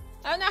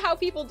 I don't know how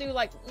people do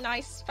like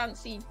nice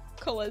fancy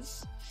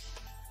colours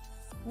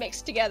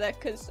mixed together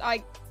because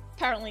I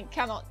apparently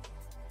cannot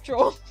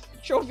draw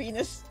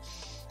Venus.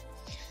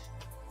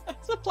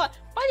 That's a plan.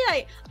 Why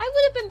did I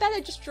would have been better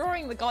just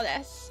drawing the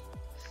goddess.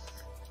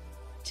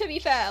 To be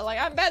fair, like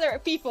I'm better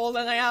at people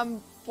than I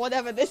am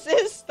whatever this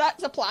is.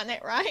 That's a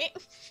planet, right?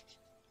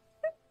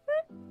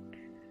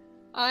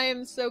 I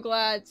am so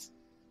glad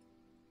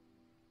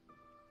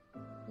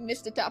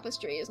Mr.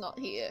 Tapestry is not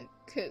here,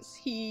 because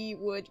he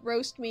would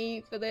roast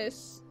me for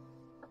this.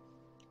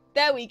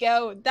 There we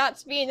go,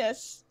 that's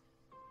Venus.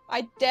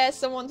 I dare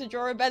someone to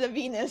draw a better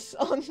Venus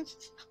on interference.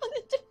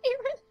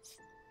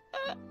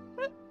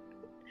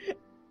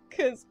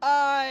 Because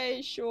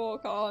I sure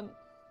can't.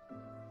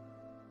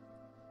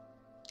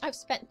 I've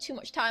spent too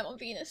much time on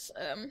Venus.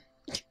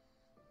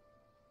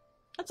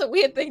 That's a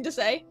weird thing to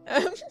say.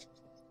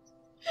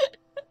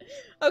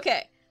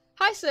 Okay.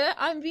 Hi sir,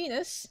 I'm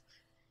Venus.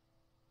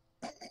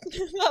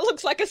 That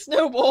looks like a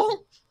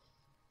snowball.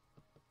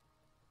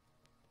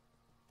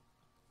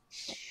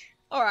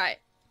 Alright.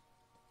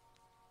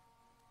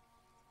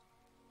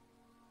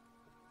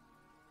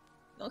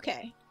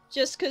 Okay.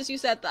 Just because you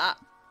said that.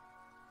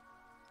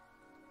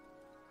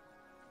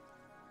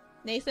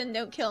 Nathan,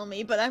 don't kill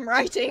me, but I'm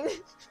writing.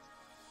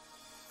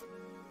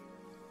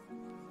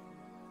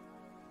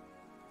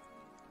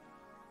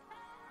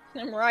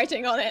 I'm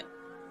writing on it.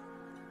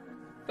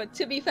 But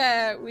to be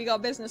fair, we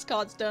got business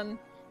cards done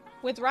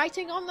with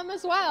writing on them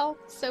as well.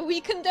 So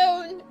we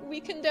condone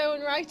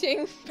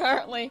writing,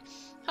 apparently.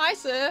 Hi,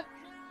 sir.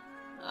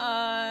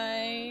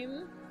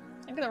 I'm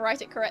gonna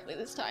write it correctly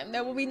this time.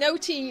 There will be no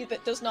T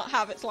that does not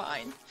have its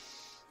line.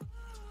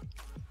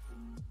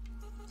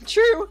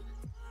 True.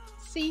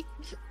 See?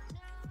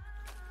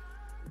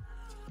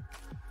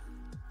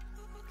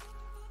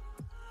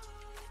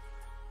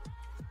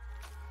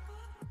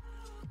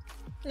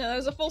 No, there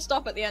was a full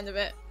stop at the end of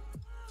it.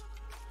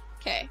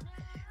 Okay.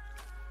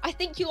 I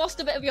think you lost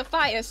a bit of your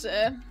fire,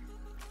 sir.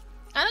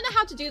 I don't know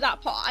how to do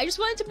that part. I just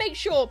wanted to make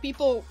sure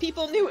people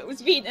knew it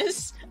was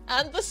Venus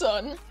and the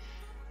sun.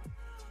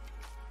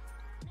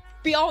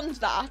 Beyond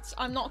that,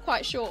 I'm not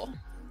quite sure.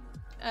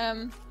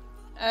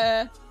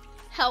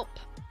 Help.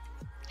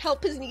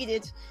 Help is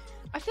needed.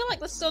 I feel like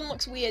the sun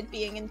looks weird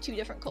being in two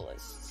different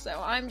colours,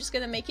 so I'm just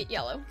gonna make it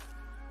yellow.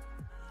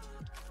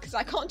 Because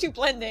I can't do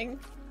blending.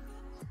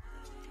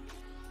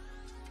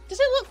 Does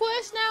it look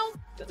worse now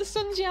that the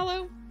sun's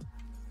yellow?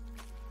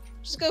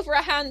 Just go for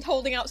a hand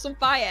holding out some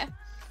fire.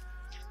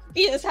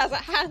 Venus has a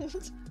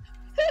hand.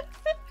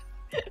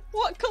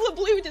 What colour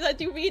blue did I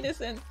do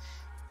Venus in?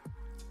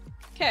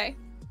 Okay.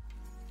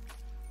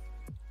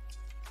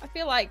 I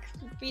feel like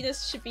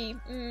Venus should be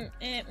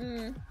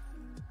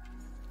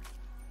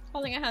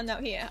holding a hand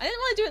out here. I didn't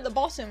want to do it at the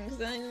bottom because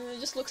then it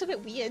just looks a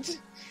bit weird.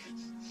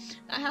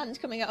 A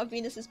hand coming out of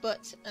Venus's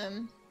butt.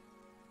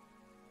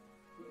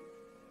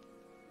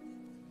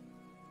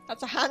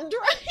 That's a hand,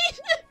 right?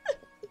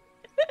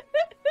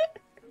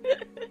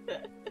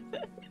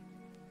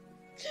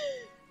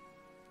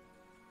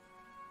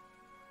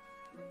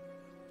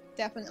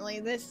 Definitely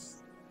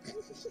this.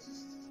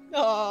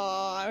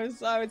 Oh, I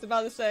was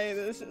about to say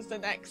this is the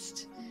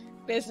next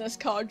business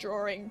card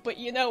drawing, but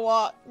you know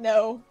what?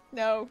 No.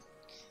 The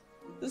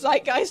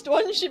Zeitgeist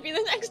one should be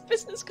the next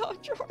business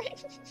card drawing.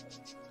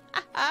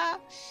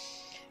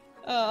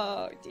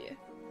 Oh dear.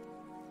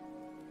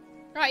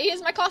 Right,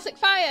 here's my classic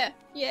fire!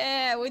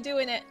 Yeah, we're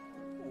doing it.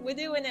 We're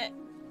doing it.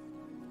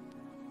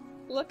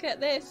 Look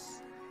at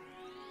this.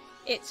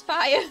 It's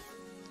fire.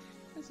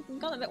 It's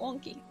gone a bit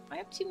wonky. I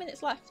have 2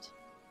 minutes left.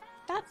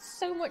 That's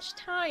so much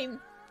time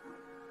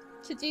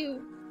to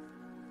do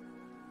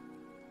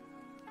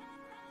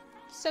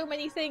so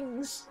many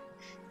things.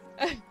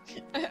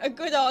 A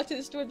good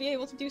artist would be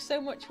able to do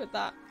so much with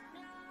that.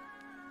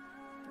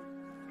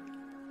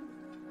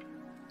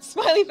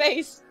 Smiley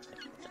face!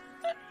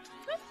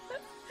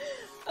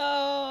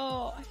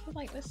 Oh, I feel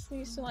like this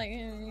needs to a little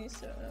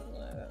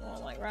bit more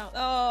like round.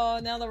 Oh,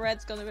 now the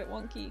red's gone a bit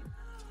wonky.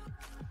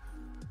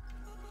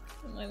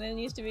 Like there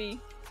needs to be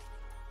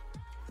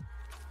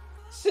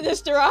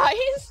sinister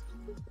eyes.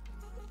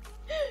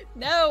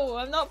 No,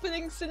 I'm not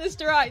putting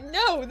sinister eye.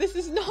 No, this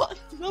is not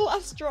the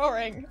last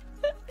drawing.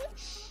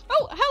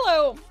 Oh,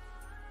 hello.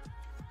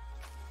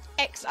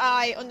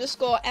 XI_MRC_IX.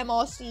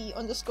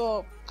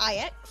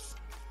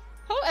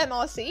 Hello,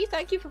 MRC.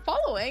 Thank you for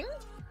following.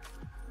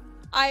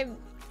 I'm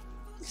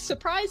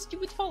surprised you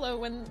would follow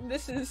when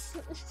this is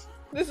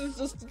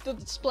just the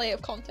display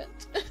of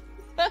content.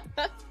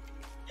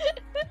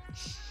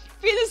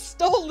 Venus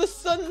stole the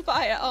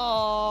sunfire.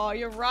 Oh,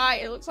 you're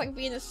right. It looks like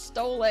Venus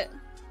stole it.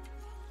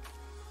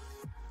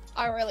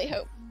 I really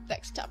hope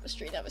Vex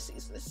Tapestry never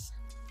sees this.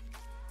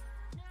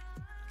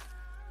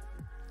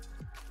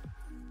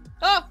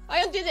 Oh,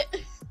 I undid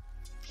it.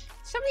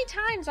 So many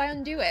times I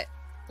undo it.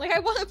 Like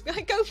I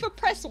go for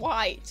press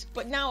white,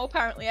 but now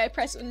apparently I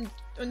press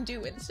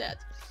undo instead.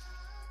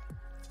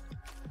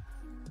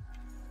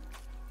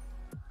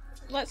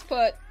 Let's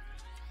put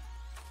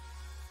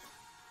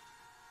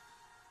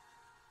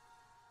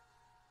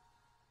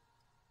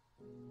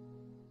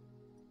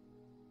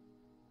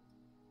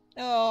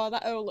oh,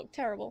 that O looked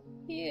terrible.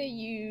 Here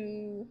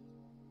you.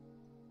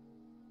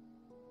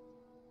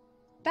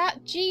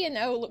 That G and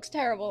O looks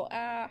terrible.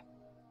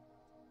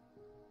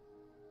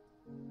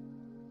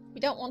 We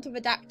don't want a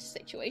redact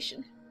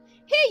situation.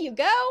 Here you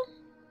go!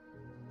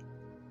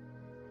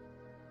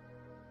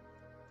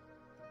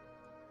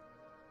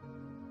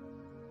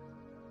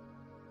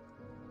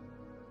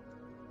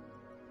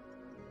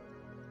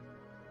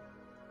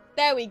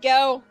 There we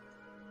go.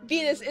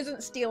 Venus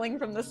isn't stealing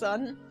from the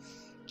sun.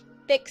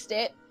 Fixed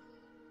it.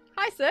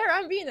 Hi sir,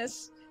 I'm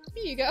Venus.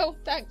 Here you go,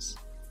 thanks.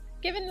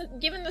 Giving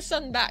the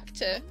sun back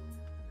to...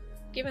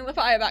 Giving the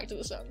fire back to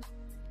the sun.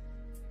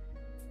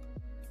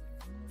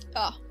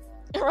 Ah,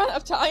 I ran out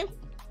of time.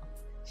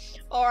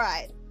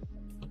 Alright.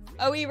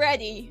 Are we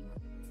ready?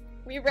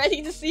 We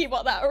ready to see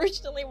what that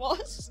originally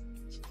was?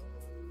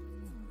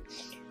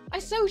 I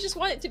so just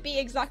want it to be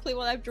exactly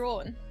what I've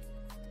drawn.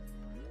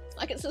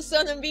 Like it's the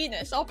sun and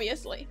Venus,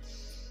 obviously.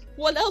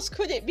 What else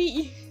could it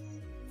be?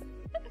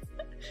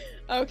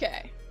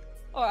 Okay.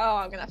 Oh,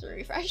 I'm gonna have to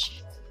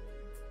refresh.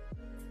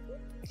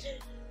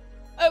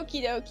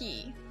 Okie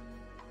dokie.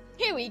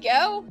 Here we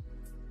go!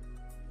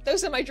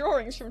 Those are my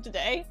drawings from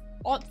today.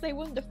 Aren't they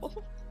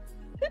wonderful?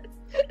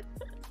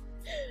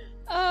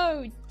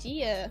 Oh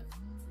dear.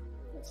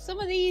 Some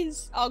of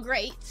these are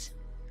great.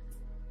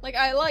 Like,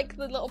 I like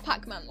the little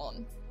Pac-Man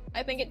one.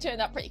 I think it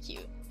turned out pretty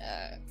cute.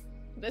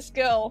 This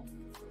girl,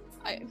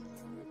 I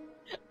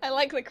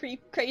like the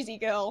crazy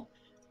girl,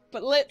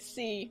 but let's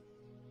see.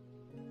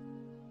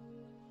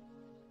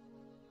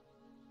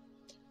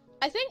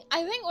 I think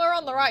we're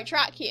on the right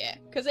track here,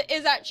 because it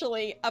is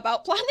actually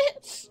about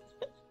planets,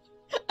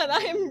 and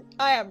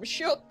I am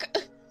shook.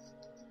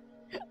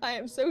 I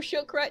am so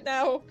shook right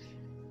now.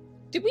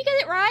 Did we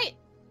get it right?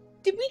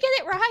 Did we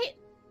get it right?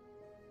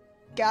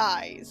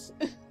 Guys.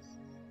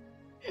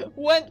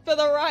 Went for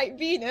the right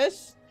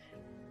Venus.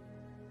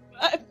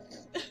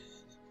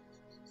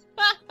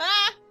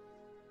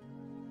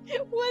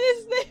 What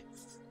is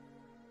this?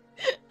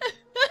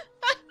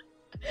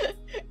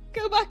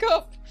 Go back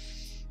up.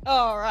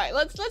 Alright,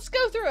 let's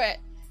go through it.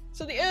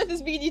 So the Earth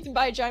is being eaten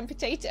by a giant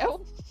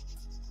potato.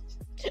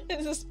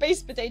 It's a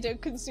space potato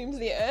consumes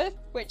the Earth,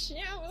 which, you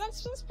know,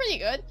 that's pretty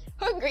good.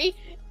 Hungry,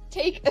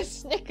 take a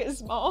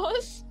Snickers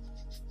Mars.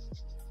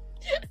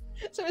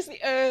 So it's the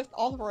Earth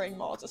offering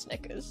Mars a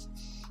Snickers,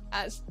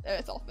 as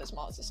Earth offers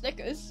Mars a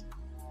Snickers.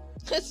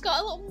 It's got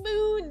a little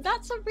moon.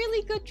 That's a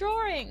really good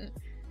drawing.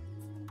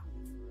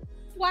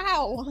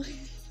 Wow.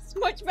 It's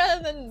much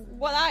better than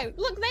what I...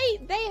 Look,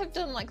 they have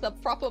done like the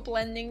proper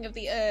blending of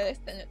the Earth,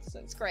 and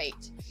it's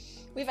great.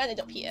 We've ended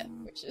up here,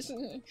 which is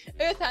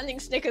Earth handing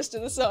Snickers to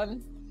the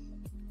sun.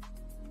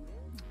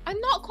 I'm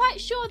not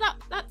quite sure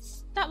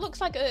that looks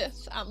like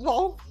Earth at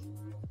all.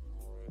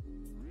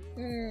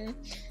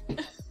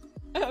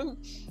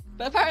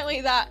 But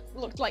apparently that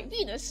looked like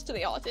Venus to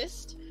the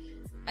artist,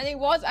 and he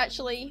was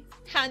actually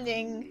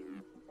handing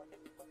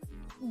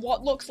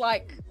what looks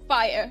like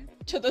fire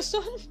to the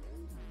sun.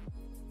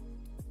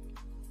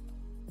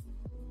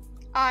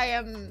 I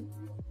am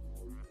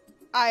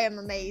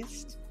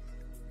amazed.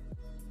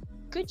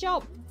 Good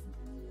job.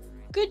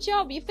 Good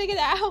job, you figured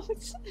it out.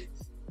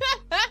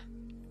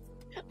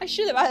 I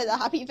should have added a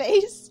happy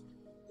face.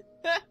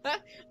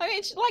 I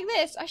mean, like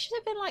this. I should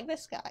have been like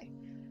this guy.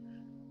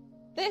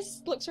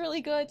 This looks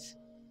really good.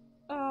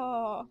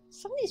 Oh,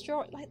 some of these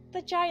drawings, like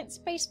the giant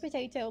space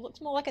potato looks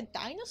more like a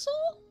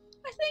dinosaur,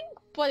 I think,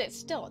 but it's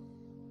still a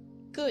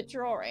good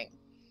drawing.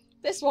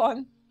 This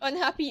one,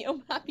 unhappy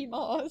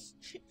Mars.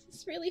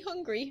 It's really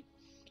hungry.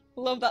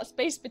 Love that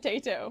space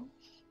potato.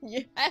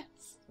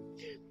 Yes.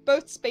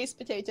 Both space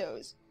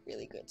potatoes.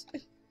 Really good.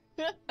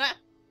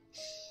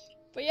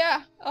 But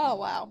yeah, oh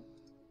wow.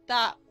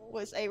 That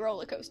was a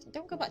roller coaster.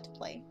 Don't go back to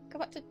play. Go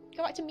back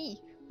to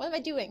me. What am I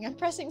doing? I'm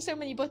pressing so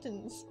many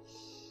buttons.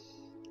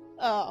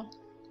 Oh.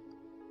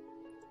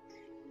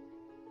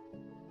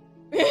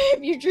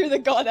 If you drew the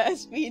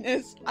goddess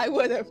Venus, I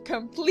would have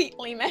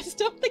completely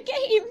messed up the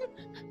game.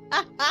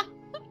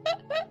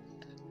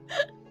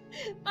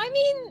 I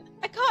mean,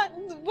 I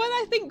can't. When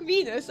I think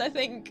Venus, I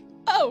think,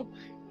 oh,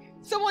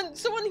 someone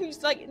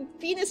who's like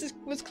Venus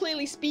was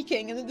clearly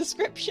speaking in the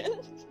description.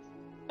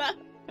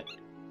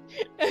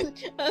 and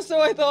so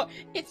I thought,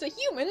 it's a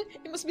human.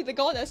 It must be the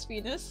goddess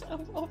Venus,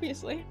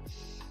 obviously.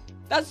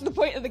 That's the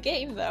point of the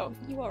game, though.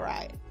 You are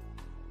right.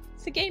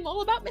 It's a game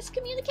all about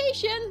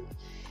miscommunication.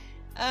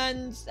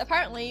 And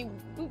apparently,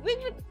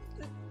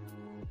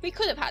 we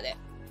could have had it,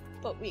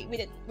 but we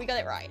didn't. We got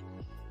it right.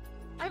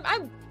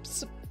 I'm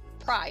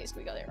surprised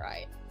we got it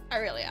right. I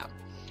really am.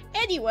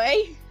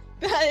 Anyway,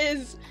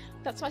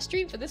 that's my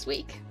stream for this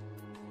week.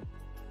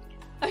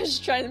 I was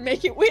just trying to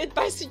make it weird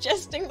by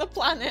suggesting the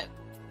planet.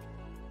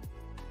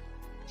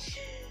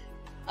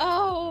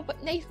 Oh,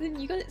 but Nathan,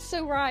 you got it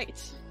so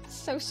right.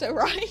 So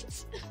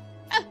right.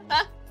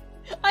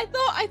 I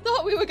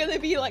thought we were gonna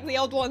be like the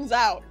odd ones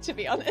out, to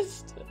be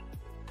honest.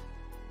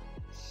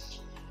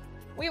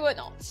 We were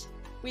not.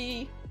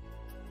 We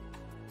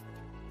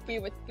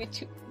were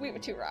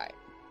too right.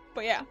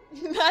 But yeah,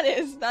 that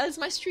is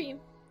my stream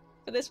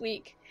for this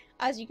week.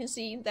 As you can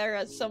see, there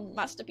are some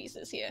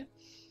masterpieces here.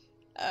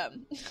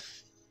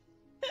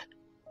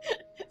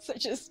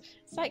 Such as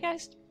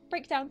Zeitgeist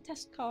Breakdown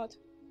Test Card.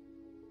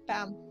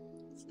 Bam.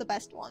 It's the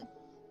best one.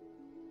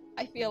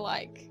 I feel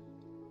like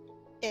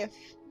if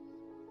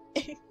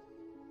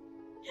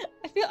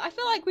I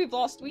feel like we've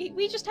lost.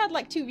 We just had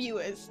like 2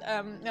 viewers,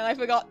 and I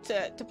forgot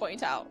to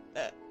point out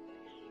that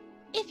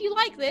if you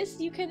like this,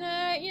 you can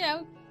you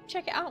know,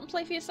 check it out and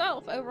play for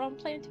yourself over on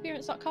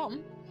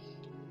playinterference.com.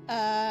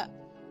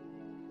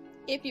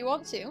 If you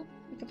want to,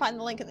 you can find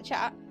the link in the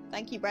chat.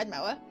 Thank you,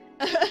 Breadmower.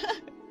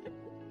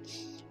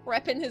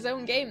 Repping his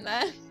own game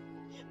there.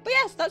 But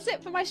yes, that's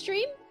it for my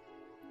stream.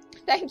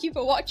 Thank you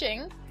for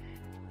watching,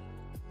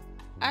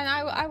 and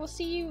I will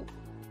see you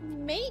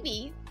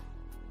maybe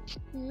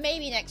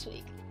next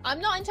week. I'm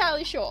not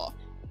entirely sure.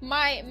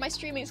 My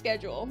streaming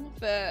schedule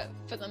for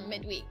the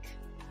midweek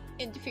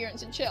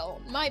interference and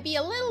chill might be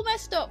a little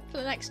messed up for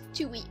the next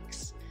 2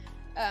 weeks,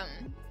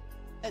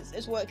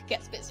 as work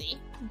gets busy.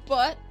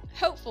 But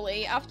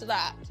hopefully after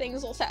that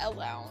things will settle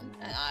down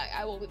and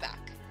I will be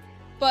back.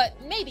 But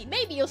maybe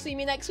you'll see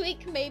me next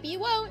week, maybe you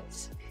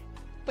won't.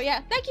 But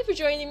yeah, thank you for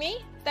joining me.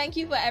 Thank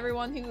you for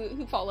everyone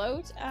who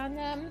followed.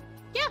 And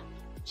yeah,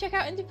 check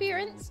out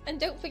Interference. And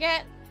don't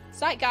forget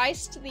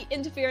Zeitgeist, the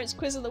Interference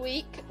Quiz of the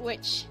Week,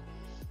 which...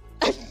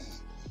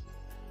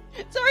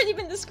 it's already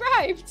been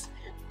described!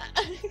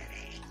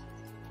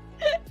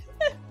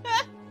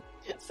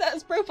 Set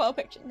as profile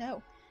picture.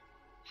 No.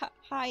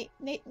 Hi,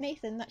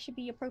 Nathan, that should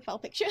be your profile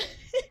picture.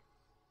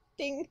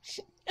 Ding.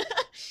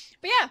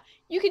 But yeah,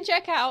 you can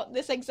check out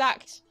this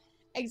exact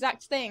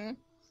thing,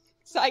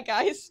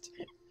 Zeitgeist,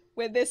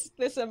 with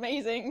this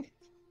amazing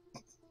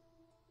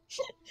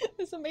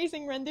this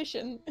amazing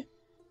rendition.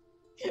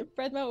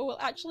 Fredmo will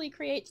actually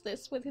create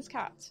this with his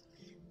cat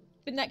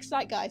for next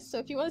Zeitgeist. So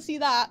if you want to see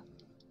that,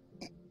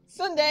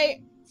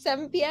 Sunday,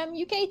 7 PM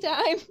UK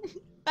time.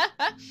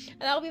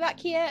 And I'll be back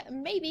here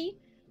maybe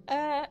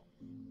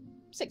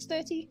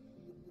 6:30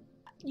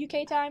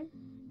 UK time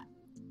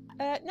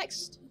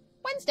next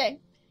Wednesday.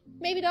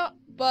 Maybe not,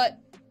 but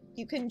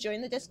you can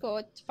join the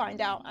Discord to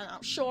find out, and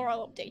I'm sure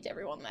I'll update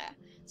everyone there.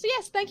 So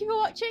yes, thank you for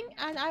watching,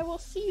 and I will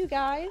see you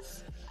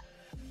guys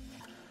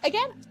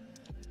again.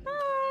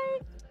 Bye!